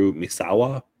Mitsuharu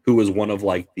Misawa, who was one of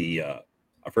like the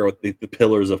I forget what the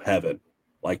pillars of heaven,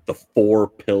 like the 4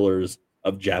 pillars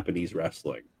of Japanese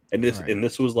wrestling. And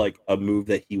this was like a move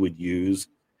that he would use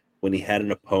when he had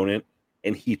an opponent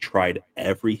and he tried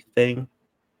everything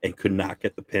and could not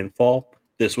get the pinfall.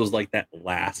 This was like that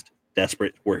last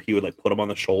desperate where he would like put him on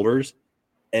the shoulders,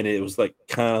 and it was like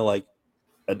kind of like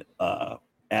an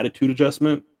attitude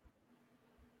adjustment,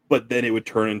 but then it would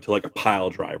turn into like a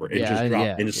pile driver and just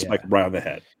drop and just like right on the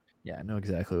head. Yeah, I know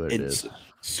exactly what it is.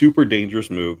 Super dangerous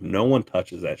move. No one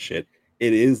touches that shit.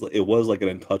 It was like an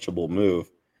untouchable move,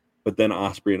 but then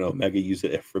Ospreay and Omega use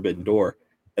it at Forbidden Door,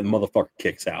 and the motherfucker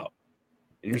kicks out.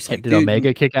 And you're just like, did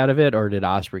Omega kick out of it, or did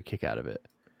Ospreay kick out of it?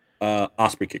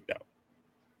 Ospreay kicked out.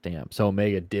 Damn. So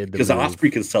Omega did because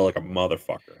Ospreay can sell like a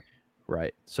motherfucker.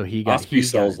 Right. So Ospreay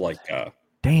sells like.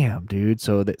 Damn, dude.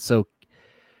 So did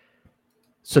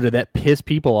that piss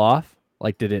people off?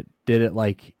 Like, did it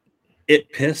like?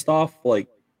 It pissed off like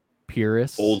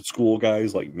purists, old school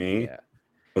guys like me. Yeah.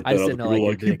 But then other people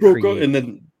like he broke up,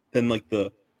 and then like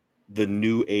the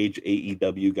new age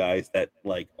AEW guys that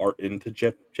like are into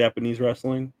Japanese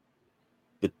wrestling,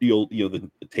 the old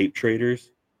the tape traders.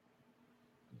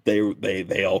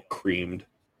 They all creamed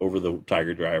over the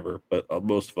Tiger Driver, but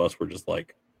most of us were just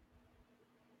like,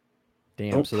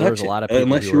 damn. Don't so there was a lot of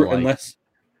people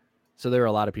so there were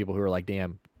a lot of people who were like,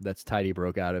 damn, that's tight, he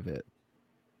broke out of it.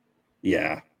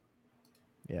 Yeah,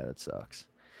 that sucks.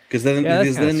 Because then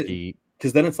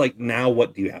it's like, now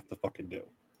what do you have to fucking do?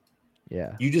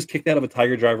 Yeah, you just kicked out of a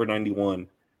Tiger Driver 91,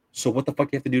 so what the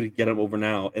fuck you have to do to get him over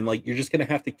now? And like, you're just gonna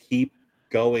have to keep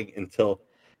going until.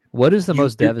 What is the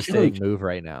most devastating move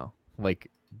right now? Like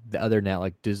the other now,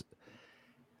 like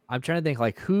I'm trying to think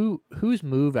like whose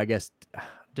move, I guess,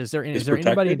 is there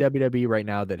anybody in WWE right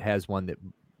now that has one that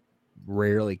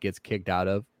rarely gets kicked out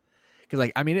of? Because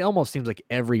like, I mean, it almost seems like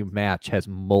every match has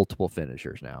multiple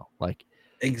finishers now. Like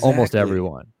almost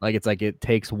everyone. Like it's like it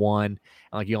takes one, and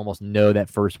like you almost know that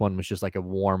first one was just like a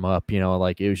warm up,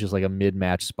 like it was just like a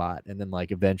mid-match spot, and then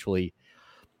like eventually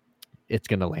it's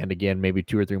gonna land again, maybe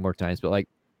 2 or 3 more times. But like,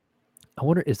 I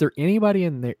wonder, is there anybody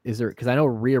in there? Is there? Because I know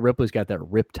Rhea Ripley's got that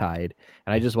Riptide,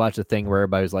 and I just watched a thing where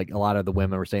everybody was like, a lot of the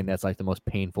women were saying that's like the most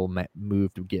painful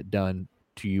move to get done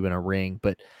to you in a ring.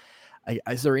 But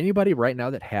is there anybody right now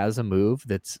that has a move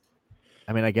that's?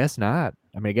 I mean, I guess not.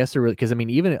 I mean, I guess they're really, because I mean,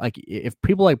 even like if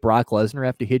people like Brock Lesnar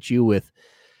have to hit you with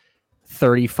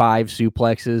 35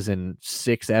 suplexes and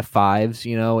 6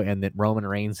 F5s, and that Roman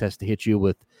Reigns has to hit you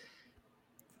with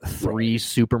 3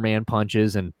 Superman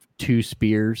punches and 2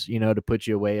 spears, to put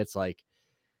you away. It's like,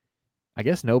 I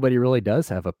guess nobody really does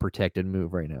have a protected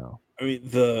move right now. I mean,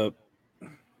 the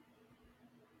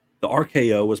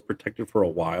RKO was protected for a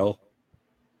while,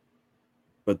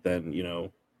 but then,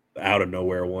 the out of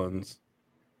nowhere ones.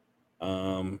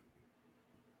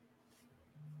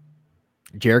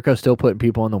 Jericho still putting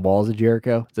people on the walls of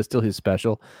Jericho? Is that still his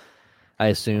special? I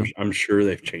assume. I'm sure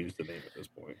they've changed the name at this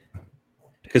point.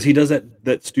 Because he does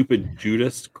that stupid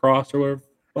Judas cross or whatever.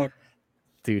 Fuck.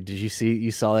 Dude,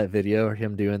 you saw that video of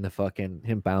him doing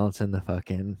him balancing the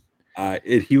fucking.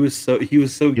 He was so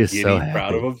giddy,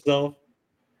 proud of himself.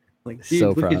 Like,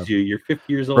 dude, look at you. You're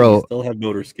 50 years old. Bro, you still have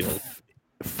motor skills.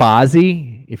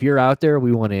 Fozzy, if you're out there,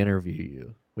 we want to interview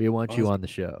you. We want you on the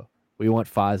show. We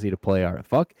want Fozzy to play our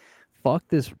fuck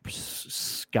this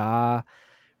ska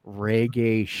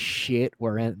reggae shit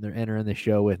they're entering the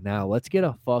show with now. Let's get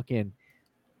a Fozzy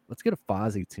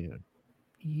tune.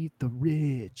 Eat the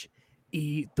rich,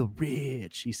 he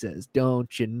says.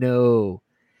 Don't you know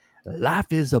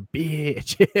life is a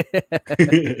bitch?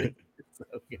 So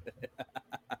good.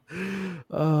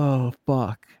 Oh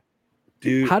fuck!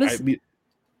 Dude, How I does mean,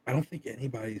 I don't think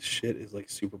anybody's shit is like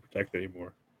super protected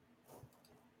anymore.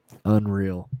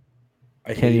 unreal?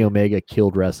 I Kenny hate it. Omega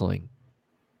killed wrestling.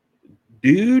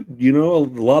 Dude, you know, a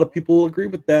lot of people agree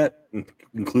with that,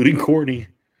 including Corny.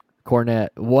 Cornette,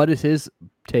 what is his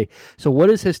take? So, what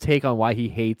is his take on why he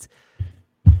hates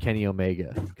Kenny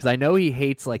Omega? Because I know he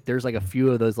hates like there's like a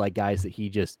few of those like guys that he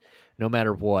just no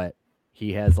matter what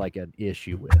he has like an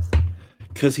issue with.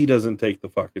 Because he doesn't take the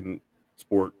fucking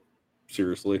sport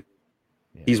seriously.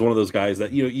 Yeah. He's one of those guys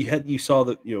that you saw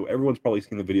that everyone's probably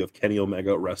seen the video of Kenny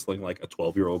Omega wrestling like a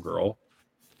 12-year-old girl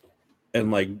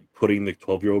and like putting the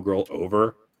 12-year-old girl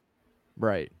over.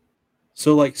 Right.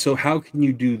 So how can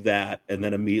you do that and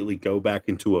then immediately go back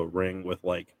into a ring with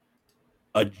like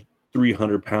a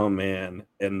 300-pound man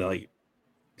and like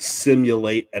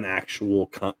simulate an actual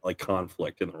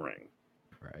conflict in the ring?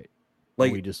 Right.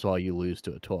 And we Like, just saw you lose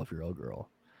to a 12-year-old girl.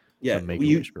 yeah, Some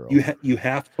Make-A-Wish girl. you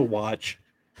have to watch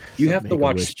Some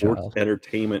Make-A-Wish sports child.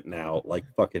 entertainment now like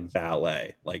fucking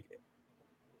ballet. Like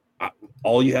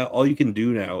all you can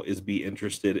do now is be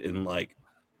interested in like,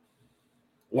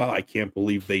 wow, I can't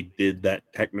believe they did that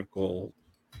technical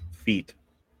feat.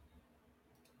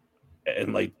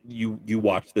 And like you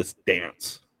watch this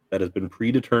dance that has been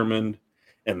predetermined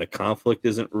and the conflict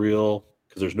isn't real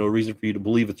because there's no reason for you to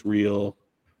believe it's real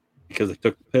because they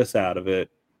took the piss out of it.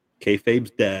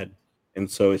 Kayfabe's dead. And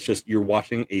so it's just you're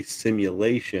watching a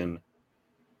simulation.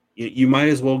 You might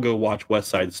as well go watch West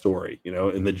Side Story,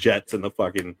 and the Jets and the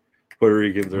fucking Puerto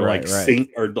Ricans are like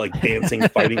dancing,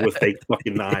 fighting with fake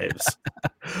fucking knives.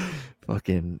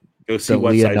 Fucking go see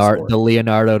West Side Story. The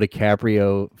Leonardo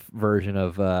DiCaprio version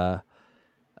of what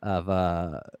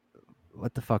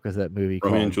the fuck was that movie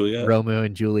Romeo called? and Juliet. Romeo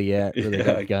and Juliet, where they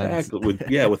got guns.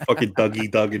 Exactly. With fucking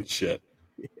Dougie Doug and shit.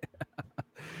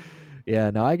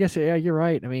 Yeah, no, I guess you're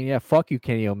right. I mean, yeah, fuck you,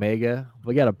 Kenny Omega.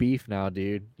 We got a beef now,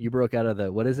 dude. You broke out of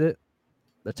what is it?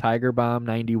 The Tiger Bomb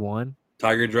 91?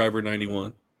 Tiger Driver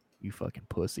 91. You fucking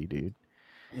pussy, dude.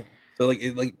 So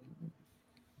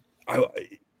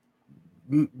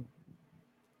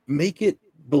make it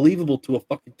believable to a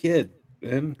fucking kid,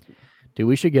 man. Dude,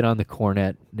 we should get on the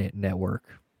Cornette network.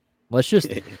 Let's just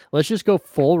go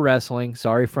full wrestling.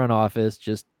 Sorry, front office.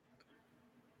 Just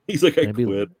he's like, I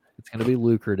quit. It's gonna be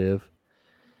lucrative.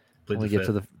 When we get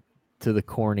to the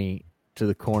corny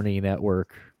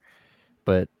network,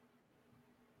 but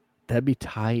that'd be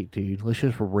tight, dude. Let's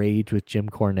just rage with Jim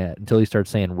Cornette until he starts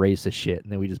saying racist shit,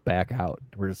 and then we just back out.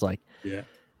 We're just like, yeah.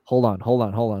 Hold on.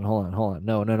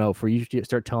 No. For you to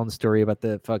start telling the story about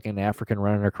the fucking African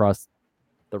running across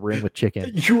the ring with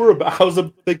chicken. I was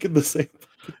thinking the same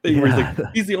thing. Yeah. Where he's like,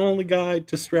 he's the only guy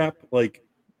to strap like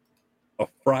a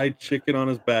fried chicken on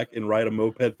his back and ride a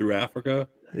moped through Africa.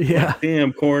 Yeah. Like,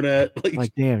 damn, Cornette.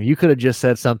 Like, damn, you could have just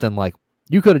said something like,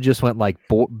 you could have just went like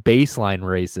baseline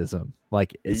racism.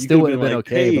 Like, it still would have been like,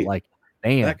 okay, hey, but like,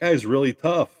 damn. That guy's really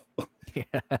tough. Yeah.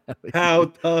 How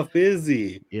tough is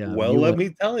he? Yeah. Well, let me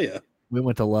tell you. We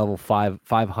went to level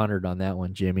 500 on that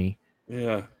one, Jimmy.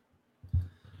 Yeah.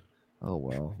 Oh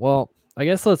well. Well, I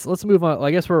guess let's move on.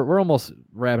 I guess we're almost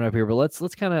wrapping up here, but let's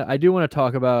kind of. I do want to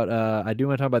talk about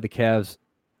the Cavs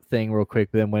thing real quick.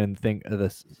 But then when think of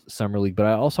the summer league, but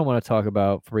I also want to talk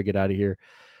about before we get out of here.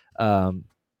 That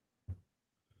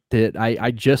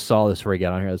I just saw this before I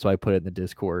got on here, so I put it in the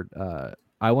Discord.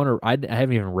 I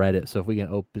haven't even read it, so if we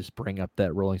can just bring up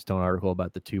that Rolling Stone article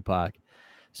about the Tupac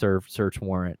search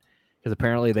warrant. Because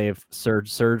apparently they've served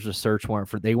a search warrant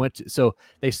for. They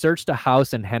searched a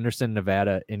house in Henderson,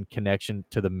 Nevada, in connection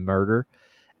to the murder.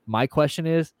 My question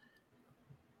is,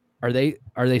 are they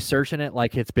searching it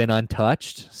like it's been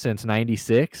untouched since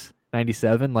 96,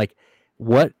 97? Like,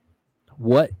 what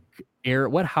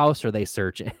house are they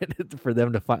searching for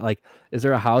them to find? Like, is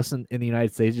there a house in the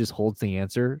United States that just holds the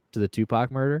answer to the Tupac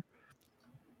murder?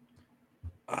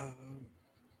 Can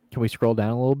we scroll down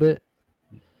a little bit?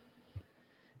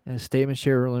 And a statement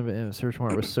shared and a search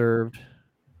warrant was served.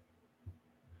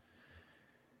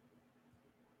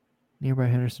 Nearby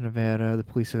Henderson, Nevada, the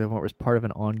police said the warrant was part of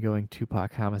an ongoing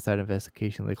Tupac homicide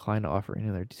investigation. They declined to offer any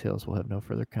other details. We'll have no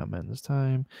further comment this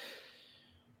time.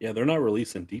 Yeah, they're not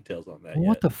releasing details on that yet.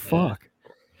 What the fuck?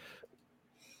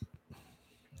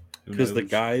 Because the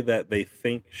guy that they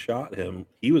think shot him,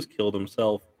 he was killed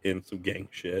himself in some gang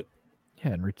shit.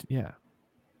 Yeah, yeah.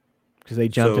 Because they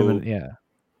jumped him in, yeah.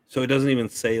 So it doesn't even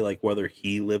say like whether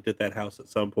he lived at that house at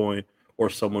some point or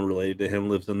someone related to him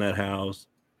lives in that house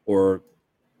or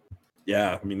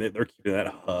yeah, I mean they're keeping that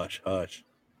hush.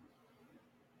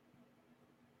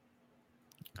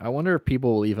 I wonder if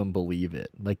people will even believe it.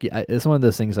 Like it's one of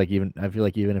those things like I feel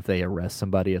like even if they arrest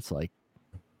somebody, it's like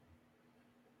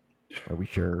Are we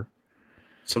sure?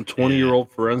 Some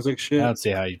 20-year-old forensic I shit. don't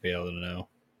see how you'd be able to know.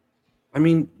 I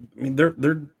mean, they're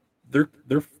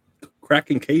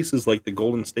cracking cases like the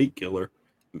Golden State Killer.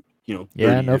 You know, 30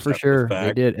 Yeah, no, years for after the sure they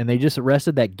fact. did, and they just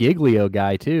arrested that Giglio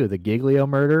guy too. The Giglio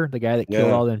murder, the guy that killed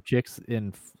Yeah. all them chicks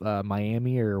in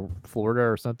Miami or Florida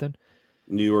or something.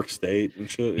 New York State and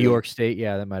shit. New York State,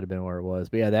 yeah, that might have been where it was.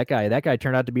 But yeah, that guy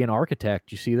turned out to be an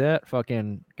architect. You see that?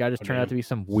 Fucking guy just turned out to be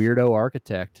some weirdo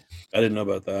architect. I didn't know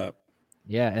about that.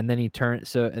 Yeah, and then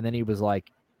he was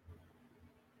like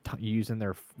using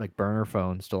their like burner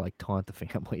phones to like taunt the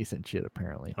families and shit.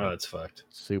 Apparently, Oh, that's fucked.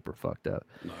 Super fucked up.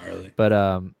 Gnarly. But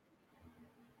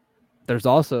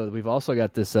we've also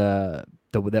got this that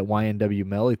YNW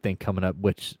Melly thing coming up,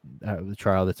 which the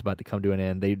trial that's about to come to an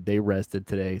end. They rested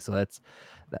today, so that's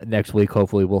next week.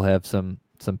 Hopefully, we'll have some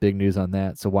big news on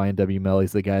that. So YNW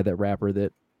Melly's the guy, that rapper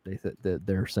that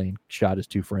they're saying shot his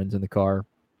two friends in the car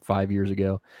 5 years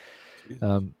ago.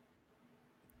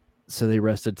 So they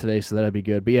rested today, so that'd be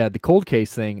good. But yeah, the cold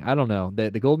case thing, I don't know. The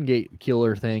Golden Gate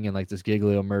Killer thing and like this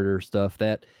Giglio murder stuff,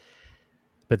 but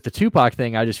the Tupac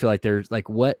thing, I just feel like there's like,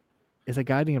 what is a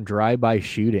goddamn drive-by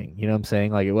shooting? You know what I'm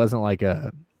saying? Like, it wasn't like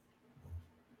a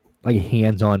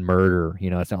hands-on murder. You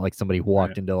know, it's not like somebody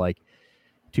walked into like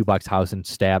Tupac's house and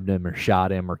stabbed him or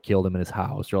shot him or killed him in his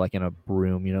house or like in a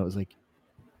room. You know, it was like,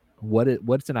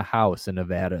 what's in a house in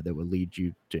Nevada that would lead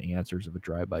you to answers of a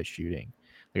drive-by shooting?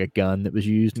 Like a gun that was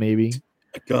used, maybe?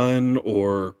 A gun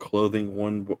or clothing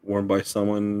worn by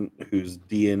someone whose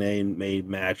DNA may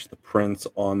match the prints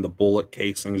on the bullet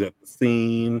casings at the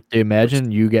scene.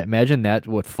 Imagine that's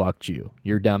what fucked you.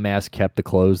 Your dumbass kept the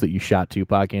clothes that you shot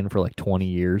Tupac in for like 20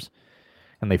 years,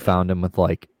 and they found him with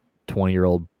like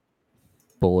 20-year-old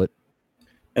bullet.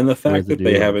 And the fact that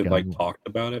they haven't like talked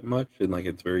about it much and like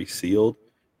it's very sealed,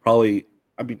 probably.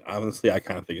 I mean, honestly, I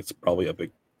kind of think it's probably a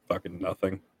big fucking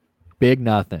nothing. Big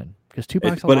nothing, because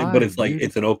Tupac's alive. But it's like,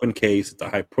 it's an open case. It's a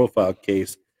high profile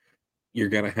case. You're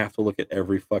gonna have to look at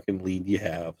every fucking lead you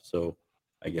have. So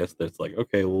I guess that's like,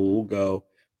 okay, well, we'll go,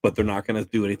 but they're not gonna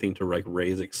do anything to like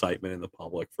raise excitement in the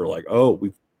public for like, oh,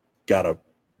 we've got a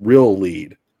real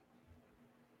lead.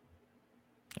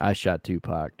 I shot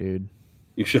Tupac, dude.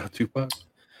 You shot Tupac?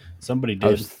 Somebody did.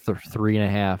 I was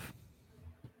 3.5.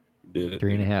 Did it?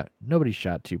 3.5. Nobody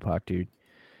shot Tupac, dude.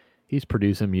 He's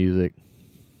producing music.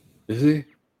 Is he?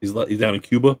 He's down in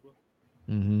Cuba.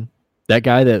 Mm-hmm. That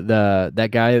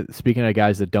guy. Speaking of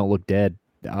guys that don't look dead,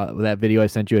 that video I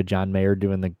sent you of John Mayer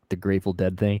doing the Grateful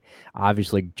Dead thing.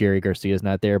 Obviously, Jerry Garcia's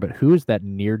not there, but who is that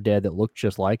near dead that looked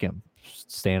just like him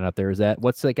standing up there?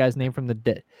 What's that guy's name from the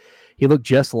dead? He looked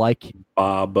just like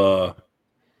Bob.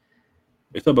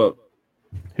 It's about.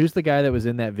 Who's the guy that was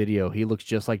in that video? He looks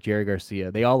just like Jerry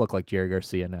Garcia. They all look like Jerry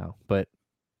Garcia now, but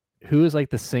who is like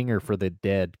the singer for the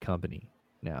Dead company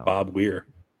now? Bob Weir.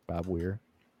 Bob Weir.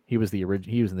 He was the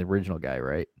original guy,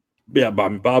 right? Yeah,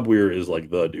 Bob Weir is like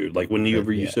the dude. Like when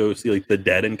you see like the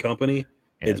Dead and Company,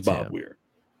 it's Bob Weir.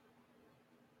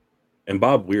 And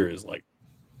Bob Weir is like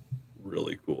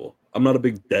really cool. I'm not a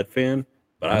big Dead fan,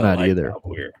 but I'm not either. Bob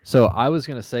Weir. So I was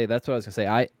gonna say, that's what I was gonna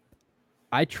say.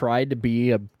 I tried to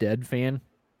be a Dead fan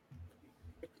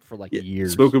for like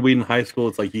years. Smoking weed in high school,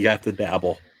 it's like you have to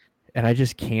dabble. And I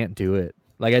just can't do it.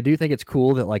 Like, I do think it's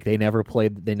cool that like they never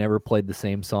played the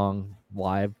same song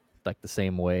live like the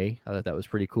same way. I thought that was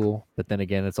pretty cool. But then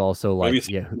again, it's also like,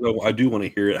 I do want to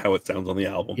hear it how it sounds on the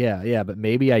album. Yeah, but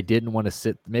maybe I didn't want to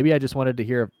sit. Maybe I just wanted to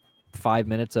hear 5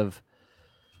 minutes of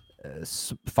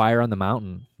Fire on the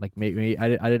Mountain. Like maybe I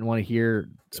didn't want to hear.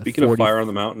 Speaking of Fire on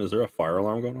the Mountain, is there a fire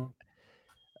alarm going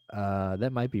on?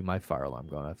 That might be my fire alarm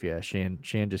going off. Yeah, Shan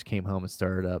just came home and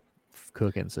started up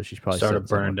cooking, so she's probably started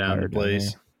burning down the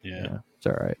place. Yeah, it's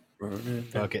all right.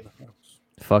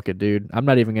 Fuck it, dude. I'm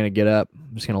not even gonna get up.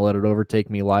 I'm just gonna let it overtake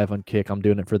me live on Kick. I'm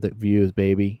doing it for the views,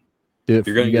 baby. Do it.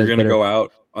 You're gonna go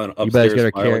out on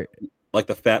upstairs fire, like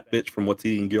the fat bitch from What's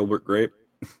Eating Gilbert Grape.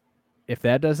 If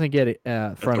that doesn't get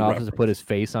front office to put his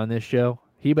face on this show,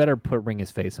 he better bring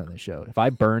his face on this show. If I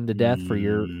burn to death for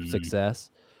your success,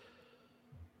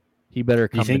 he better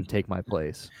come and take my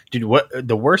place. Dude, what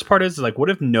the worst part is, like, what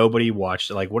if nobody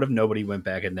watched it? Like, what if nobody went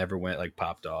back and never went, like,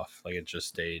 popped off? Like, it just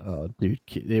stayed. Oh, dude,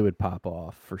 they would pop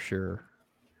off for sure.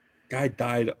 Guy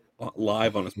died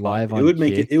live on his live podcast. It would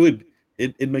make Kick.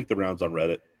 It'd make the rounds on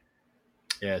Reddit.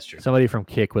 Yeah, it's true. Somebody from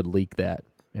Kick would leak that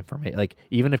information. Like,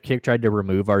 even if Kick tried to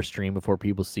remove our stream before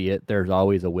people see it, there's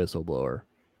always a whistleblower.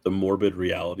 The morbid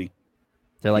reality.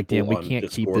 They're like, damn, we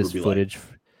can't keep this footage.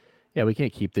 Yeah, we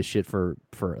can't keep this shit for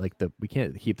like we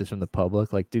can't keep this from the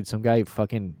public. Like, dude, some guy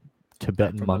fucking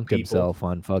Tibetan monked himself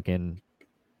on fucking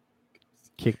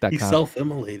kicked that. He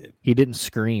self-immolated. He didn't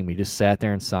scream. He just sat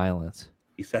there in silence.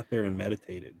 He sat there and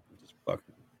meditated. Just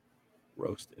fucking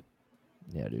roasted.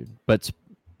 Yeah, dude. But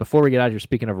before we get out of here,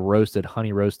 speaking of roasted,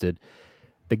 honey roasted,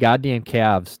 the goddamn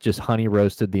Cavs just honey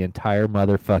roasted the entire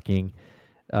motherfucking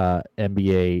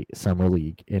NBA Summer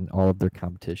League in all of their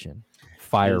competition.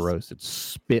 Fire roasted,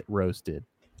 spit roasted.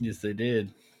 Yes, they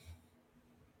did.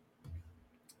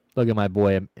 Look at my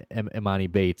boy Imani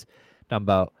Bates. Talking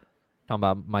about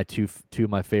my two of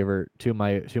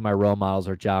my role models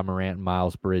are Ja Morant and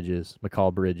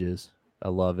McCall Bridges. I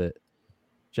love it.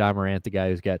 Ja Morant, the guy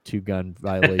who's got 2 gun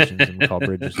violations, and McCall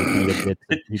Bridges who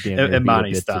damn near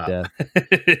Imani, beat a bit stop. to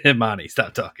death. Imani,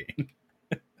 stop talking.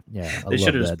 Yeah, they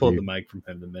should have just pulled dude. the mic from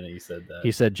him the minute he said that.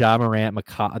 He said Ja Morant,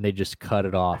 McCall, and they just cut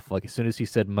it off. Like as soon as he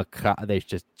said McCall, they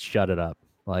just shut it up.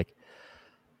 Like,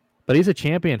 but he's a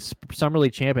champion, Summer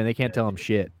League champion. They can't tell him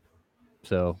shit.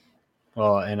 So,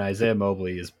 well, and Isaiah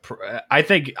Mobley is. I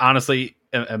think honestly,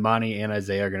 Imani and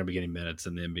Isaiah are going to be getting minutes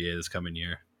in the NBA this coming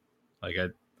year. Like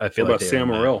I feel what like about Sam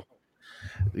Morril?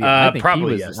 Yeah, I think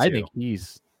probably yes. I think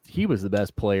he was the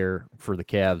best player for the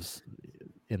Cavs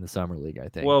in the Summer League. I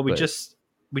think. Well, we just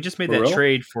made that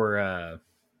trade for God,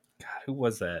 who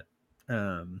was that?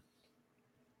 Donovan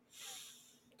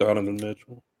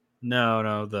Mitchell.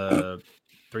 No, the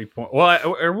 3-point.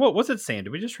 Well, or what was it? Sam?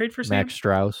 Did we just trade for Sam? Max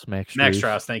Strauss. Max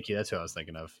Strauss. Thank you. That's who I was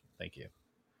thinking of. Thank you.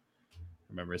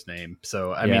 Remember his name.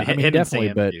 So I mean, him and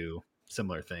Sam do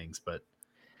similar things, but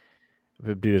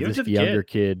dude, if this younger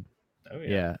kid,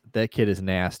 that kid is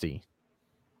nasty.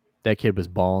 That kid was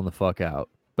balling the fuck out.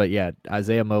 But yeah,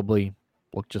 Isaiah Mobley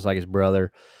looked just like his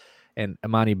brother. And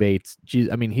Imani Bates, geez,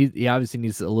 I mean, he obviously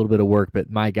needs a little bit of work, but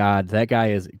my God, that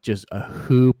guy is just a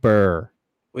hooper.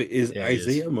 Wait, is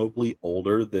Isaiah Mobley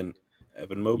older than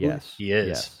Evan Mobley? Yes, he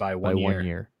is by 1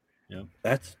 year. Yeah,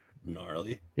 that's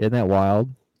gnarly. Isn't that wild?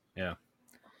 Yeah.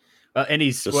 And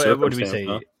he's what do we say?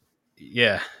 Huh?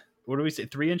 Yeah, what do we say?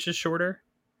 3 inches shorter,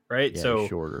 right? Yeah, so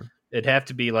shorter. It'd have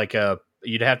to be like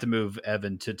you'd have to move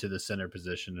Evan to the center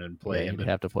position and play him. You'd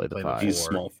have to play the 5. He's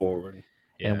small forward.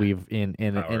 Yeah. And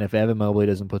and if Evan Mobley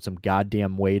doesn't put some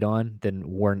goddamn weight on, then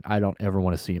I don't ever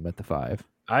want to see him at the 5.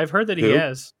 I've heard that he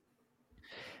has.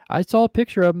 I saw a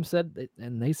picture of him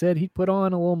and they said he put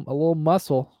on a little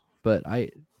muscle, but I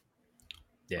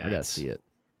gotta see it.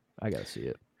 I gotta see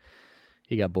it.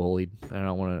 He got bullied. I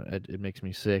don't want to. It makes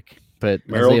me sick. But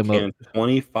Merrill can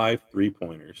 25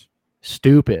 3-pointers.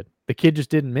 Stupid. The kid just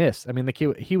didn't miss. I mean, the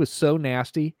kid, he was so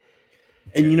nasty.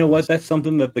 And you know what? That's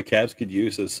something that the Cavs could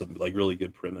use as some like really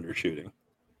good perimeter shooting.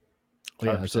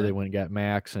 Yeah, so they went and got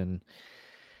Max and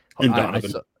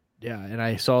Donovan. And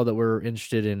I saw that we were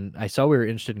interested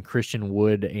in Christian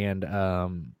Wood and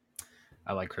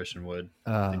I like Christian Wood.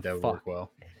 I think that would work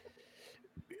well.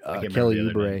 Kelly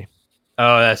Oubre.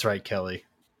 Oh, that's right, Kelly.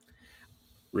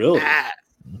 Really?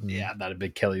 Yeah, I'm not a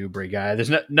big Kelly Oubre guy.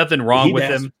 There's nothing wrong with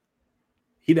him.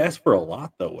 He'd ask for a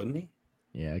lot, though, wouldn't he?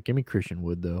 Yeah, give me Christian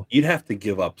Wood, though. You'd have to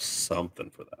give up something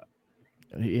for that.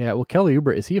 Yeah, well, Kelly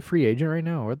Oubre, is he a free agent right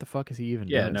now? Or what the fuck is he even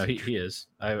doing? No, he is.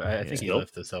 I think he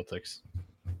left the Celtics.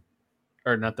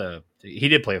 Or not he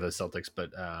did play for the Celtics, but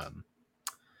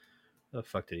the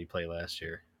fuck did he play last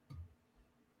year?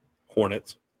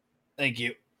 Hornets. Thank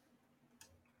you.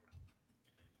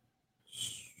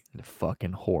 The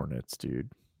fucking Hornets, dude.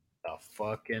 The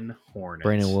fucking Hornets.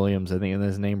 Brandon Williams, I think, and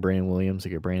his name Brandon Williams,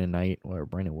 like Brandon Knight, or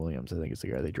Brandon Williams, I think it's the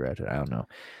guy they drafted. I don't know.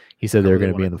 He said they were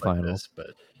going to be in the finals. But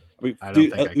I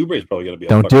don't think Oubre's probably going to be.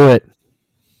 Don't do it.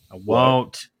 I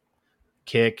won't.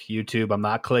 Kick YouTube. I'm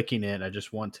not clicking it. I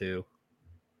just want to.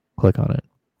 Click on it.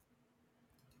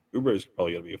 Oubre is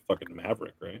probably going to be a fucking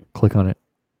maverick, right? Click on it.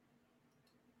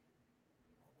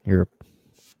 You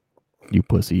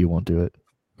pussy. You won't do it.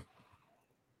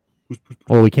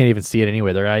 Well, we can't even see it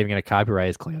anyway. They're not even going to copyright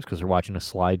his claims because they're watching a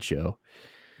slideshow.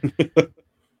 They're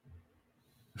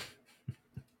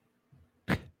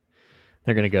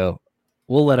going to go,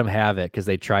 we'll let them have it because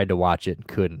they tried to watch it and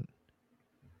couldn't.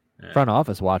 Yeah. Front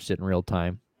office watched it in real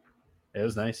time. It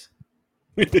was nice.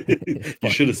 You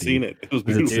should have seen it. It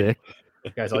was sick.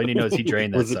 Guys, all you need to know is he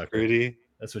drained that was sucker. It pretty?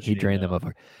 That's what he drained them up.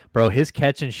 Bro, his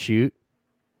catch and shoot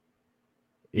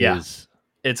it's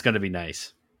going to be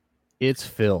nice. It's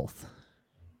filth.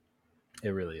 It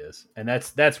really is. And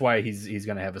that's why he's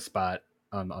going to have a spot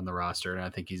on the roster, and I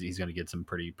think he's going to get some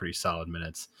pretty solid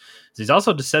minutes. He's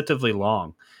also deceptively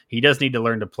long. He does need to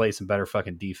learn to play some better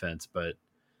fucking defense, but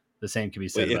the same can be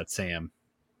said about Sam.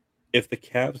 If the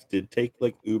Cavs did take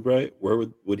like Oubre, where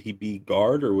would he be,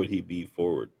 guard or would he be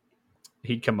forward?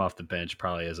 He'd come off the bench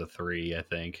probably as a 3, I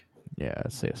think. Yeah,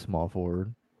 I'd say a small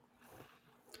forward.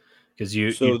 because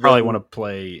you So you'd probably then- want to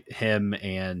play him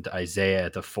and Isaiah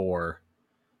at the 4,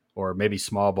 or maybe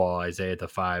small ball Isaiah at the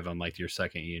 5 on like your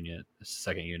second unit.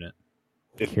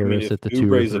 if Karras at the 2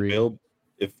 or Oubre's 3. available,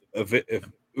 if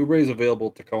Oubre's available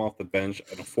to come off the bench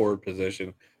at a forward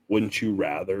position, wouldn't you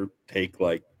rather take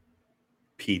like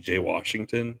PJ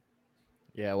Washington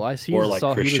Yeah, well, I see. or like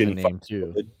Saw he was a Christian name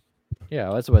too. Wood?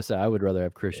 Yeah, that's what I said. I would rather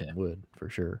have Christian Wood for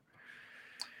sure.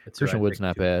 That's who Christian I'd Wood's pick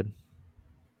not too. bad.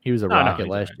 He was a No, no, Rocket he's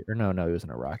last alright. year. No, he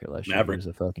wasn't a Rocket last year. He Maverick. was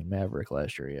a fucking Maverick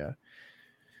last year. Yeah,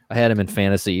 I had him in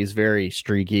fantasy. He's very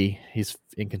streaky. He's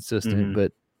inconsistent, Mhm.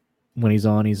 but when he's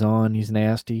on, he's on. He's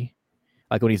nasty.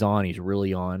 Like when he's on, he's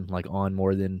really on. Like on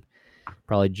more than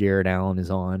probably Jared Allen is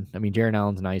on. I mean, Jared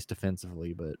Allen's nice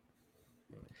defensively, but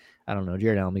I don't know.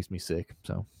 Jared Allen makes me sick,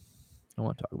 so I don't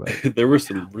want to talk about it. There were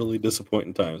some really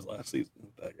disappointing times last season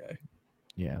with that guy.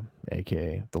 Yeah,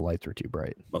 aka the lights were too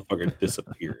bright. Motherfucker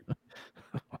disappeared.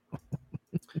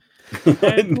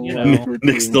 And, you know,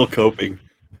 Nick's still coping.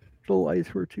 The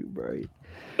lights were too bright.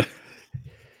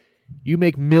 You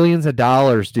make millions of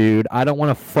dollars, dude. I don't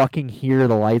want to fucking hear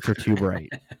the lights are too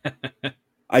bright.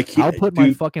 I'll put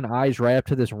my fucking eyes right up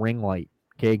to this ring light.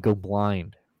 Okay, go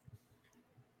blind.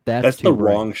 That's too the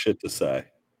bright. wrong shit to say.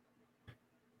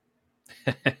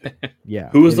 Yeah.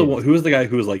 Who was it the is. one? Who was the guy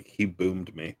who was like he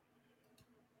boomed me?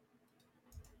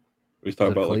 We was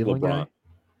talking Was it a about like Cleveland LeBron. guy?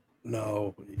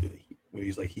 No,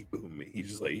 he's like he boomed me. He's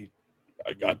just like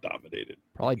I got dominated.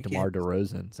 Probably You DeMar can't-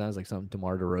 DeRozan. Sounds like something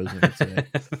DeMar DeRozan would say.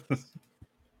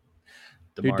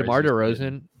 Dude, DeMar DeMar is just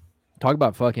DeRozan, talk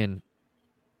about fucking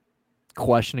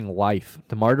questioning life.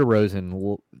 DeMar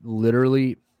DeRozan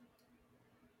literally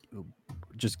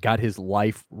just got his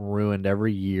life ruined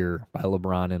every year by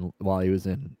LeBron and while he was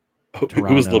in It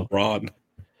was Toronto. LeBron.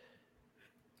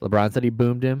 LeBron said he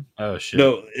boomed him. Oh shit!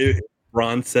 No,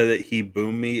 Ron said that he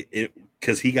boomed me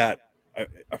because he got.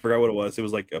 I forgot what it was. It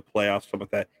was like a playoff, something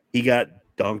like that. He got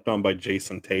dunked on by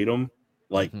Jason Tatum,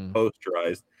 like Mhm.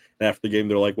 posterized. And after the game,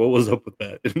 they're like, "What was up with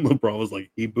that?" And LeBron was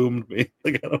like, "He boomed me."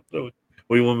 Like I don't know.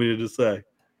 What do you want me to just say?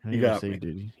 What You do got say, me.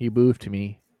 dude? He boofed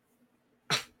me.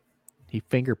 He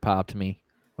finger popped me.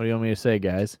 What do you want me to say,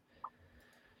 guys?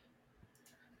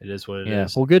 It is what it is. Yeah,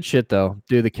 well, good shit though,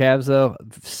 dude. The Cavs though,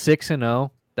 6-0.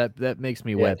 That makes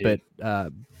me Yeah, wet. dude.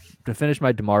 But to finish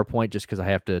my DeMar point, just because I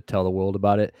have to tell the world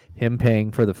about it, him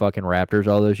paying for the fucking Raptors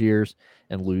all those years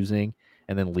and losing,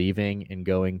 and then leaving and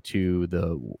going to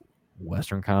the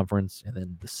Western Conference, and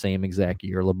then the same exact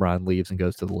year LeBron leaves and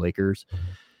goes to the Lakers.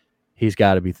 He's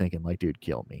got to be thinking like, dude,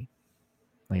 kill me.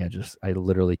 Like I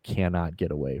literally cannot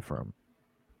get away from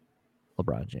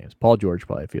LeBron James. Paul George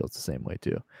probably feels the same way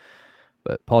too.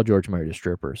 But Paul George married a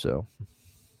stripper, so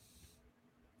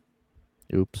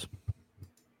oops.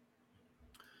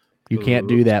 You can't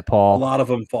do that, A Paul. lot of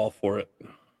them fall for it.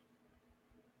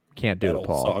 Can't do That it, old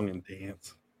Paul. song and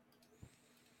dance.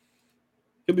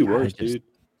 Could be God, worse, I just- dude.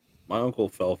 My uncle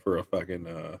fell for a fucking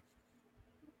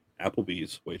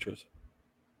Applebee's waitress.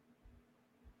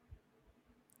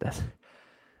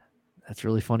 That's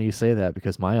really funny you say that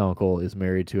because my uncle is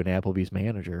married to an Applebee's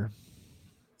manager.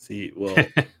 See, well,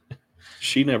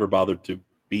 she never bothered to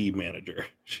be manager.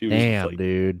 She was Damn, like,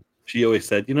 dude. she always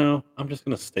said, I'm just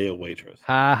gonna stay a waitress.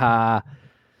 Ha ha.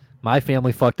 My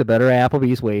family fucked a better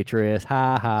Applebee's waitress.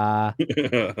 Ha ha.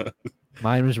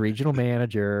 Mine was regional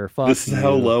manager. Fuck This is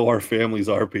how you. low our families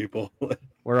are, people.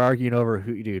 We're arguing over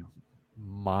who, dude.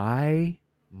 My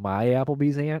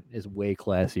Applebee's aunt is way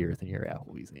classier than your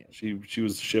Applebee's aunt. she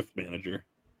was shift manager.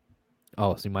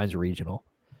 Oh, see, mine's regional.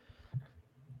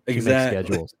 She makes Exactly.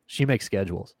 schedules. She makes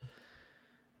schedules.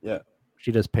 Yeah.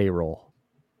 She does payroll.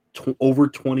 Over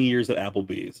 20 years at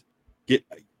Applebee's.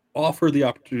 Offer the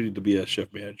opportunity to be a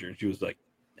shift manager, and she was like,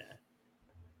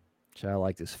 I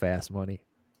like this fast money.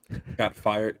 got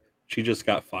fired. She just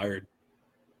got fired.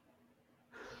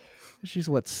 She's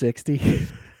what, 60?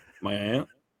 My aunt.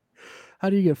 How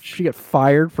do you she get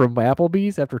fired from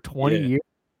Applebee's after 20 Yeah. years?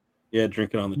 Yeah,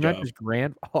 drinking on the Not job. just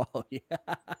oh yeah.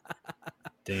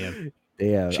 Damn.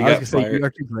 Damn. She I was got gonna say fired. you are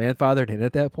too grandfathered in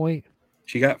at that point.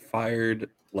 She got fired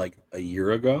like a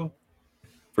year ago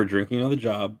for drinking on the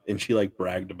job, and she like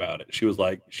bragged about it. She was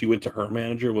like, she went to her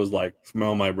manager, was like,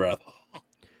 smell my breath.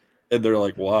 And they're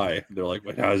like, why? They're like,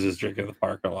 well, I was just drinking in the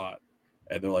parking lot.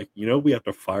 And they're like, we have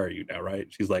to fire you now, right?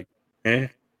 She's like, eh.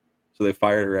 So they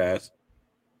fired her ass.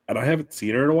 And I haven't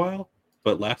seen her in a while,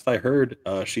 but last I heard,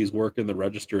 she's working the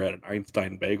register at an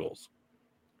Einstein Bagels.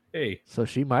 Hey, So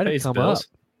she might have pays come bills.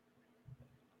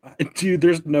 up. Dude,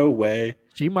 there's no way.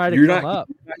 She might have You're come not- up.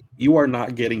 You are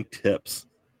not getting tips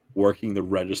working the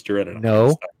register at an No,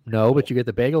 Einstein no, but you get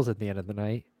the bagels at the end of the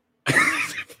night.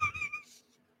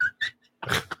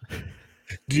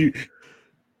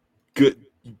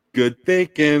 Good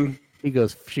thinking.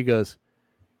 She goes,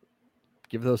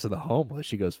 give those to the homeless.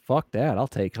 She goes, fuck that. I'll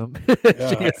take them.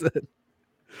 Yeah.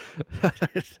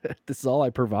 This is all I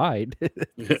provide.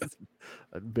 Yeah.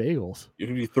 Bagels.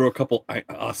 You throw a couple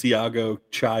Asiago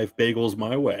chive bagels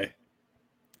my way.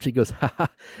 She goes,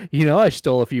 I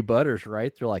stole a few butters,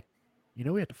 right? They're like,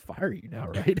 we have to fire you now,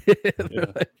 right? Yeah.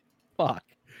 Like, fuck.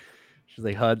 She's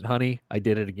like, honey, I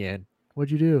did it again.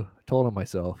 What'd you do? I told him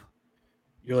myself.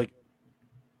 You're like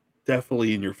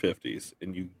definitely in your 50s,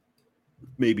 and you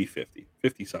maybe 50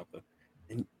 something,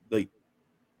 and like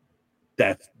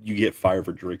you get fired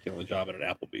for drinking on the job at an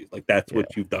Applebee's. Like that's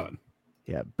what you've done.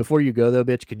 Yeah. Before you go though,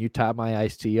 bitch, can you top my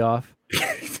iced tea off?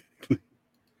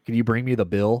 Can you bring me the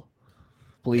bill,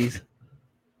 please?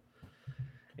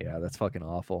 Yeah, that's fucking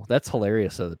awful. That's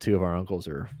hilarious. So the two of our uncles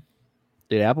are,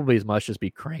 dude, Applebee's must just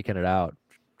be cranking it out.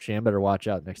 Shan better watch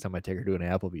out next time I take her to an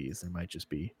Applebee's. There might just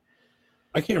be.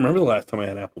 I can't remember the last time I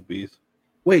had Applebee's.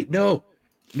 Wait, no,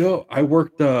 I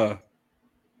worked 4th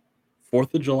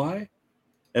of July,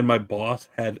 and my boss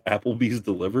had Applebee's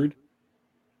delivered.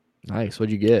 Nice.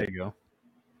 What'd you get? There you go.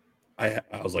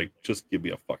 I was like, just give me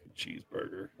a fucking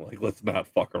cheeseburger. Like, let's not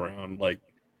fuck around. Like,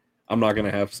 I'm not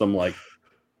gonna have some like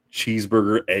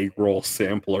cheeseburger egg roll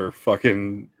sampler.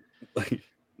 Fucking like,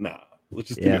 nah. Let's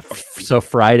just give me a fucking So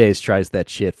Fridays tries that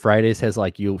shit. Fridays has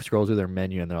like, you scroll through their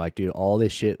menu and they're like, dude, all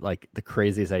this shit, like the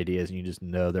craziest ideas, and you just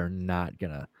know they're not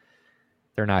gonna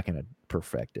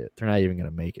perfect it. They're not even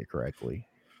gonna make it correctly.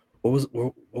 What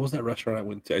was that restaurant I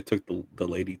went to? I took the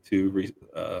lady to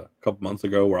a couple months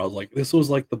ago, where I was like, this was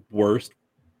like the worst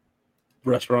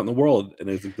restaurant in the world, and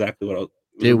it's exactly what I was.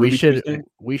 Dude, we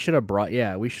should have brought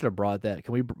that.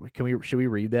 Should we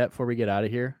read that before we get out of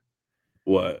here?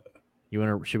 What?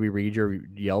 Should we read your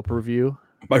Yelp review?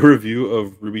 My review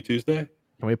of Ruby Tuesday?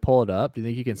 Can we pull it up? Do you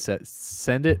think you can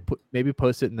send it, maybe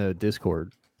post it in the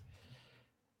Discord?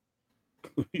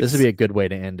 This would be a good way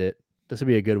to end it. This would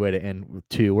be a good way to end with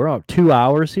 2. We're on 2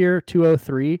 hours here,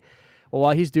 2:03. Well,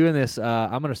 while he's doing this,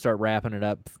 I'm going to start wrapping it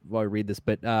up while I read this.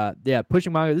 But yeah,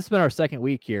 Pushing Mongo, this has been our second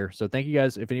week here. So thank you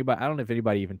guys. If anybody, I don't know if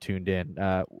anybody even tuned in.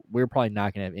 We're probably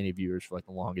not going to have any viewers for like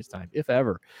the longest time, if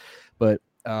ever. But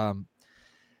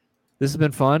this has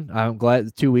been fun. I'm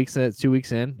glad 2 weeks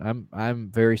in.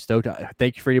 I'm very stoked.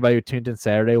 Thank you for anybody who tuned in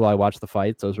Saturday while I watched the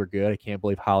fights. Those were good. I can't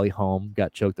believe Holly Holm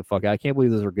got choked the fuck out. I can't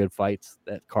believe those were good fights.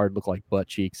 That card looked like butt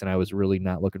cheeks, and I was really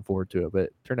not looking forward to it, but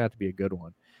it turned out to be a good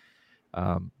one.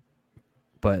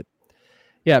 But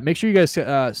yeah, make sure you guys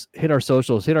hit our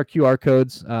socials, hit our QR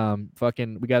codes.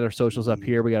 We got our socials up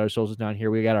here. We got our socials down here.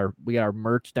 We got our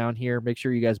merch down here. Make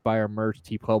sure you guys buy our merch,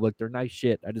 TeePublic. They're nice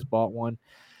shit. I just bought one.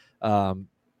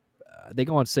 They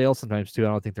go on sale sometimes too. I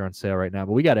don't think they're on sale right now,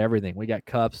 but we got everything. We got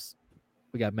cups,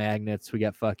 we got magnets, we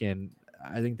got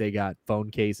I think they got phone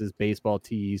cases, baseball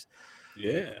tees,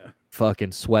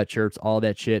 fucking sweatshirts, all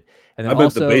that shit. And then I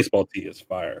bet the baseball tee is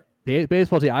fire. The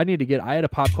baseball tee. I had a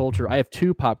pop culture. I have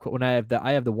 2 pop. When I have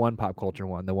the one pop culture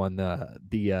one,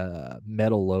 the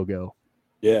metal logo.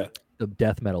 Yeah, the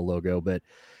death metal logo. But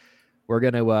we're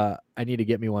gonna. I need to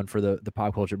get me one for the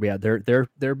pop culture. But yeah,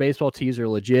 their baseball tees are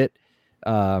legit.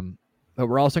 But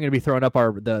we're also going to be throwing up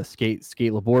the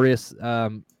Skate Laborious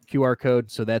QR code,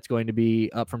 so that's going to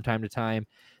be up from time to time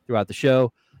throughout the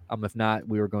show. If not,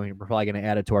 we're probably going to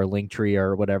add it to our link tree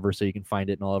or whatever, so you can find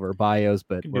it in all of our bios.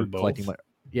 But we're collecting.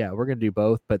 We're going to do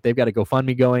both. But they've got a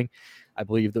GoFundMe going. I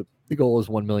believe the goal is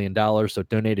 $1 million. So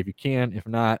donate if you can. If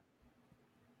not,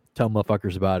 tell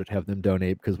motherfuckers about it. Have them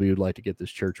donate, because we would like to get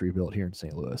this church rebuilt here in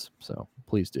St. Louis. So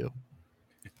please do.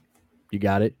 You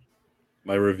got it.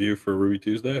 My review for Ruby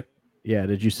Tuesday. Yeah,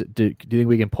 do you think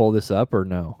we can pull this up or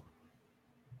no?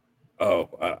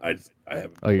 Oh, I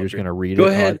haven't. Oh, you're just gonna read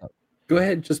it? Go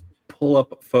ahead. Just pull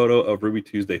up a photo of Ruby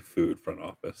Tuesday food front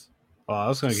office. Oh, I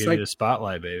was gonna give you the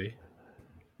spotlight, baby.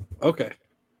 Okay.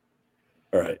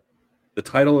 All right. The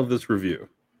title of this review: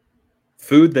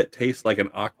 Food that tastes like an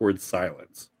awkward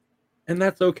silence, and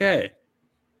that's okay.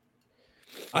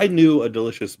 I knew a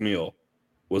delicious meal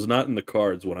was not in the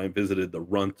cards when I visited the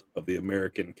runt of the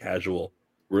American casual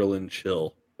grill and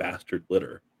chill bastard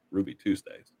litter, Ruby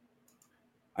Tuesdays.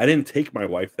 I didn't take my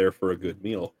wife there for a good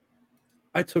meal.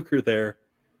 I took her there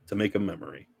to make a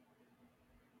memory.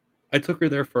 I took her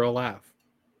there for a laugh.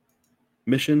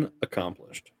 Mission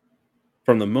accomplished.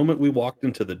 From the moment we walked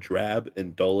into the drab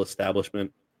and dull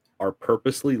establishment, our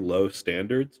purposely low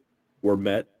standards were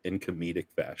met in comedic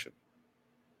fashion.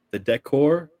 The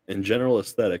decor and general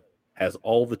aesthetic has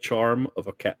all the charm of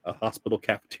a hospital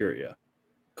cafeteria.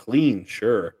 Clean,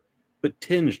 sure, but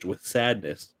tinged with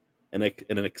sadness and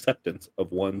an acceptance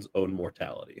of one's own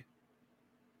mortality.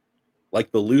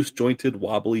 Like the loose jointed,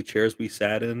 wobbly chairs we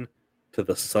sat in to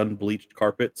the sun bleached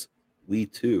carpets, we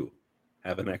too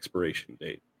have an expiration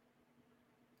date.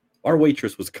 Our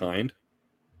waitress was kind.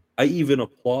 I even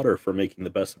applaud her for making the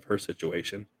best of her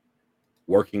situation,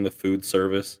 working the food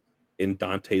service in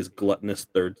Dante's gluttonous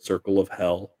third circle of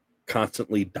hell,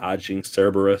 constantly dodging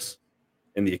Cerberus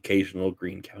and the occasional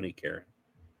Green County Karen.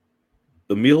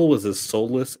 The meal was as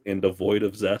soulless and devoid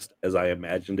of zest as I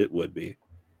imagined it would be,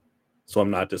 so I'm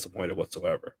not disappointed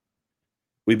whatsoever.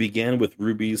 We began with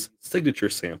Ruby's signature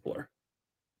sampler: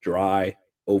 dry,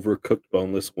 overcooked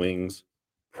boneless wings,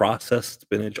 processed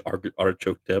spinach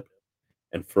artichoke dip,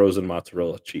 and frozen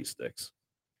mozzarella cheese sticks.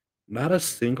 Not a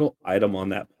single item on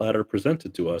that platter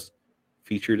presented to us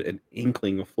featured an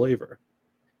inkling of flavor.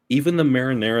 Even the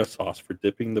marinara sauce for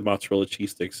dipping the mozzarella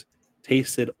cheese sticks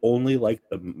tasted only like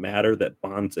the matter that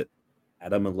bonds it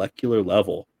at a molecular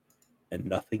level and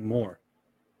nothing more.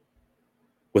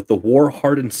 With the war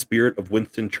hardened spirit of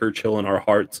Winston Churchill in our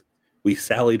hearts, we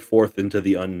sallied forth into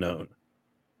the unknown.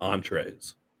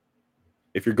 Entrees.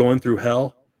 If you're going through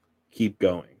hell, keep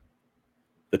going.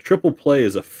 The triple play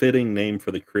is a fitting name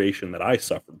for the creation that I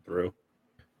suffered through.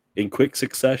 In quick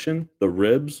succession, the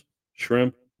ribs,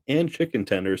 shrimp, and chicken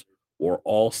tenders were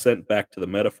all sent back to the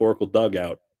metaphorical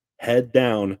dugout, head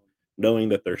down, knowing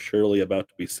that they're surely about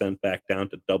to be sent back down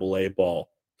to Double A ball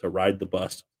to ride the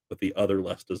bus with the other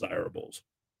less desirables.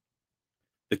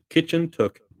 The kitchen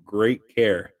took great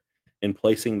care in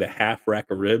placing the half rack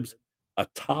of ribs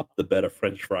atop the bed of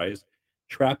French fries,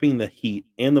 trapping the heat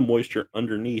and the moisture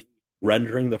underneath,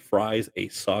 rendering the fries a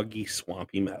soggy,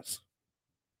 swampy mess.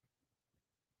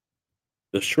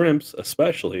 The shrimps,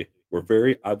 especially, were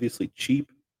very obviously cheap,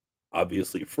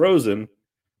 obviously frozen,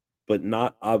 but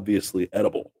not obviously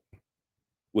edible.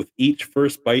 With each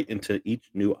first bite into each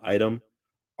new item,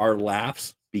 our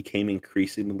laughs became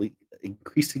increasingly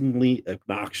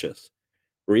obnoxious.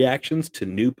 Reactions to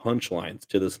new punchlines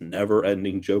to this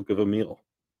never-ending joke of a meal.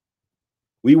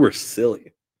 We were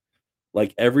silly,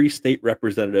 like every state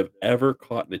representative ever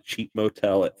caught in a cheap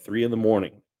motel at 3 in the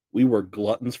morning. We were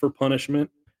gluttons for punishment,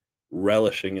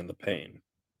 relishing in the pain.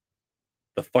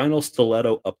 The final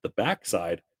stiletto up the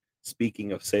backside,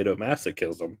 speaking of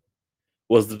sadomasochism,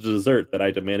 was the dessert that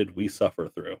I demanded we suffer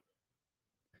through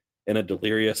in a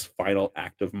delirious final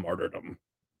act of martyrdom.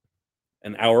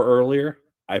 An hour earlier,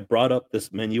 I brought up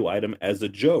this menu item as a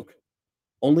joke,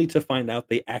 only to find out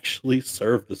they actually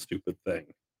served the stupid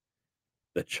thing: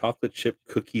 the chocolate chip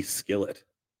cookie skillet.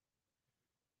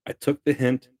 I took the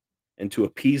hint, and to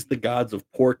appease the gods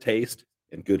of poor taste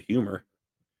and good humor,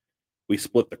 we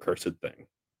split the cursed thing.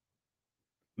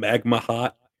 Magma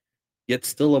hot, yet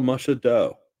still a mush of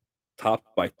dough,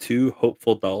 topped by 2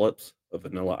 hopeful dollops of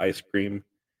vanilla ice cream.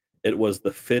 It was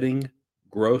the fitting,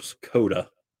 gross coda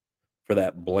for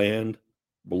that bland,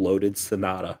 bloated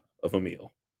sonata of a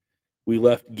meal. We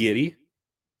left giddy,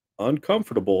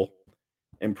 uncomfortable,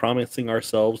 and promising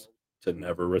ourselves to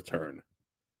never return.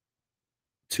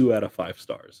 2 out of 5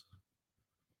 stars.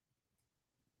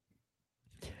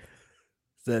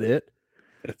 Is that it?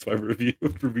 That's my review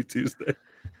of Review Tuesday.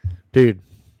 Dude,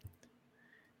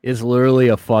 it's literally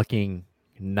a fucking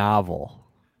novel.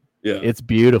 Yeah. It's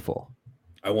beautiful.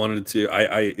 I wanted to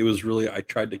it was really, I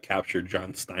tried to capture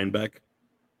John Steinbeck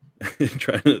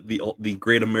trying to the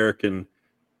Great American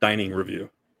Dining Review.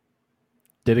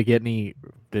 Did it get any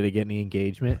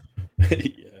engagement?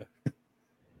 Yeah.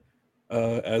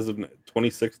 As of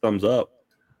 26 thumbs up.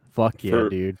 Fuck yeah,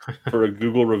 dude. For a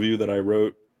Google review that I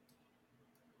wrote,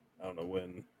 I don't know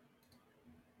when,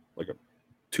 like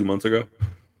 2 months ago.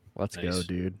 Let's go,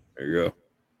 dude. There you go.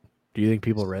 Do you think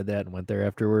people read that and went there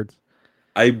afterwards?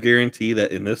 I guarantee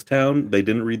that in this town, they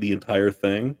didn't read the entire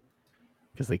thing.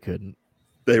 Because they couldn't.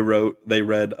 They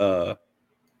read the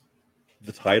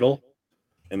title,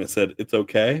 and it said, "It's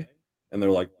okay." And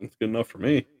they're like, "It's good enough for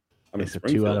me." I'm in It's a 2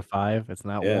 Springfield. out of 5. It's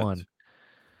not 1.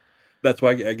 That's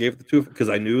why I gave it the 2, because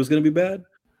I knew it was going to be bad.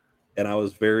 And I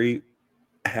was very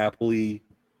happily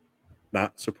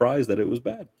not surprised that it was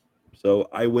bad. So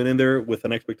I went in there with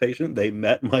an expectation. They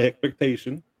met my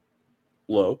expectation.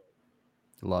 Low.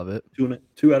 Love it.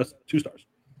 2 out of 2 stars.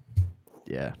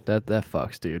 Yeah, that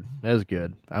fucks, dude. That was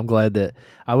good. I'm glad that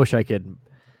I wish I could.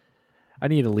 I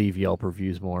need to leave Yelp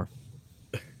reviews more.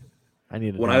 I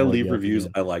need to. When I leave Yelp reviews,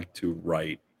 again. I like to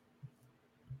write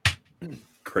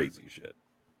crazy shit.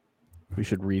 We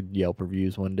should read Yelp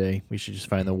reviews one day. We should just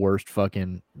find the worst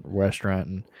fucking restaurant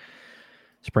in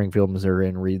Springfield, Missouri,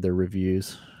 and read their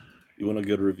reviews. You want a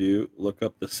good review? Look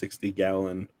up the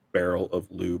 60-gallon barrel of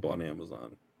lube on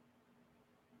Amazon.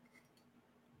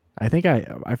 I think I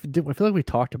feel like we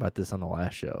talked about this on the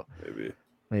last show. Maybe.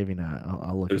 Maybe not.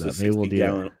 I'll look There's it a up. Maybe we'll 60 do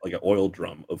gallon, like an oil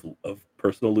drum of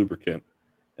personal lubricant,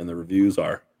 and the reviews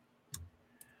are.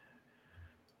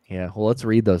 Yeah, well, let's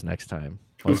read those next time.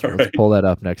 Let's Right. pull that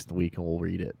up next week and we'll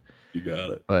read it. You got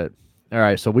it. But all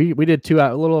right, so we did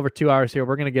a little over 2 hours here.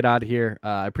 We're gonna get out of here.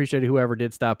 I appreciate whoever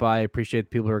did stop by. I appreciate the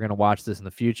people who are gonna watch this in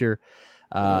the future.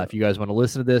 If you guys want to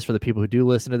listen to this, for the people who do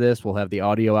listen to this, we'll have the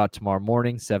audio out tomorrow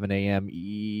morning, 7 a.m.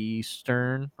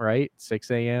 Eastern, right?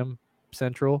 6 a.m.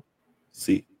 Central.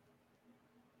 See.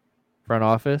 Front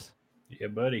office. Yeah,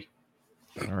 buddy.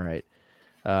 All right.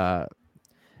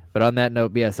 But on that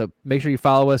note, yeah, so make sure you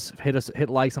follow us, hit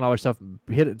likes on all our stuff,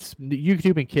 hit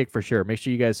YouTube and Kick for sure. Make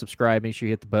sure you guys subscribe, make sure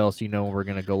you hit the bell so you know when we're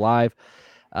going to go live.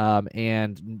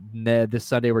 And this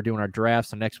Sunday we're doing our draft,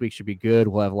 so next week should be good.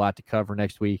 We'll have a lot to cover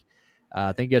next week.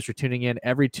 Thank you guys for tuning in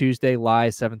every Tuesday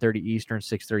live, 7:30 Eastern,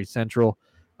 6:30 Central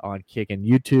on Kick and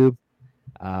YouTube.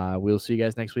 We'll see you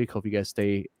guys next week. Hope you guys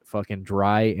stay fucking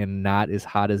dry and not as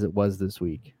hot as it was this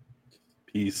week.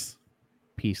 Peace.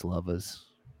 Peace, lovers.